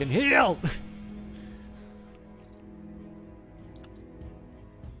place where they can heal!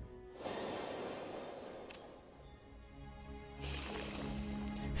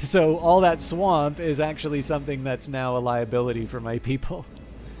 So all that swamp is actually something that's now a liability for my people.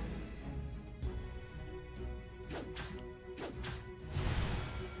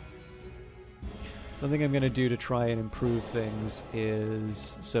 Something I'm going to do to try and improve things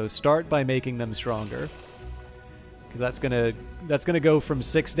is... So start by making them stronger. Because that's gonna go from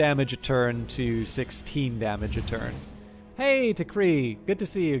 6 damage a turn to 16 damage a turn. Hey, Takri! Good to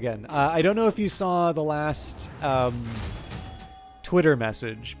see you again. I don't know if you saw the last... Twitter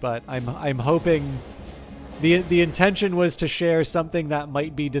message, but I'm hoping the intention was to share something that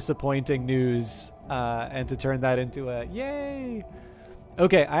might be disappointing news and to turn that into a yay.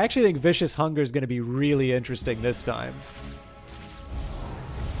 Okay, I actually think Vicious Hunger is going to be really interesting this time.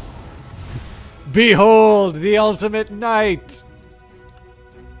 Behold the ultimate knight.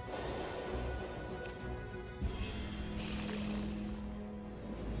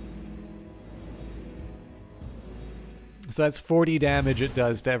 So that's 40 damage it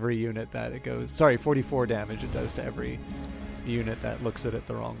does to every unit that it goes... Sorry, 44 damage it does to every unit that looks at it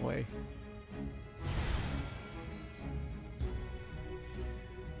the wrong way.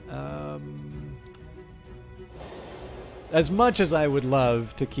 As much as I would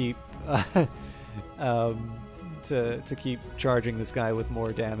love to keep... to keep charging this guy with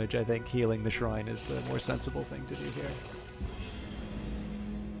more damage, I think healing the shrine is the more sensible thing to do here.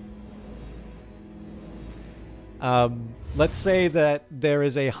 Let's say that there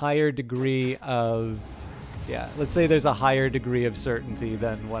is a higher degree of... Yeah, let's say there's a higher degree of certainty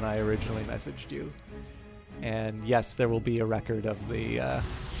than when I originally messaged you. And yes, there will be a record of the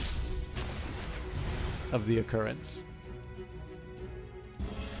occurrence.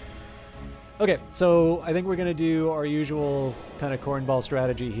 Okay, so I think we're gonna do our usual kind of cornball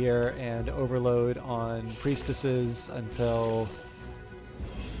strategy here and overload on priestesses until...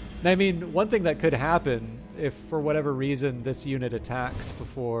 I mean, one thing that could happen, if for whatever reason this unit attacks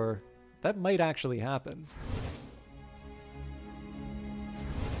before... That might actually happen.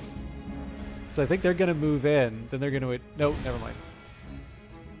 So I think they're gonna move in, then they're gonna... No, never mind.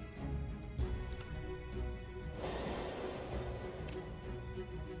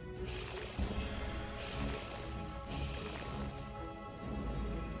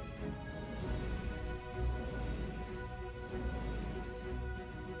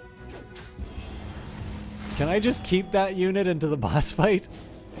 Can I just keep that unit into the boss fight?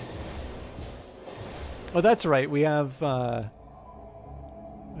 Oh, that's right. We have more.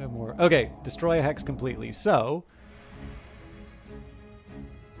 Okay, destroy a hex completely. So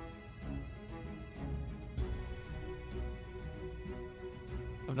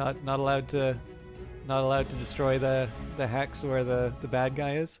I'm not allowed to destroy the hex where the bad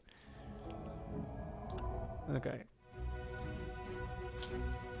guy is. Okay.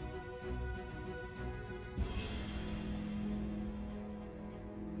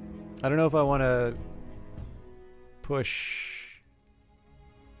 I don't know if I want to push...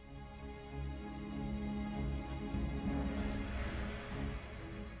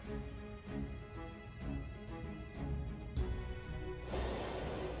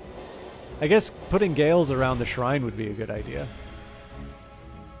 I guess putting Gales around the shrine would be a good idea.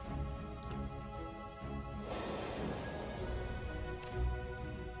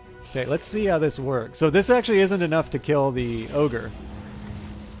 Okay, let's see how this works. So this actually isn't enough to kill the ogre.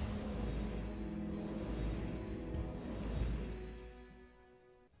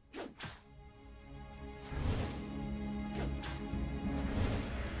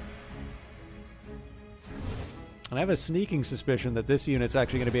 And I have a sneaking suspicion that this unit's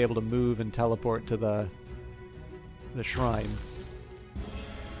actually going to be able to move and teleport to the shrine.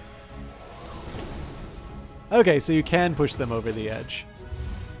 Okay, so you can push them over the edge.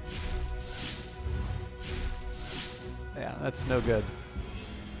 Yeah, that's no good.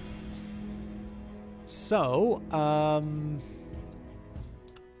 So, I'm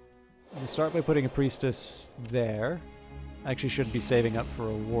going to start by putting a priestess there. I actually should be saving up for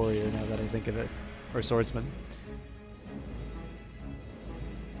a warrior now that I think of it. Or swordsman.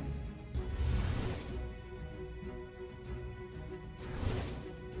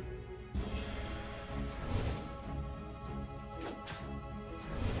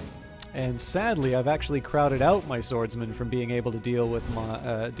 And sadly, I've actually crowded out my swordsman from being able to deal with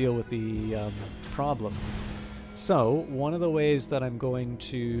the problem. So one of the ways that I'm going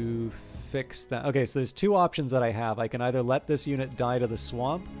to fix that... Okay, so there's two options that I have. I can either let this unit die to the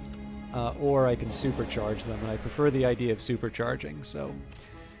swamp, or I can supercharge them, and I prefer the idea of supercharging. So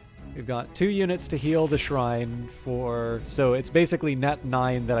we've got 2 units to heal the shrine for... So it's basically net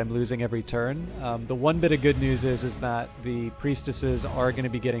 9 that I'm losing every turn. The one bit of good news is that the priestesses are going to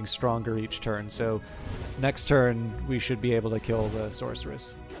be getting stronger each turn. So next turn, we should be able to kill the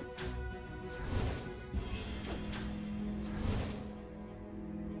sorceress.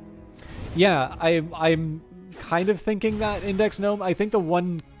 Yeah, I'm kind of thinking that, Index Gnome. I think the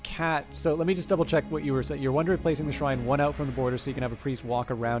one cat... So let me just double check what you were saying. Your wonder if placing the shrine 1 out from the border so you can have a priest walk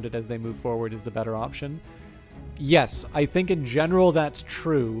around it as they move forward is the better option. Yes, I think in general that's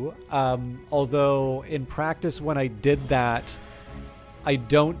true. Although in practice when I did that, I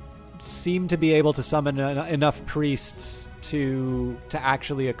don't seem to be able to summon enough priests to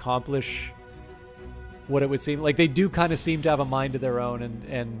actually accomplish what it would seem like. They do kind of seem to have a mind of their own,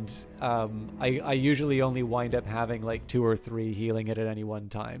 and I usually only wind up having like 2 or 3 healing it at any one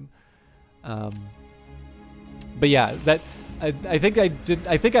time. But yeah, that I think I did.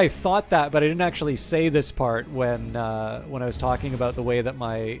 I think I thought that, but I didn't actually say this part when I was talking about the way that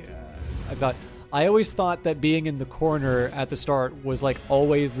my I always thought that being in the corner at the start was like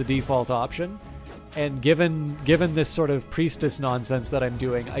always the default option. And given this sort of priestess nonsense that I'm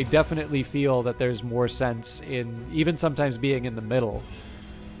doing, I definitely feel that there's more sense in even sometimes being in the middle,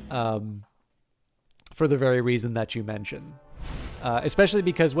 for the very reason that you mentioned. Especially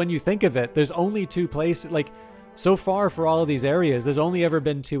because when you think of it, there's only 2 places. Like, so far for all of these areas, there's only ever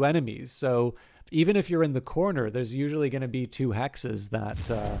been 2 enemies. So even if you're in the corner, there's usually going to be 2 hexes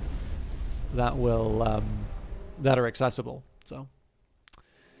that are accessible. So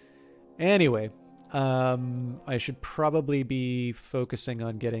anyway. I should probably be focusing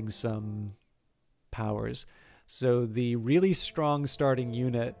on getting some powers. So the really strong starting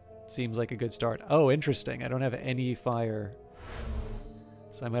unit seems like a good start. Oh, interesting. I don't have any fire.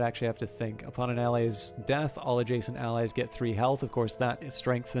 So I might actually have to think. Upon an ally's death, all adjacent allies get 3 health. Of course, that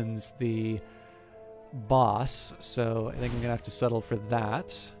strengthens the boss. So I think I'm going to have to settle for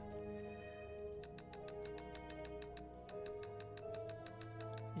that.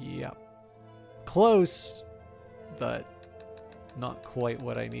 Yep. Close, but not quite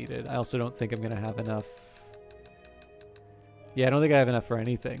what I needed. I also don't think I'm going to have enough. Yeah, I don't think I have enough for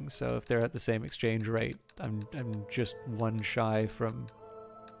anything. So if they're at the same exchange rate, I'm just 1 shy from...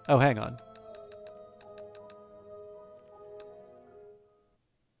 Oh, hang on.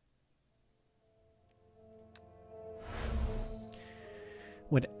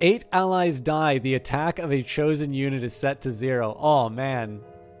 When 8 allies die, the attack of a chosen unit is set to 0. Oh, man.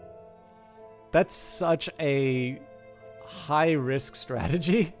 That's such a high-risk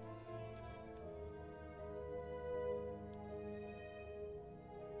strategy.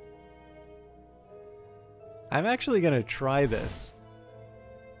 I'm actually going to try this.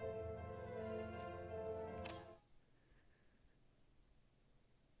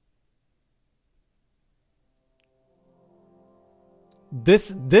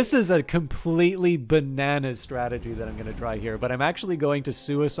 This is a completely bananas strategy that I'm going to try here, but I'm actually going to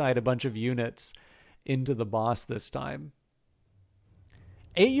suicide a bunch of units into the boss this time.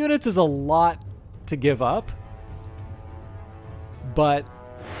 8 units is a lot to give up, but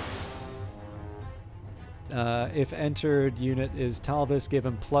if entered unit is Talvis, give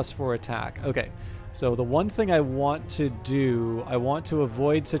him +4 attack. Okay, so the one thing I want to do, I want to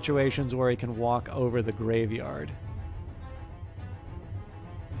avoid situations where he can walk over the graveyard.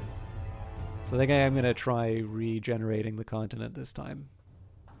 So I think I am going to try regenerating the continent this time.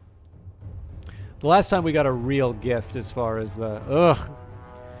 The last time we got a real gift as far as the... Ugh!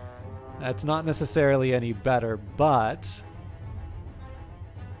 That's not necessarily any better, but...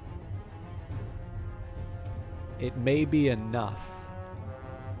 it may be enough.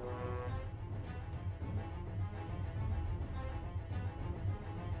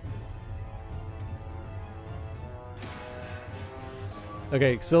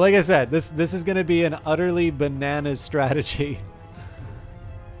 Okay, so like I said, this is going to be an utterly bananas strategy.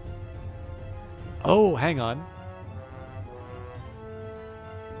 Oh, hang on.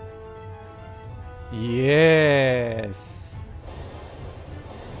 Yes.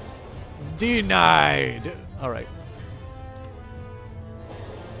 Denied. All right.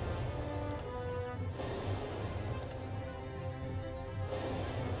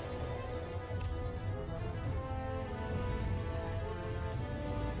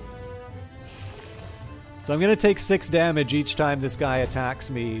 So I'm going to take 6 damage each time this guy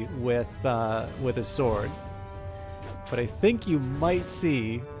attacks me with his sword. But I think you might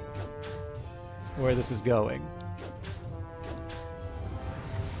see where this is going.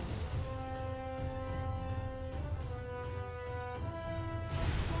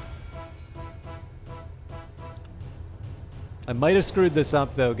 I might have screwed this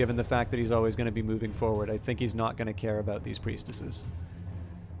up, though, given the fact that he's always going to be moving forward. I think he's not going to care about these priestesses.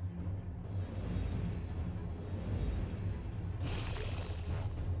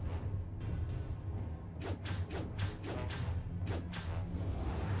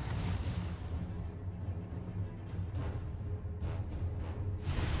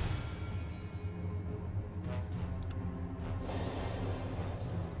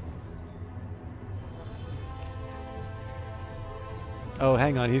 Oh,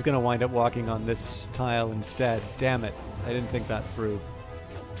 hang on. He's going to wind up walking on this tile instead. Damn it. I didn't think that through.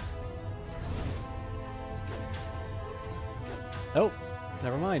 Oh,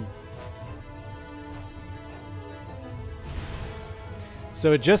 never mind.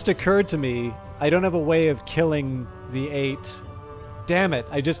 So it just occurred to me, I don't have a way of killing the 8. Damn it.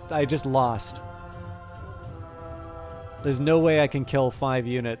 I just lost. There's no way I can kill 5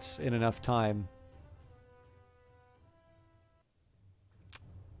 units in enough time.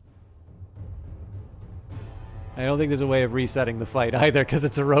 I don't think there's a way of resetting the fight either, because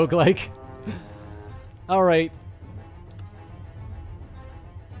it's a roguelike. Alright.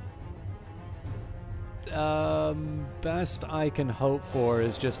 Best I can hope for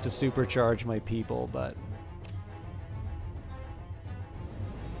is just to supercharge my people, but...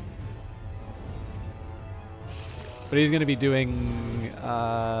 But he's going to be doing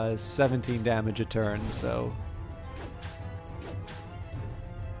 17 damage a turn, so...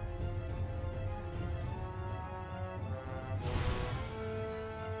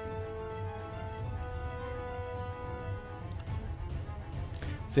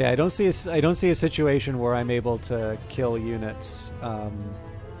 So yeah, I don't see a situation where I'm able to kill units.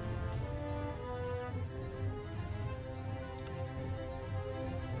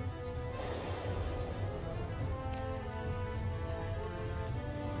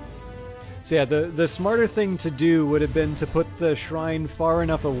 So yeah, the smarter thing to do would have been to put the shrine far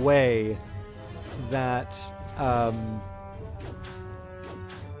enough away that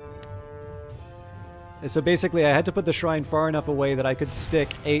so basically I had to put the shrine far enough away that I could stick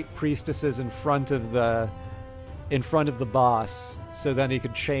 8 priestesses in front of the boss, so then he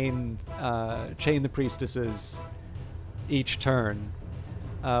could chain the priestesses each turn.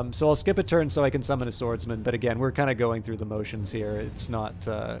 So I'll skip a turn so I can summon a swordsman, but again, we're kind of going through the motions here. It's not,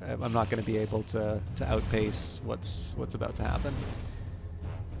 I'm not going to be able to outpace what's about to happen.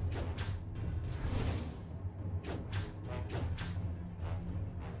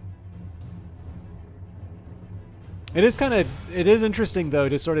 It is interesting though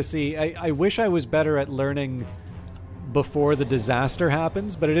to sort of see. I wish I was better at learning before the disaster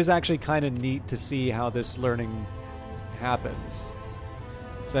happens, but it is actually kind of neat to see how this learning happens.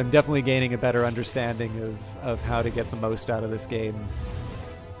 So I'm definitely gaining a better understanding of how to get the most out of this game.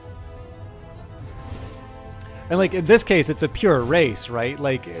 And like in this case, it's a pure race, right?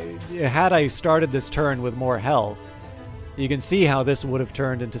 Like had I started this turn with more health, you can see how this would have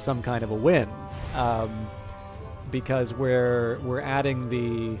turned into some kind of a win. Because we're adding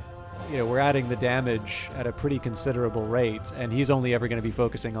the damage at a pretty considerable rate, and he's only ever going to be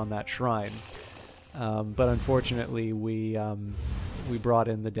focusing on that shrine. But unfortunately, we brought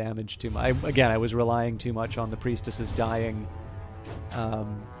in the damage too much. Again, I was relying too much on the priestesses dying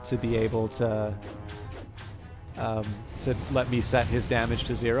to be able to let me set his damage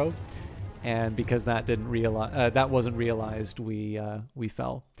to 0, and because that wasn't realized, we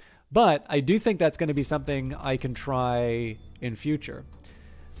fell. But I do think that's going to be something I can try in future.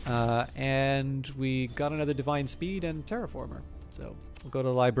 And we got another Divine Speed and Terraformer. So we'll go to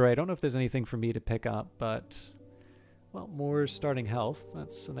the library. I don't know if there's anything for me to pick up, but, well, more starting health.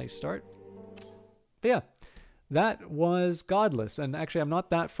 That's a nice start. But yeah, that was Godless. And actually, I'm not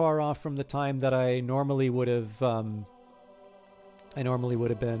that far off from the time that I normally would have been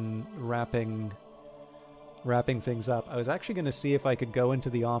wrapping things up. I was actually going to see if I could go into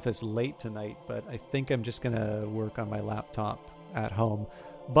the office late tonight, but I think I'm just going to work on my laptop at home.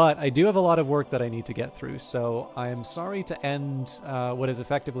 But I do have a lot of work that I need to get through, so I'm sorry to end what is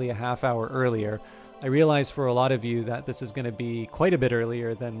effectively a half hour earlier. I realize for a lot of you that this is going to be quite a bit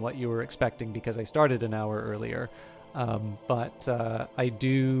earlier than what you were expecting because I started an hour earlier. But I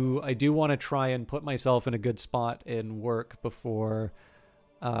do want to try and put myself in a good spot in work before...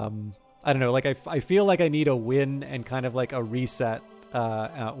 I don't know, like I feel like I need a win and kind of like a reset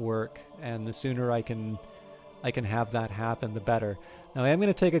at work, and the sooner I can have that happen, the better. Now I am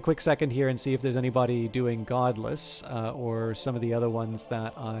going to take a quick second here and see if there's anybody doing Godless or some of the other ones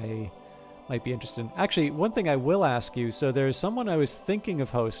that I might be interested in. Actually, one thing I will ask you, so there's someone I was thinking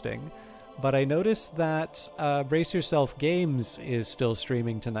of hosting, but I noticed that Brace Yourself Games is still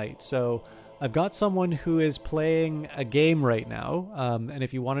streaming tonight, so I've got someone who is playing a game right now, and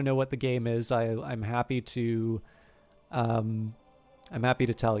if you want to know what the game is, I'm happy to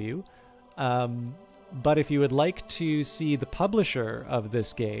tell you. But if you would like to see the publisher of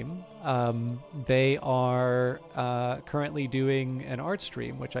this game, they are currently doing an art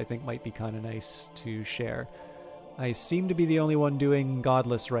stream, which I think might be kind of nice to share. I seem to be the only one doing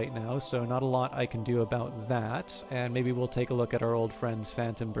Godless right now, so not a lot I can do about that. And maybe we'll take a look at our old friends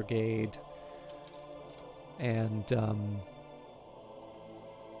Phantom Brigade and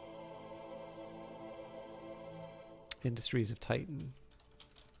Industries of Titan.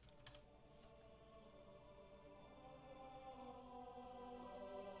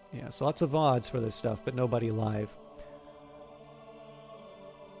 Yeah, so lots of VODs for this stuff, but nobody live.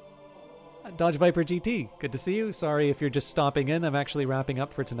 Dodge Viper GT, good to see you. Sorry if you're just stopping in. I'm actually wrapping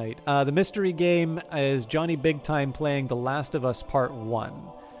up for tonight. The mystery game is Johnny Big Time playing The Last of Us Part 1.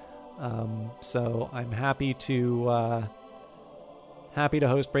 So I'm happy to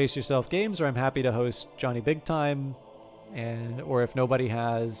host Brace Yourself Games, or I'm happy to host Johnny Big Time, or if nobody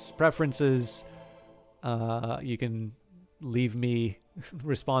has preferences, you can leave me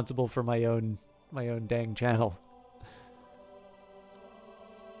responsible for my own dang channel.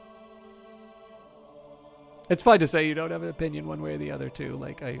 It's fine to say you don't have an opinion one way or the other too.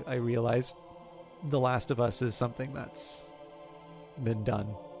 Like I realize The Last of Us is something that's been done.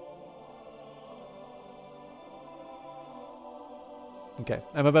 Okay,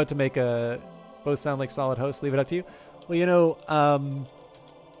 I'm about to make both sound like solid hosts. Leave it up to you. Well, you know,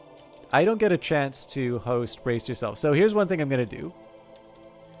 I don't get a chance to host Brace Yourself. So here's one thing I'm going to do.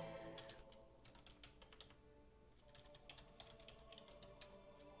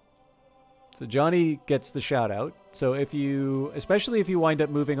 So Johnny gets the shout out. So especially if you wind up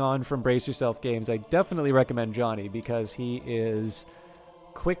moving on from Brace Yourself Games, I definitely recommend Johnny because he is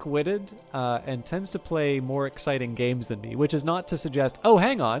quick-witted and tends to play more exciting games than me, which is not to suggest... Oh,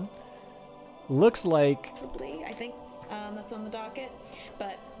 hang on. Looks like... Probably, I think that's on the docket.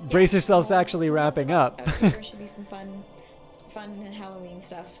 But yeah, Brace yourselves actually wrapping up. There should be some fun and Halloween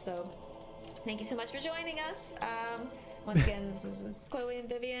stuff. So thank you so much for joining us. Once again, this is Chloe and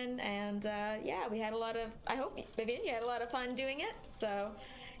Vivian, and yeah, we had a lot of... I hope, Vivian, you had a lot of fun doing it. So,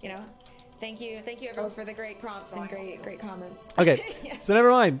 you know... Thank you everyone for the great prompts and great comments. Okay, yeah. So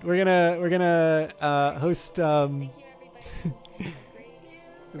never mind. We're gonna host. We're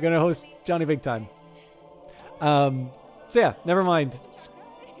gonna host Johnny Big Time. So yeah, never mind.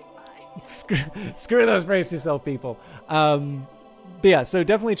 Screw those brace yourself people. But yeah, so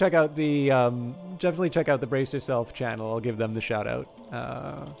definitely check out the Brace Yourself channel. I'll give them the shout out.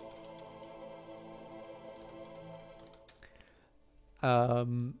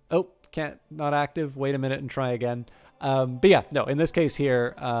 Oh. Not active. Wait a minute and try again. But yeah, no, in this case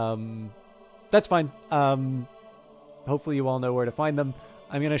here, that's fine. Hopefully you all know where to find them.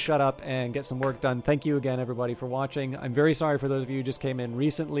 I'm going to shut up and get some work done. Thank you again, everybody, for watching. I'm very sorry for those of you who just came in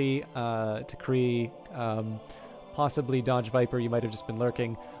recently to Cree, possibly Dodge Viper. You might have just been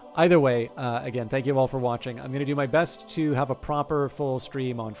lurking. Either way, again, thank you all for watching. I'm going to do my best to have a proper full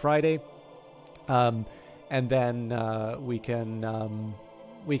stream on Friday. And then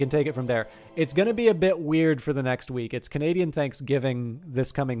we can take it from there. It's going to be a bit weird for the next week. It's Canadian Thanksgiving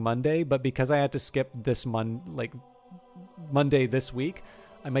this coming Monday, but because I had to skip this Monday this week,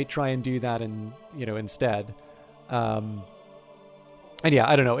 I might try and do that instead. And yeah,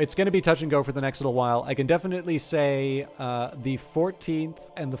 I don't know. It's going to be touch and go for the next little while. I can definitely say the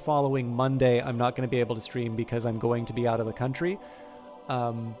 14th and the following Monday, I'm not going to be able to stream because I'm going to be out of the country.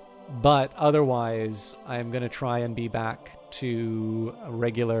 But otherwise, I'm going to try and be back to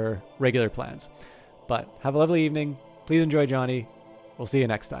regular plans. But have a lovely evening. Please enjoy Johnny. We'll see you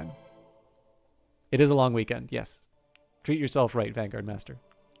next time. It is a long weekend, yes. Treat yourself right, Vanguard Master.